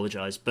only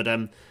apologise. But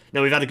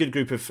we've had a good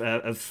group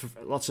of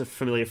lots of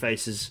familiar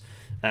faces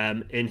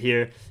in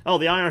here. Oh,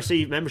 the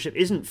IRC membership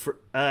isn't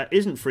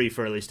free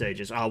for early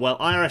stages. Oh well,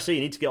 IRC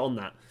need to get on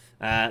that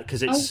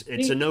because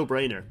it's a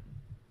no-brainer,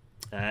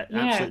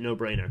 absolute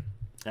no-brainer.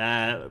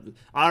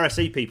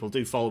 RSE people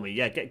do follow me.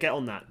 Yeah, get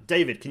on that.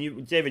 David,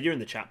 you're in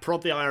the chat.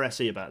 Prod the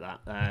IRSE about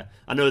that.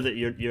 I know that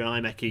you're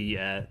an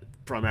IMechE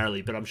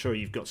primarily, but I'm sure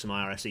you've got some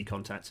IRSE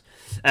contacts.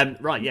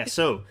 Right, yeah.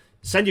 So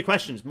send your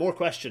questions. More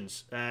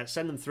questions.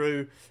 Send them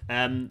through.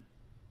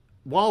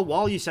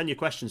 While you send your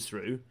questions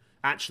through,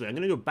 actually, I'm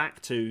going to go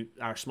back to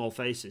our small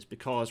faces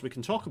because we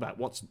can talk about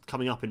what's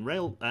coming up in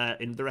rail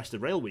in the rest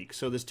of Rail Week.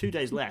 So there's 2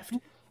 days left,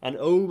 and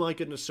oh my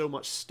goodness, so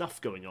much stuff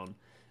going on.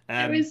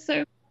 There is so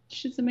much.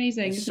 It's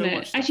amazing, isn't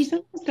it? Actually, some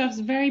of the stuff is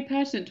very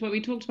pertinent to what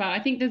we talked about. I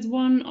think there's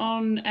one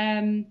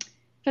on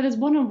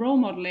role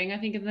modeling. I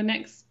think in the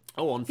next.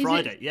 Oh, on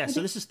Friday, yeah.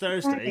 So this is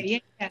Thursday.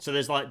 Friday, yeah. So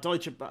there's like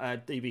Deutsche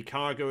DB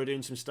Cargo are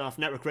doing some stuff.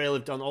 Network Rail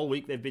have done all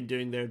week. They've been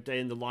doing their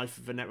day in the life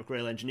of a Network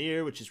Rail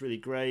engineer, which is really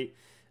great.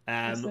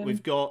 Awesome.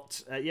 We've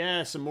got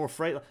some more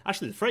freight.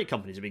 Actually, the freight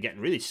companies have been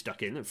getting really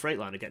stuck in, and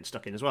Freightline are getting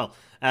stuck in as well.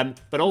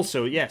 But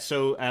also,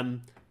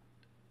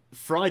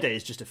 Friday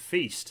is just a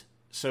feast.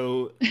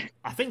 So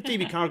I think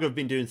DB Cargo have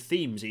been doing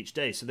themes each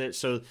day. So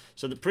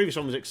the previous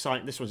one was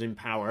exciting. This one's in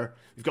power.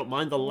 We've got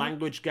Mind the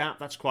Language Gap.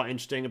 That's quite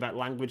interesting about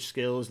language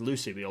skills.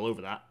 Lucy will be all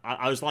over that.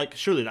 I was like,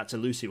 surely that's a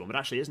Lucy one, but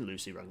actually isn't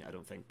Lucy running it, I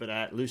don't think.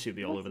 But Lucy will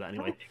be all over that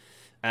anyway.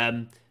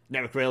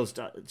 Network Rails.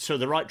 So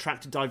the right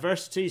track to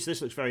diversity. So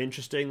this looks very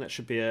interesting. That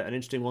should be an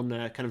interesting one.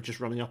 Kind of just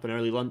running up an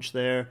early lunch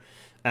there.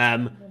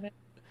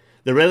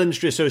 The Rail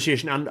Industry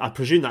Association, and I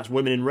presume that's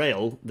Women in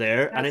Rail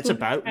there, and it's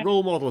about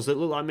role models that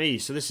look like me.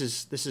 So this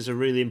is a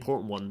really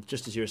important one,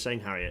 just as you were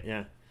saying, Harriet.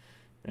 Yeah.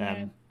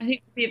 I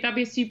think that'd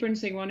be a super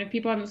interesting one. If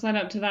people haven't signed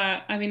up to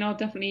that, I mean, I'll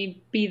definitely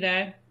be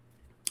there.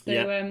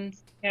 So I'm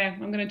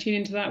going to tune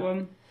into that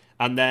one.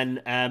 And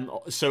then,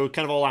 so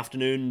kind of all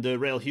afternoon, the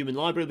Rail Human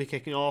Library will be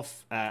kicking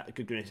off.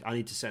 Good goodness, I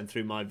need to send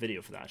through my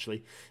video for that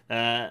actually.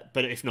 But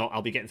if not,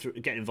 I'll be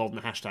getting involved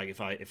in the hashtag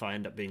if I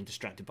end up being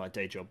distracted by a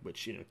day job,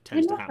 which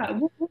tends to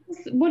happen.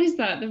 What is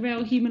that? The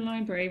Rail Human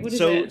Library? What is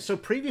it? So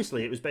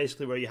previously, it was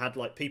basically where you had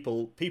like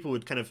people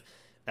would kind of.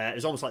 It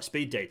was almost like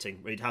speed dating,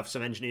 where you'd have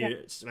some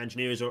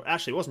engineers, or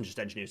actually it wasn't just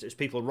engineers, it was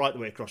people right the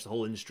way across the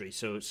whole industry.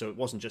 So it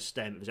wasn't just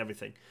STEM, it was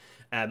everything.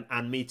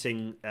 And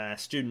meeting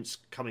students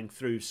coming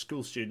through,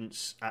 school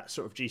students at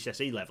sort of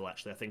GCSE level,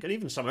 actually, I think, and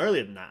even some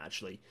earlier than that,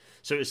 actually.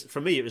 So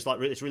for me, it was like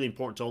it's really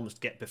important to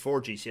almost get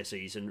before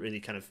GCSEs and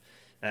really kind of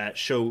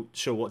show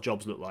what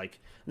jobs look like.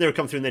 And they would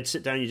come through and they'd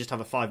sit down and you just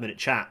have a 5-minute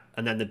chat,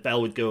 and then the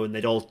bell would go and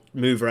they'd all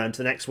move around to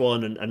the next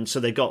one, and so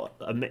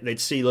they'd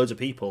see loads of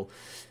people.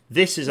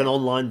 This is an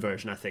online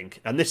version, I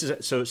think, and this is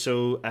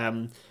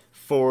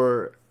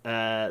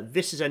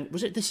This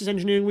is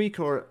Engineering Week,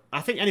 or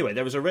I think anyway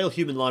there was a Rail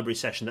Human Library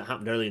session that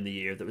happened early in the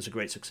year that was a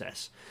great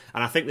success,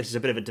 and I think this is a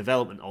bit of a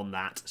development on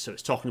that. So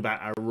it's talking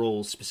about our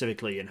roles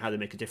specifically and how they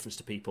make a difference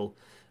to people.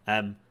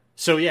 It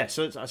should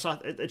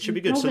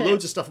be good. So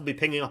loads of stuff will be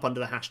pinging up under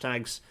the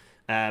hashtags.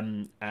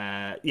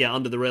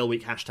 Under the Rail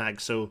Week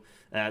hashtag. So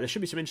there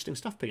should be some interesting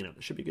stuff picking up.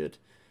 It should be good.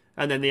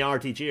 And then the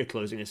RDG are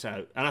closing us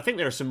out. And I think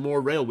there are some more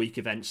Rail Week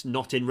events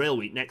not in Rail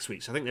Week next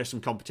week. So I think there's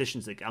some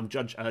competitions that I'm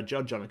judge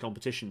on a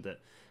competition that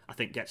I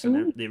think gets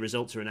the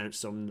results are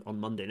announced on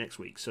Monday next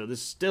week. So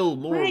there's still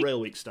more Rail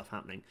Week stuff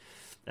happening.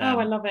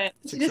 I love it.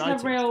 So just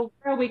have Rail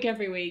Week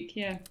every week.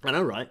 Yeah. I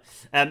know, right?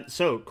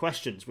 So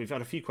questions. We've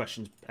had a few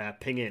questions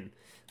ping in.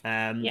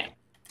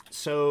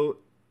 So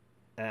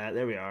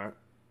there we are.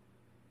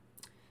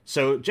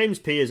 So James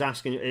P is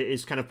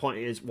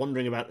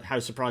wondering about how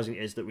surprising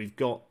it is that we've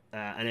got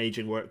an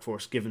aging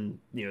workforce given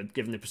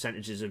the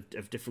percentages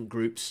of different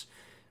groups.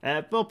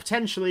 Well,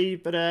 potentially,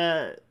 but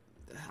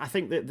I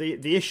think that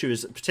the issue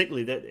is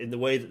particularly that in the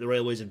way that the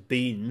railways have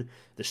been,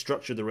 the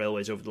structure of the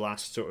railways over the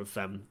last sort of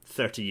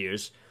 30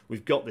 years,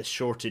 we've got this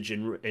shortage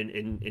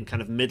in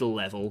kind of middle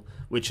level,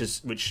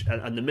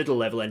 and the middle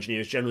level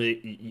engineers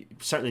generally,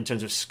 certainly in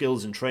terms of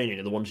skills and training,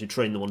 are the ones who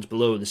train the ones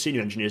below, and the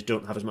senior engineers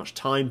don't have as much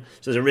time,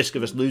 so there's a risk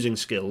of us losing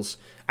skills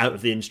out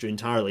of the industry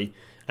entirely.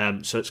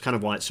 So it's kind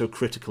of why it's so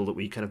critical that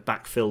we kind of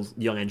backfill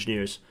young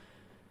engineers.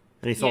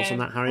 Any thoughts on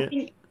that,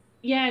 Harriet?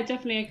 Yeah,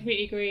 definitely. I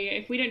completely agree.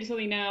 If we don't do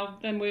something now,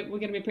 then we're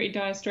going to be pretty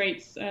dire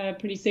straits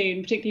pretty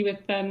soon, particularly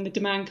with the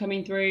demand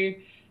coming through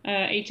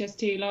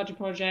HS2 larger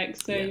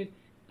projects. So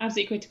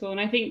absolutely critical. And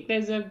I think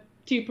there's a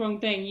two-pronged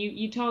thing.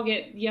 You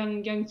target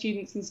young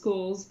students in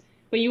schools,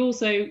 but you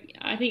also,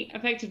 I think,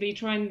 effectively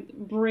try and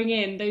bring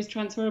in those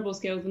transferable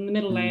skills in the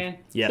middle layer.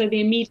 Yeah. So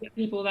the immediate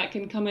people that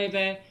can come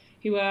over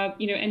who are,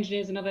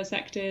 engineers in other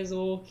sectors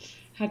or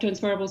have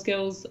transferable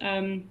skills,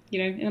 in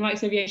the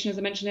likes of aviation, as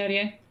I mentioned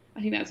earlier. I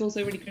think that's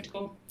also really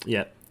critical.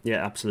 Yeah,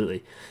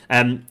 absolutely.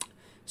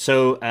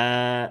 So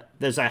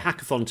there's a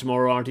hackathon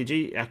tomorrow,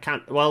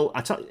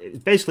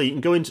 RDG. Basically, you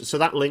can go into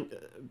that link.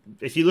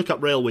 If you look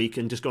up Rail Week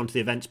and just go onto the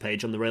events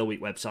page on the Rail Week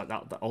website,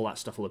 all that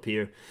stuff will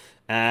appear.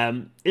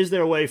 Is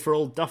there a way for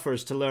old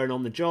duffers to learn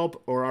on the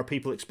job, or are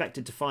people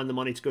expected to find the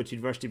money to go to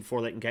university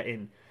before they can get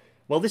in?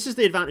 Well, this is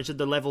the advantage of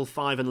the level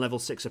 5 and level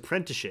 6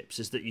 apprenticeships,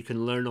 is that you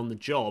can learn on the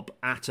job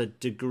at a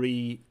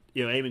degree,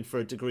 aiming for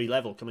a degree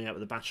level, coming out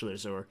with a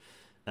bachelor's or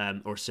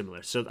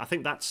similar. So I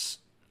think that's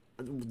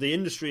the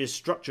industry's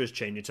structure is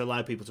changing to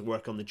allow people to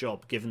work on the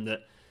job, given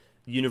that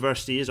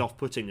university is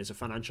off-putting as a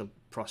financial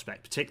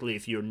prospect, particularly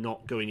if you're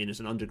not going in as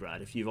an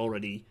undergrad. If you've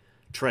already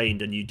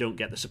trained and you don't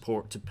get the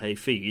support to pay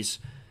fees,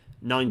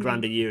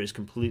 $9,000 a year is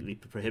completely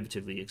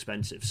prohibitively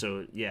expensive.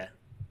 So yeah,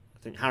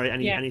 I think, Harry,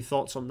 any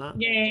thoughts on that?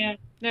 Yeah.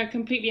 No,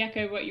 completely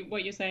echo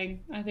what you're saying.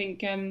 I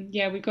think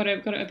we've got to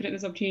open up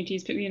those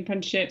opportunities, particularly in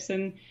apprenticeships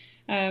and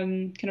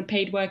kind of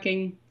paid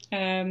working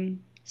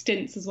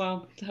stints as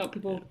well to help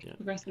people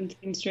progress into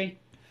the industry.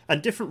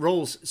 And different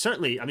roles,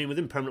 certainly. I mean,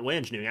 within permanent way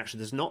engineering, actually,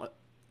 there's not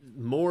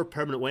more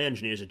permanent way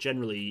engineers are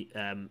generally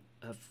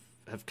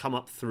have come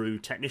up through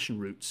technician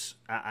routes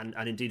and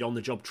indeed on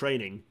the job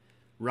training,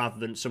 rather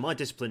than. So my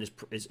discipline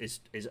is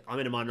I'm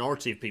in a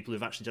minority of people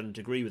who've actually done a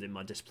degree within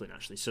my discipline,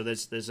 actually. So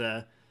there's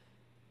a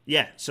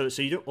so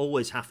you don't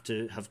always have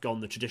to have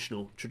gone the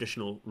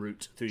traditional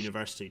route through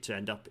university to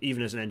end up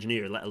even as an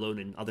engineer, let alone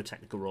in other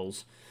technical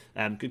roles.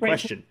 Good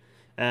question.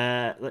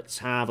 Let's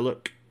have a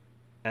look.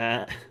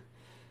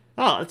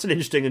 That's an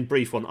interesting and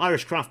brief one.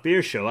 Irish Craft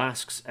Beer Show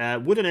asks,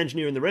 would an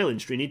engineer in the rail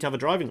industry need to have a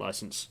driving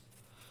licence?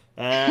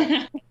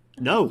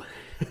 No.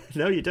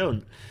 No, you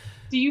don't.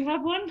 Do you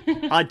have one?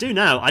 I do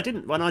now. I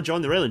didn't when I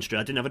joined the rail industry.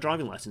 I didn't have a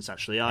driving licence,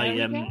 actually.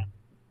 And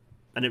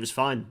it was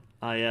fine.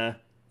 It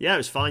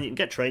was fine. You can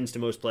get trains to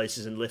most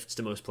places and lifts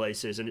to most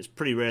places, and it's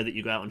pretty rare that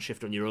you go out on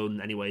shift on your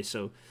own anyway.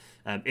 So,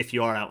 if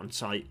you are out on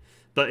site,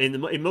 but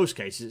in most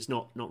cases, it's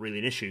not really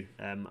an issue.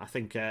 I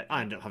think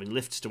I ended up having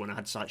lifts to when I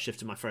had site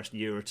shift in my first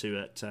year or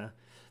two.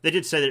 They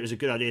did say that it was a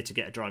good idea to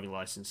get a driving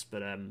licence,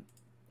 but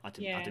I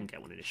didn't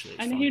get one initially.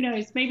 And who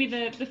knows? Maybe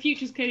the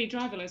future's clearly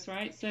driverless,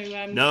 right? So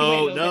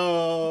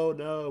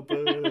no,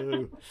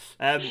 boo.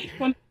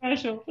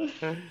 Controversial.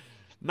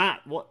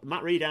 Matt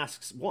Reed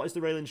asks, what is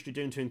the rail industry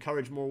doing to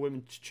encourage more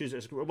women to choose it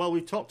as a career? Well,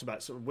 we've talked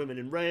about sort of women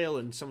in rail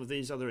and some of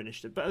these other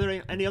initiatives, but are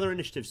there any other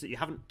initiatives that you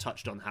haven't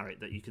touched on, Harriet,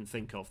 that you can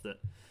think of that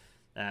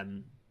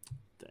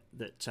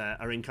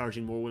are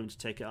encouraging more women to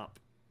take it up?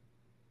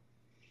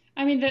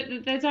 I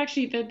mean,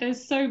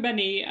 there's so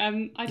many.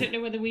 I don't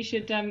know whether we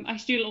should. I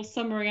should do a little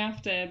summary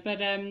after,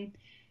 but I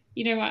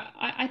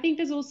think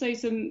there's also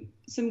some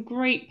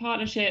great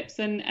partnerships,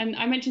 and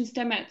I mentioned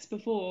STEMETS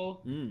before,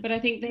 but I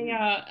think they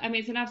are. I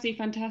mean, it's an absolutely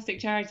fantastic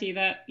charity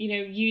that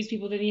use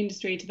people in the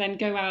industry to then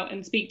go out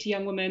and speak to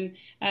young women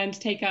and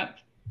take up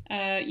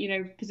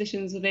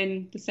positions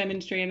within the STEM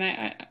industry,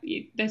 and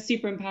they're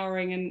super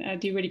empowering and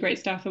do really great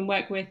stuff and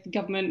work with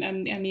government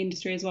and the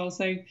industry as well.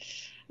 So.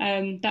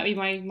 That'd be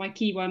my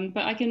key one,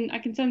 but I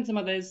can send some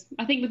others.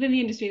 I think within the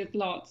industry there's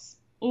lots.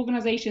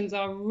 Organisations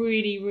are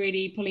really,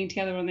 really pulling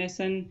together on this,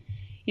 and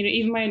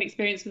even my own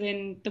experience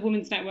within the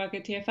Women's Network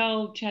at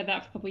TfL, chaired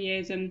that for a couple of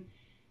years, and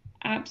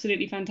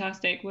absolutely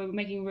fantastic. We're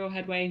making real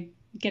headway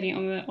getting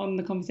it on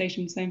the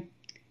conversation. So,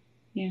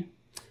 yeah.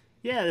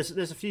 Yeah,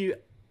 there's a few.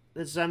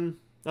 There's some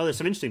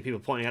interesting people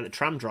pointing out that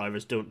tram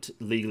drivers don't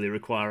legally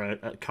require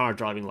a car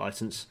driving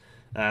licence.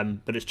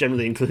 But it's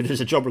generally included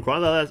as a job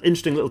requirement. That's an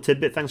interesting little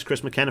tidbit. Thanks,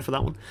 Chris McKenna, for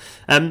that one.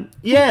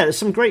 There's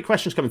some great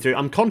questions coming through.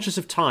 I'm conscious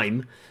of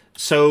time,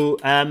 so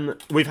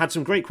we've had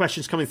some great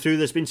questions coming through.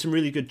 There's been some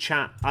really good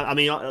chat.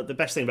 The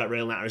best thing about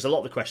RailNatter is a lot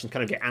of the questions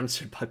kind of get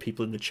answered by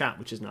people in the chat,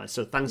 which is nice.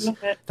 So thanks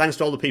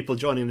to all the people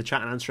joining the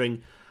chat and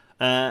answering.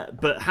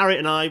 But Harriet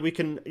and I, we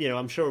can,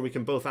 I'm sure we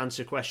can both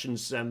answer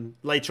questions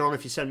later on.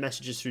 If you send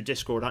messages through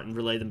Discord, I can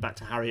relay them back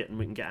to Harriet and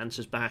we can get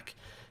answers back.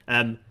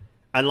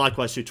 And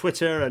likewise through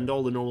Twitter and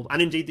all the normal,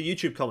 and indeed the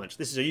YouTube comments.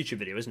 This is a YouTube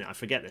video, isn't it? I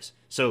forget this.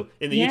 So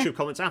in the YouTube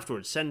comments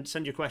afterwards,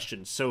 send your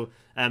questions. So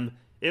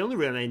it only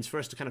remains for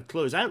us to kind of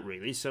close out,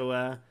 really.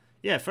 So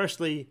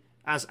firstly,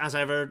 as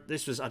ever,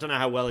 this was, I don't know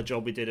how well a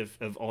job we did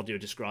of audio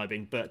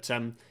describing, but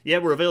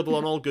we're available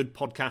on all good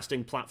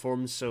podcasting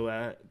platforms.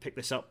 So pick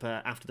this up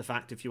after the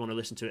fact if you want to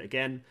listen to it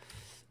again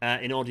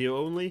in audio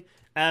only.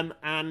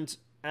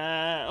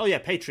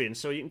 Patreon.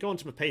 So you can go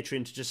onto my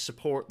Patreon to just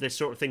support this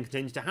sort of thing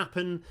continues to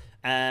happen,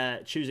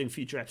 choosing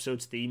future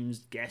episodes,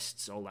 themes,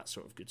 guests, all that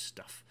sort of good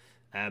stuff.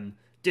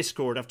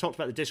 Discord, I've talked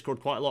about the Discord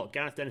quite a lot.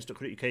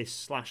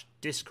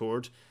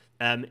 GarethDennis.co.uk/Discord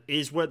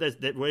is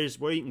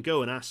where you can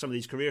go and ask some of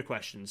these career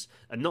questions,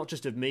 and not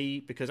just of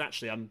me, because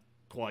actually I'm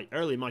quite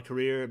early in my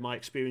career. My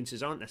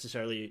experiences aren't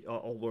necessarily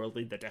all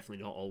worldly. They're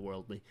definitely not all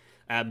worldly.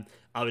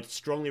 I would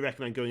strongly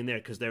recommend going in there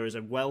because there is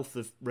a wealth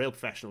of rail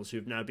professionals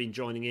who've now been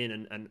joining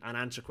in and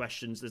answer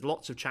questions. There's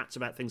lots of chats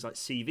about things like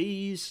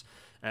CVs,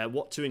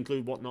 what to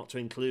include, what not to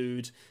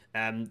include.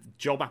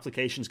 Job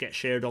applications get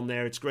shared on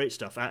there. It's great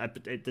stuff.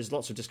 There's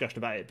lots of discussion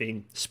about it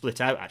being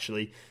split out,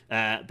 actually,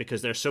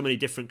 because there's so many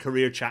different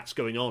career chats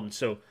going on.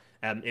 So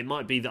it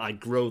might be that I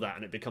grow that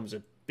and it becomes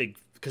a big...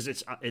 because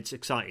it's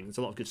exciting. There's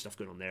a lot of good stuff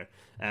going on there.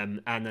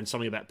 And then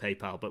something about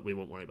PayPal, but we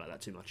won't worry about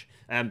that too much.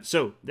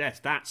 So that's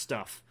that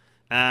stuff.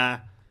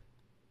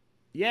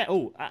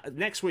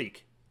 Next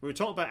week, we were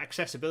talking about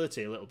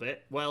accessibility a little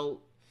bit.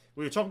 Well,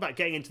 we were talking about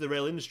getting into the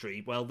rail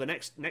industry. Well, the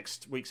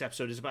next week's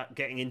episode is about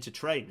getting into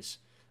trains,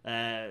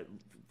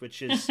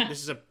 which is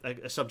this is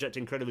a subject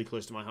incredibly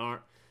close to my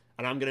heart.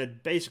 And I'm going to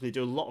basically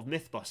do a lot of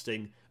myth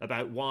busting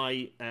about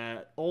why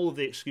all of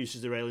the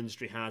excuses the rail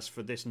industry has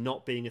for this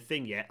not being a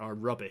thing yet are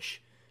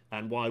rubbish,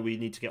 and why we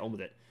need to get on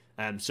with it.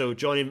 So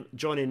join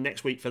in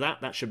next week for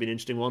that. That should be an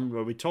interesting one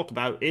where we talk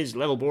about, is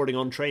level boarding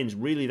on trains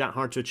really that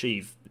hard to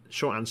achieve?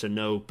 Short answer,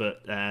 no.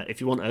 But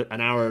if you want an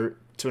hour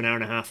to an hour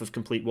and a half of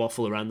complete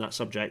waffle around that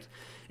subject,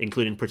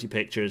 including pretty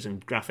pictures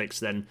and graphics,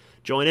 then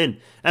join in.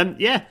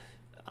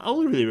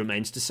 All really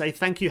remains to say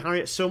thank you,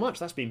 Harriet, so much.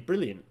 That's been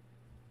brilliant.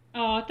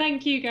 Oh,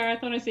 thank you, Gareth.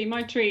 Honestly,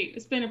 my treat.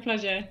 It's been a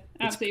pleasure.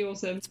 Absolutely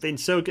awesome. It's been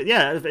so good.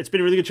 Yeah, it's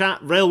been a really good chat.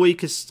 Rail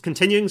Week is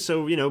continuing,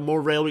 so,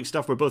 more Rail Week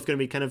stuff. We're both going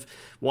to be kind of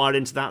wired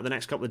into that the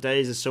next couple of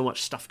days. There's so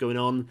much stuff going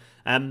on.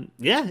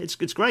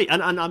 It's great.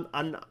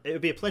 And it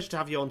would be a pleasure to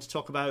have you on to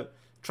talk about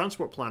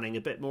transport planning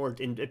a bit more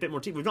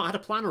deep. We've not had a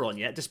planner on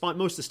yet, despite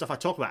most of the stuff I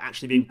talk about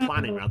actually being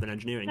planning rather than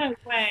engineering. No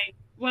way.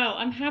 Well,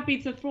 I'm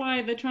happy to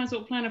fly the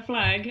transport planner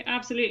flag.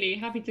 Absolutely.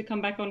 Happy to come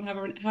back on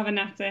and have a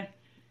natter.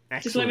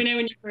 Excellent. Just let me know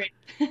when you're free.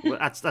 Well,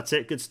 that's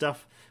it. Good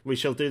stuff. We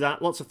shall do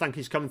that. Lots of thank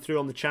yous coming through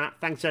on the chat.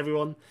 Thanks,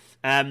 everyone.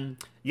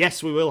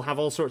 Yes, we will have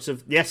all sorts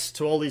of yes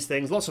to all these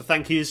things. Lots of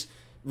thank yous.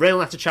 Rail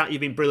Natter chat,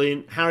 you've been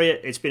brilliant.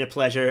 Harriet, it's been a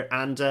pleasure.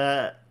 And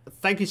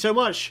thank you so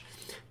much.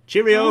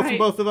 Cheerio from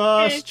both of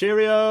us. Cheers.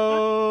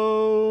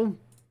 Cheerio.